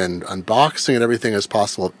information and unboxing and everything as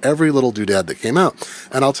possible of every little doodad that came out.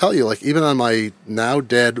 And I'll tell you, even on my now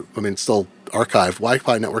dead, still archived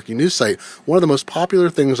Wi-Fi networking news site, one of the most popular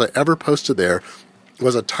things I ever posted there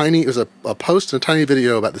was a post and a tiny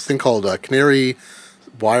video about this thing called Canary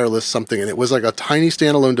Wireless something, and it was like a tiny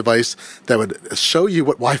standalone device that would show you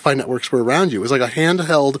what Wi-Fi networks were around you. It was like a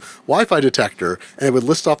handheld Wi-Fi detector, and it would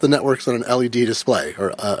list off the networks on an LED display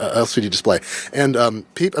or LCD display. And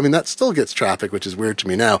that still gets traffic, which is weird to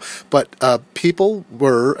me now, but people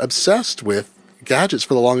were obsessed with gadgets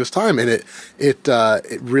for the longest time, and it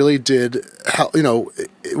really did help.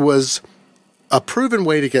 It was a proven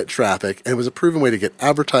way to get traffic, and it was a proven way to get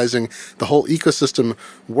advertising. The whole ecosystem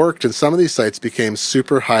worked, and some of these sites became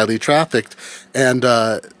super highly trafficked. And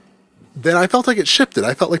then I felt like it shifted.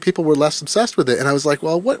 I felt like people were less obsessed with it. And I was like,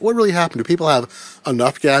 well, what really happened? Do people have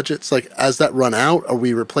enough gadgets? Like, as that run out, are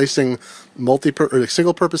we replacing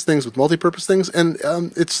single-purpose things with multi-purpose things? And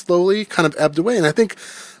it slowly kind of ebbed away. And I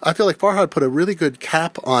feel like Farhad put a really good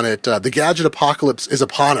cap on it. The gadget apocalypse is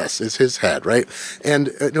upon us, is his head, right? And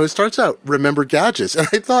it starts out, remember gadgets. And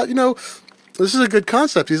I thought, this is a good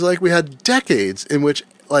concept. He's like, we had decades in which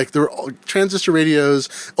there were transistor radios.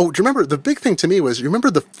 Oh, do you remember the big thing to me was, you remember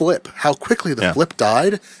the flip, how quickly the flip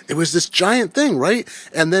died? It was this giant thing, right?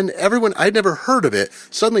 And then I'd never heard of it.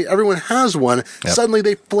 Suddenly everyone has one. Yep. Suddenly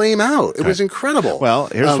they flame out. It was incredible. Well,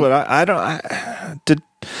 here's what I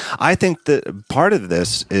think that part of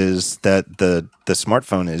this is that the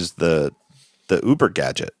smartphone is the Uber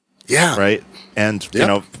gadget. Yeah. Right. And,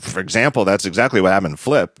 for example, that's exactly what happened to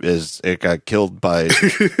Flip is it got killed by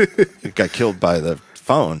the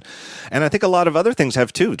phone. And I think a lot of other things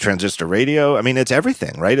have too. Transistor radio. I mean, it's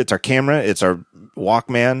everything, right? It's our camera. It's our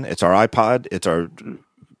Walkman. It's our iPod. It's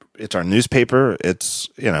our newspaper. It's,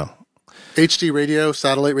 HD radio,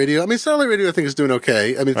 satellite radio. I mean, satellite radio I think is doing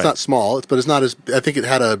okay. I mean, it's not small, but it's not as, I think it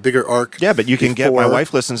had a bigger arc. Yeah, but you can get, my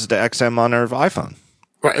wife listens to XM on her iPhone.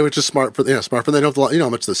 Right, which is smart for smart for. They don't have to, how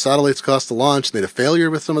much the satellites cost to launch. They had a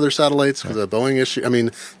failure with some of their satellites because of a Boeing issue. I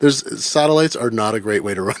mean, satellites are not a great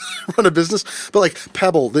way to run a business. But like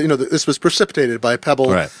Pebble, this was precipitated by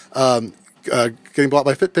Pebble getting bought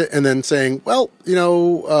by Fitbit and then saying, well, we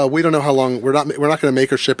don't know how long we're not going to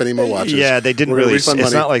make or ship any more watches. Yeah, they didn't really.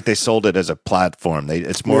 It's not like they sold it as a platform.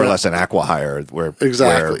 It's more or less an acquihire where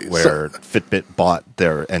Fitbit bought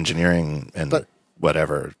their engineering and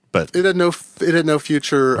whatever. But it had no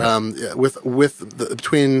future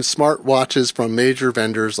between smart watches from major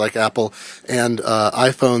vendors like Apple and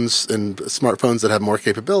iPhones and smartphones that have more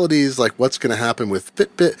capabilities. Like what's going to happen with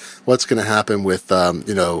Fitbit? What's going to happen with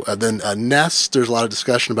then Nest? There's a lot of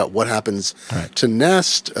discussion about what happens to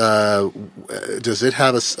Nest. Does it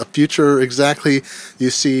have a future? Exactly. You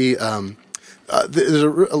see. There's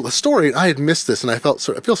a story, and I had missed this, and I feel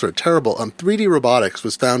sort of terrible. 3D Robotics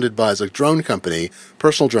was founded by a drone company,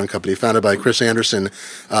 personal drone company, founded by Chris Anderson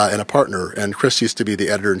and a partner. And Chris used to be the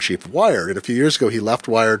editor-in-chief of Wired. And a few years ago, he left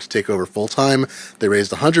Wired to take over full-time. They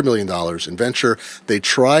raised $100 million in venture. They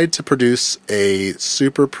tried to produce a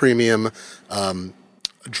super premium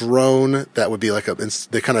drone that would be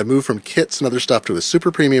they kind of moved from kits and other stuff to a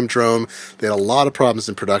super premium drone. They had a lot of problems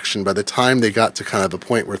in production. By the time they got to kind of a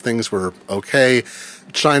point where things were okay,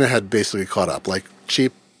 China had basically caught up. Like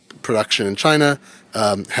cheap production in China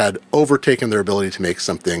had overtaken their ability to make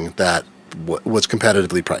something that was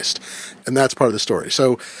competitively priced. And that's part of the story.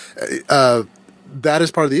 So, that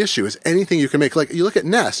is part of the issue is anything you can make. Like you look at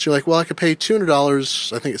Nest, you're like, well, I could pay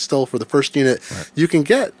 $200. I think it's still for the first unit. Right. You can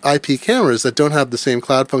get IP cameras that don't have the same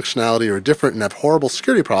cloud functionality or are different and have horrible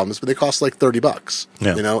security problems, but they cost like $30,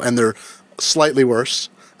 and they're slightly worse.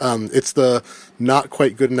 It's the not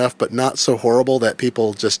quite good enough, but not so horrible that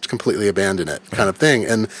people just completely abandon it kind of thing.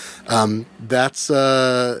 And that's,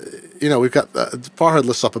 we've got Farhad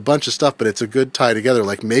lists up a bunch of stuff, but it's a good tie together.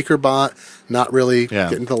 Like MakerBot, not really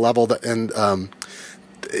getting to the level that, and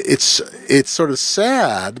it's sort of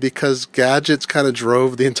sad because gadgets kind of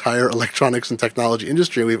drove the entire electronics and technology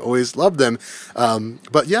industry. We've always loved them.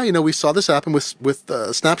 But we saw this happen with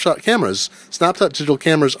snapshot cameras. Snapshot digital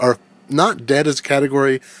cameras are not dead as a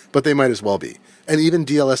category, but they might as well be. And even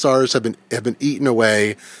DLSRs have been eaten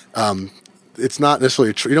away. It's not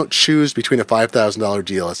necessarily true. You don't choose between a $5,000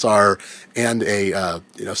 DLSR and a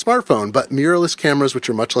smartphone, but mirrorless cameras, which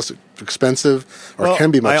are much less expensive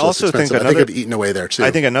can be much less expensive, I think have eaten away there too.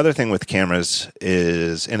 I think another thing with cameras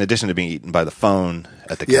is, in addition to being eaten by the phone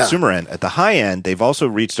at the consumer end, at the high end, they've also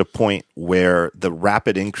reached a point where the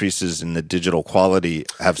rapid increases in the digital quality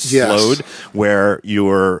have slowed, where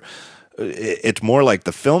it's more like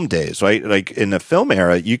the film days, right? Like in the film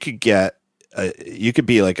era, you could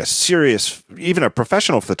be like a serious, even a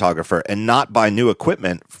professional photographer and not buy new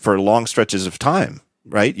equipment for long stretches of time,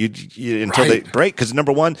 right? Until they break. Because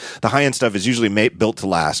number one, the high end stuff is usually built to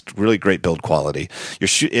last, really great build quality.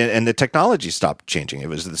 And the technology stopped changing. It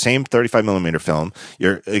was the same 35 millimeter film.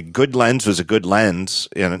 A good lens was a good lens,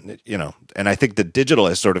 and I think the digital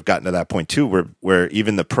has sort of gotten to that point too, where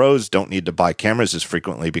even the pros don't need to buy cameras as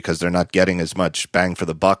frequently because they're not getting as much bang for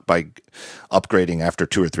the buck by upgrading after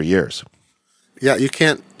 2 or 3 years. Yeah, you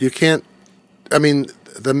can't. I mean,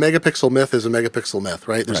 the megapixel myth is a megapixel myth,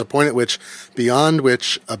 right? There's a point at which, beyond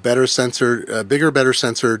which, a better sensor, a bigger, better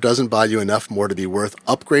sensor doesn't buy you enough more to be worth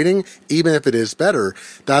upgrading, even if it is better.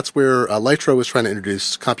 That's where Lytro was trying to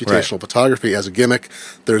introduce computational photography as a gimmick.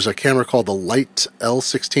 There's a camera called the Light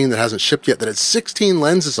L16 that hasn't shipped yet that has 16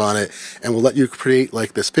 lenses on it and will let you create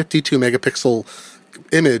like this 52 megapixel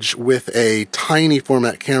image with a tiny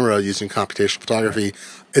format camera using computational photography.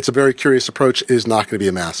 It's a very curious approach. It is not going to be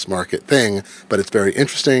a mass market thing, but it's very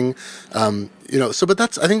interesting. But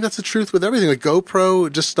I think that's the truth with everything. Like GoPro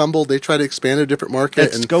just stumbled. They tried to expand a different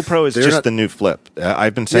market. GoPro is just the new flip.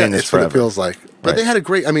 I've been saying this forever. What it feels like. But they had a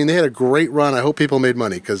great run. I hope people made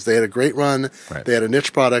money because they had a great run. Right. They had a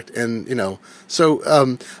niche product. And, I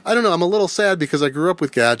don't know. I'm a little sad because I grew up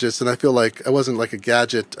with gadgets and I feel like I wasn't like a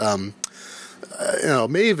gadget,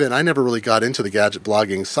 maven. I never really got into the gadget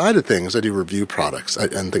blogging side of things. I do review products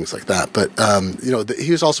and things like that. But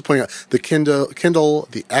he was also pointing out the Kindle,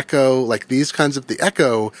 the Echo, like these kinds of. The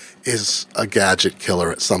Echo is a gadget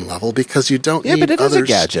killer at some level because you don't need but it other is a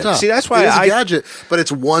gadget. stuff. See, that's why it is a gadget, but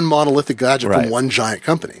it's one monolithic gadget from one giant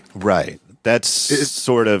company. Right. That's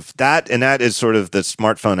sort of that, and that is sort of the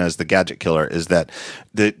smartphone as the gadget killer. Is that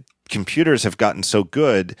the computers have gotten so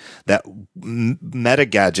good that meta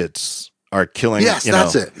gadgets are killing. Yes,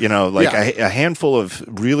 that's it. A handful of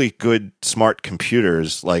really good smart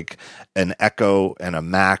computers, like an Echo and a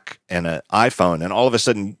Mac and an iPhone, and all of a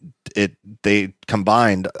sudden, they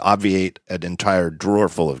combined obviate an entire drawer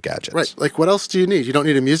full of gadgets. Right. Like, what else do you need? You don't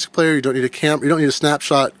need a music player. You don't need a camera. You don't need a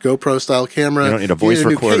snapshot GoPro style camera. You don't need a voice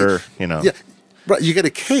recorder. Yeah. Right, you get a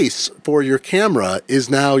case for your camera is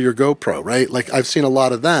now your GoPro, right? Like I've seen a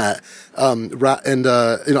lot of that, I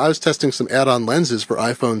was testing some add-on lenses for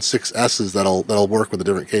iPhone 6s that'll work with a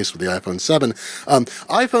different case with the iPhone 7.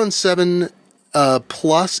 iPhone 7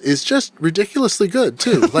 Plus is just ridiculously good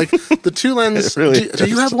too. Like the two lens. Really do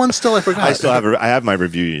you have one still? I forgot. I still have. I have my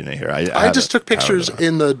review unit here. I just took pictures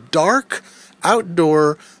in the dark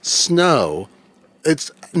outdoor snow. It's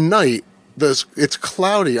night. It's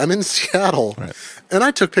cloudy. I'm in Seattle, right. And I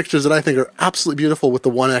took pictures that I think are absolutely beautiful with the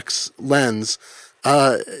 1X lens.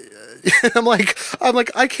 I'm like,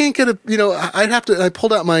 I can't get I'd have to. I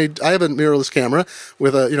pulled out I have a mirrorless camera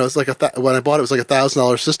with it's like when I bought it was like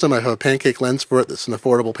 $1,000 system. I have a pancake lens for it. That's an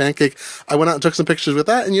affordable pancake. I went out and took some pictures with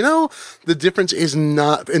that, and the difference is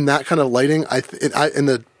not in that kind of lighting. In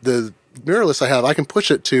the mirrorless I can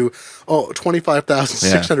push it to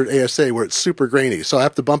 25,600 ASA where it's super grainy. So I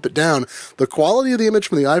have to bump it down. The quality of the image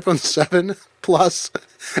from the iPhone 7 Plus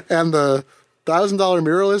and the $1,000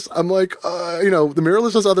 mirrorless, I'm like, the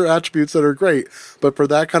mirrorless has other attributes that are great, but for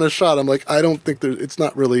that kind of shot, I'm like, I don't think it's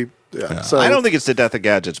not really. Yeah. So I don't think it's the death of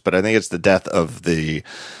gadgets, but I think it's the death of the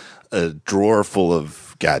drawer full of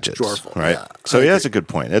gadgets, right? Yeah, so that's a good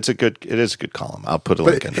point. It is a good column. I'll put a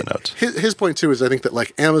link in the notes. His point too is I think that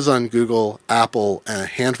like Amazon, Google, Apple, and a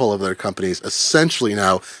handful of other companies essentially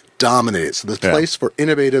now dominate. So the place for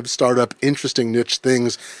innovative, startup, interesting niche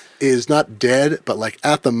things is not dead, but like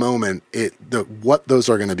at the moment, what those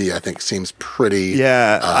are going to be, I think, seems pretty.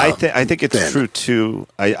 Yeah, I think it's thin. True too.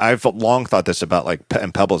 I've long thought this about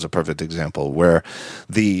and Pebble is a perfect example where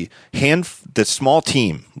the small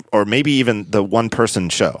team or maybe even the one person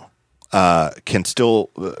show can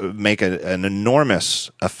still make an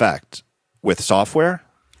enormous effect with software,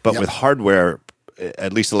 but with hardware,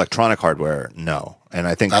 at least electronic hardware, no. And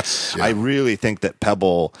I think I really think that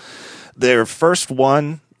Pebble, their first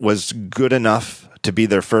one was good enough to be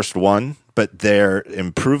their first one, but their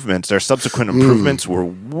subsequent improvements were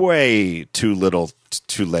way too little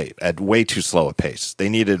too late, at way too slow a pace. They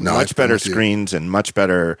needed much better screens and much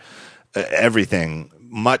better everything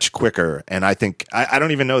much quicker. And I think, I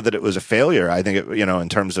don't even know that it was a failure. I think, in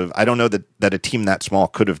terms of, I don't know that a team that small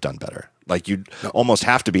could have done better. Like you'd almost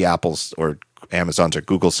have to be Apple's or Amazon's or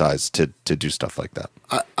Google size to do stuff like that.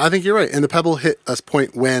 I think you're right. And the Pebble hit a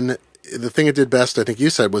point when the thing it did best, I think you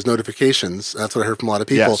said, was notifications. That's what I heard from a lot of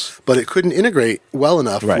people. Yes. But it couldn't integrate well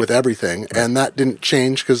enough with everything. Right. And that didn't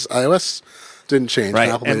change because iOS didn't change.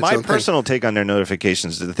 Right. And my personal take on their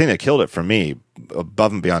notifications, the thing that killed it for me,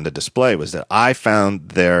 above and beyond the display, was that I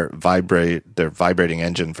found their vibrating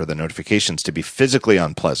engine for the notifications to be physically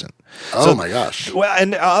unpleasant. Oh my gosh. Well,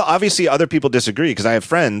 and obviously other people disagree because I have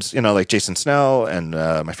friends, like Jason Snell and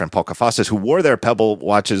my friend Paul Kafasas, who wore their Pebble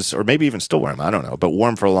watches, or maybe even still wear them, I don't know, but wore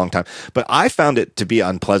them for a long time. But I found it to be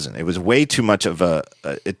unpleasant. It was way too much of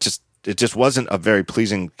it just wasn't a very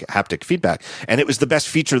pleasing haptic feedback. And it was the best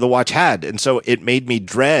feature the watch had. And so it made me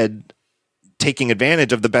dread taking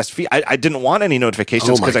advantage of the best feature. I didn't want any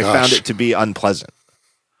notifications because I found it to be unpleasant.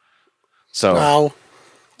 So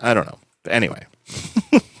I don't know. Anyway.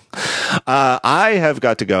 I have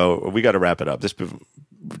got to go. We got to wrap it up. This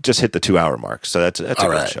just hit the 2-hour mark, so that's a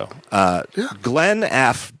good show. Glenn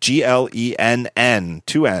F, Glenn,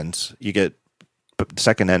 2 N's. You get the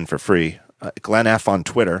second N for free. Glenn F on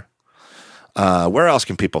Twitter. Where else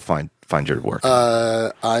can people find your work?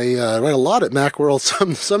 I write a lot at Macworld.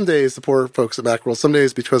 Some days, the poor folks at Macworld. Some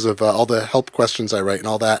days, because of all the help questions I write and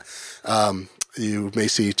all that, you may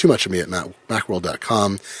see too much of me at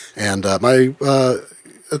macworld.com. And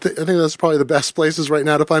I think that's probably the best places right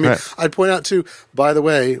now to find me. Right. I'd point out, too, by the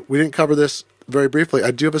way, we didn't cover this very briefly.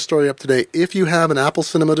 I do have a story up today. If you have an Apple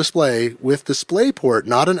Cinema display with DisplayPort,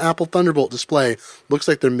 not an Apple Thunderbolt display, looks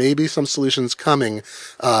like there may be some solutions coming.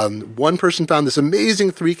 One person found this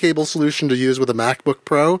amazing 3-cable solution to use with a MacBook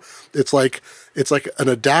Pro. It's like an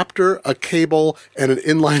adapter, a cable, and an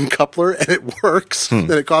inline coupler, and it works. And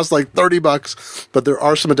it costs like $30, but there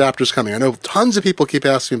are some adapters coming. I know tons of people keep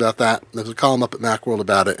asking about that. There's a column up at Macworld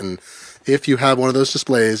about it, and if you have one of those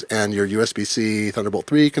displays and your USB-C Thunderbolt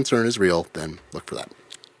 3 concern is real, then look for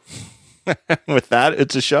that. With that,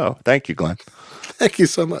 it's a show. Thank you, Glenn. Thank you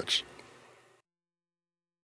so much.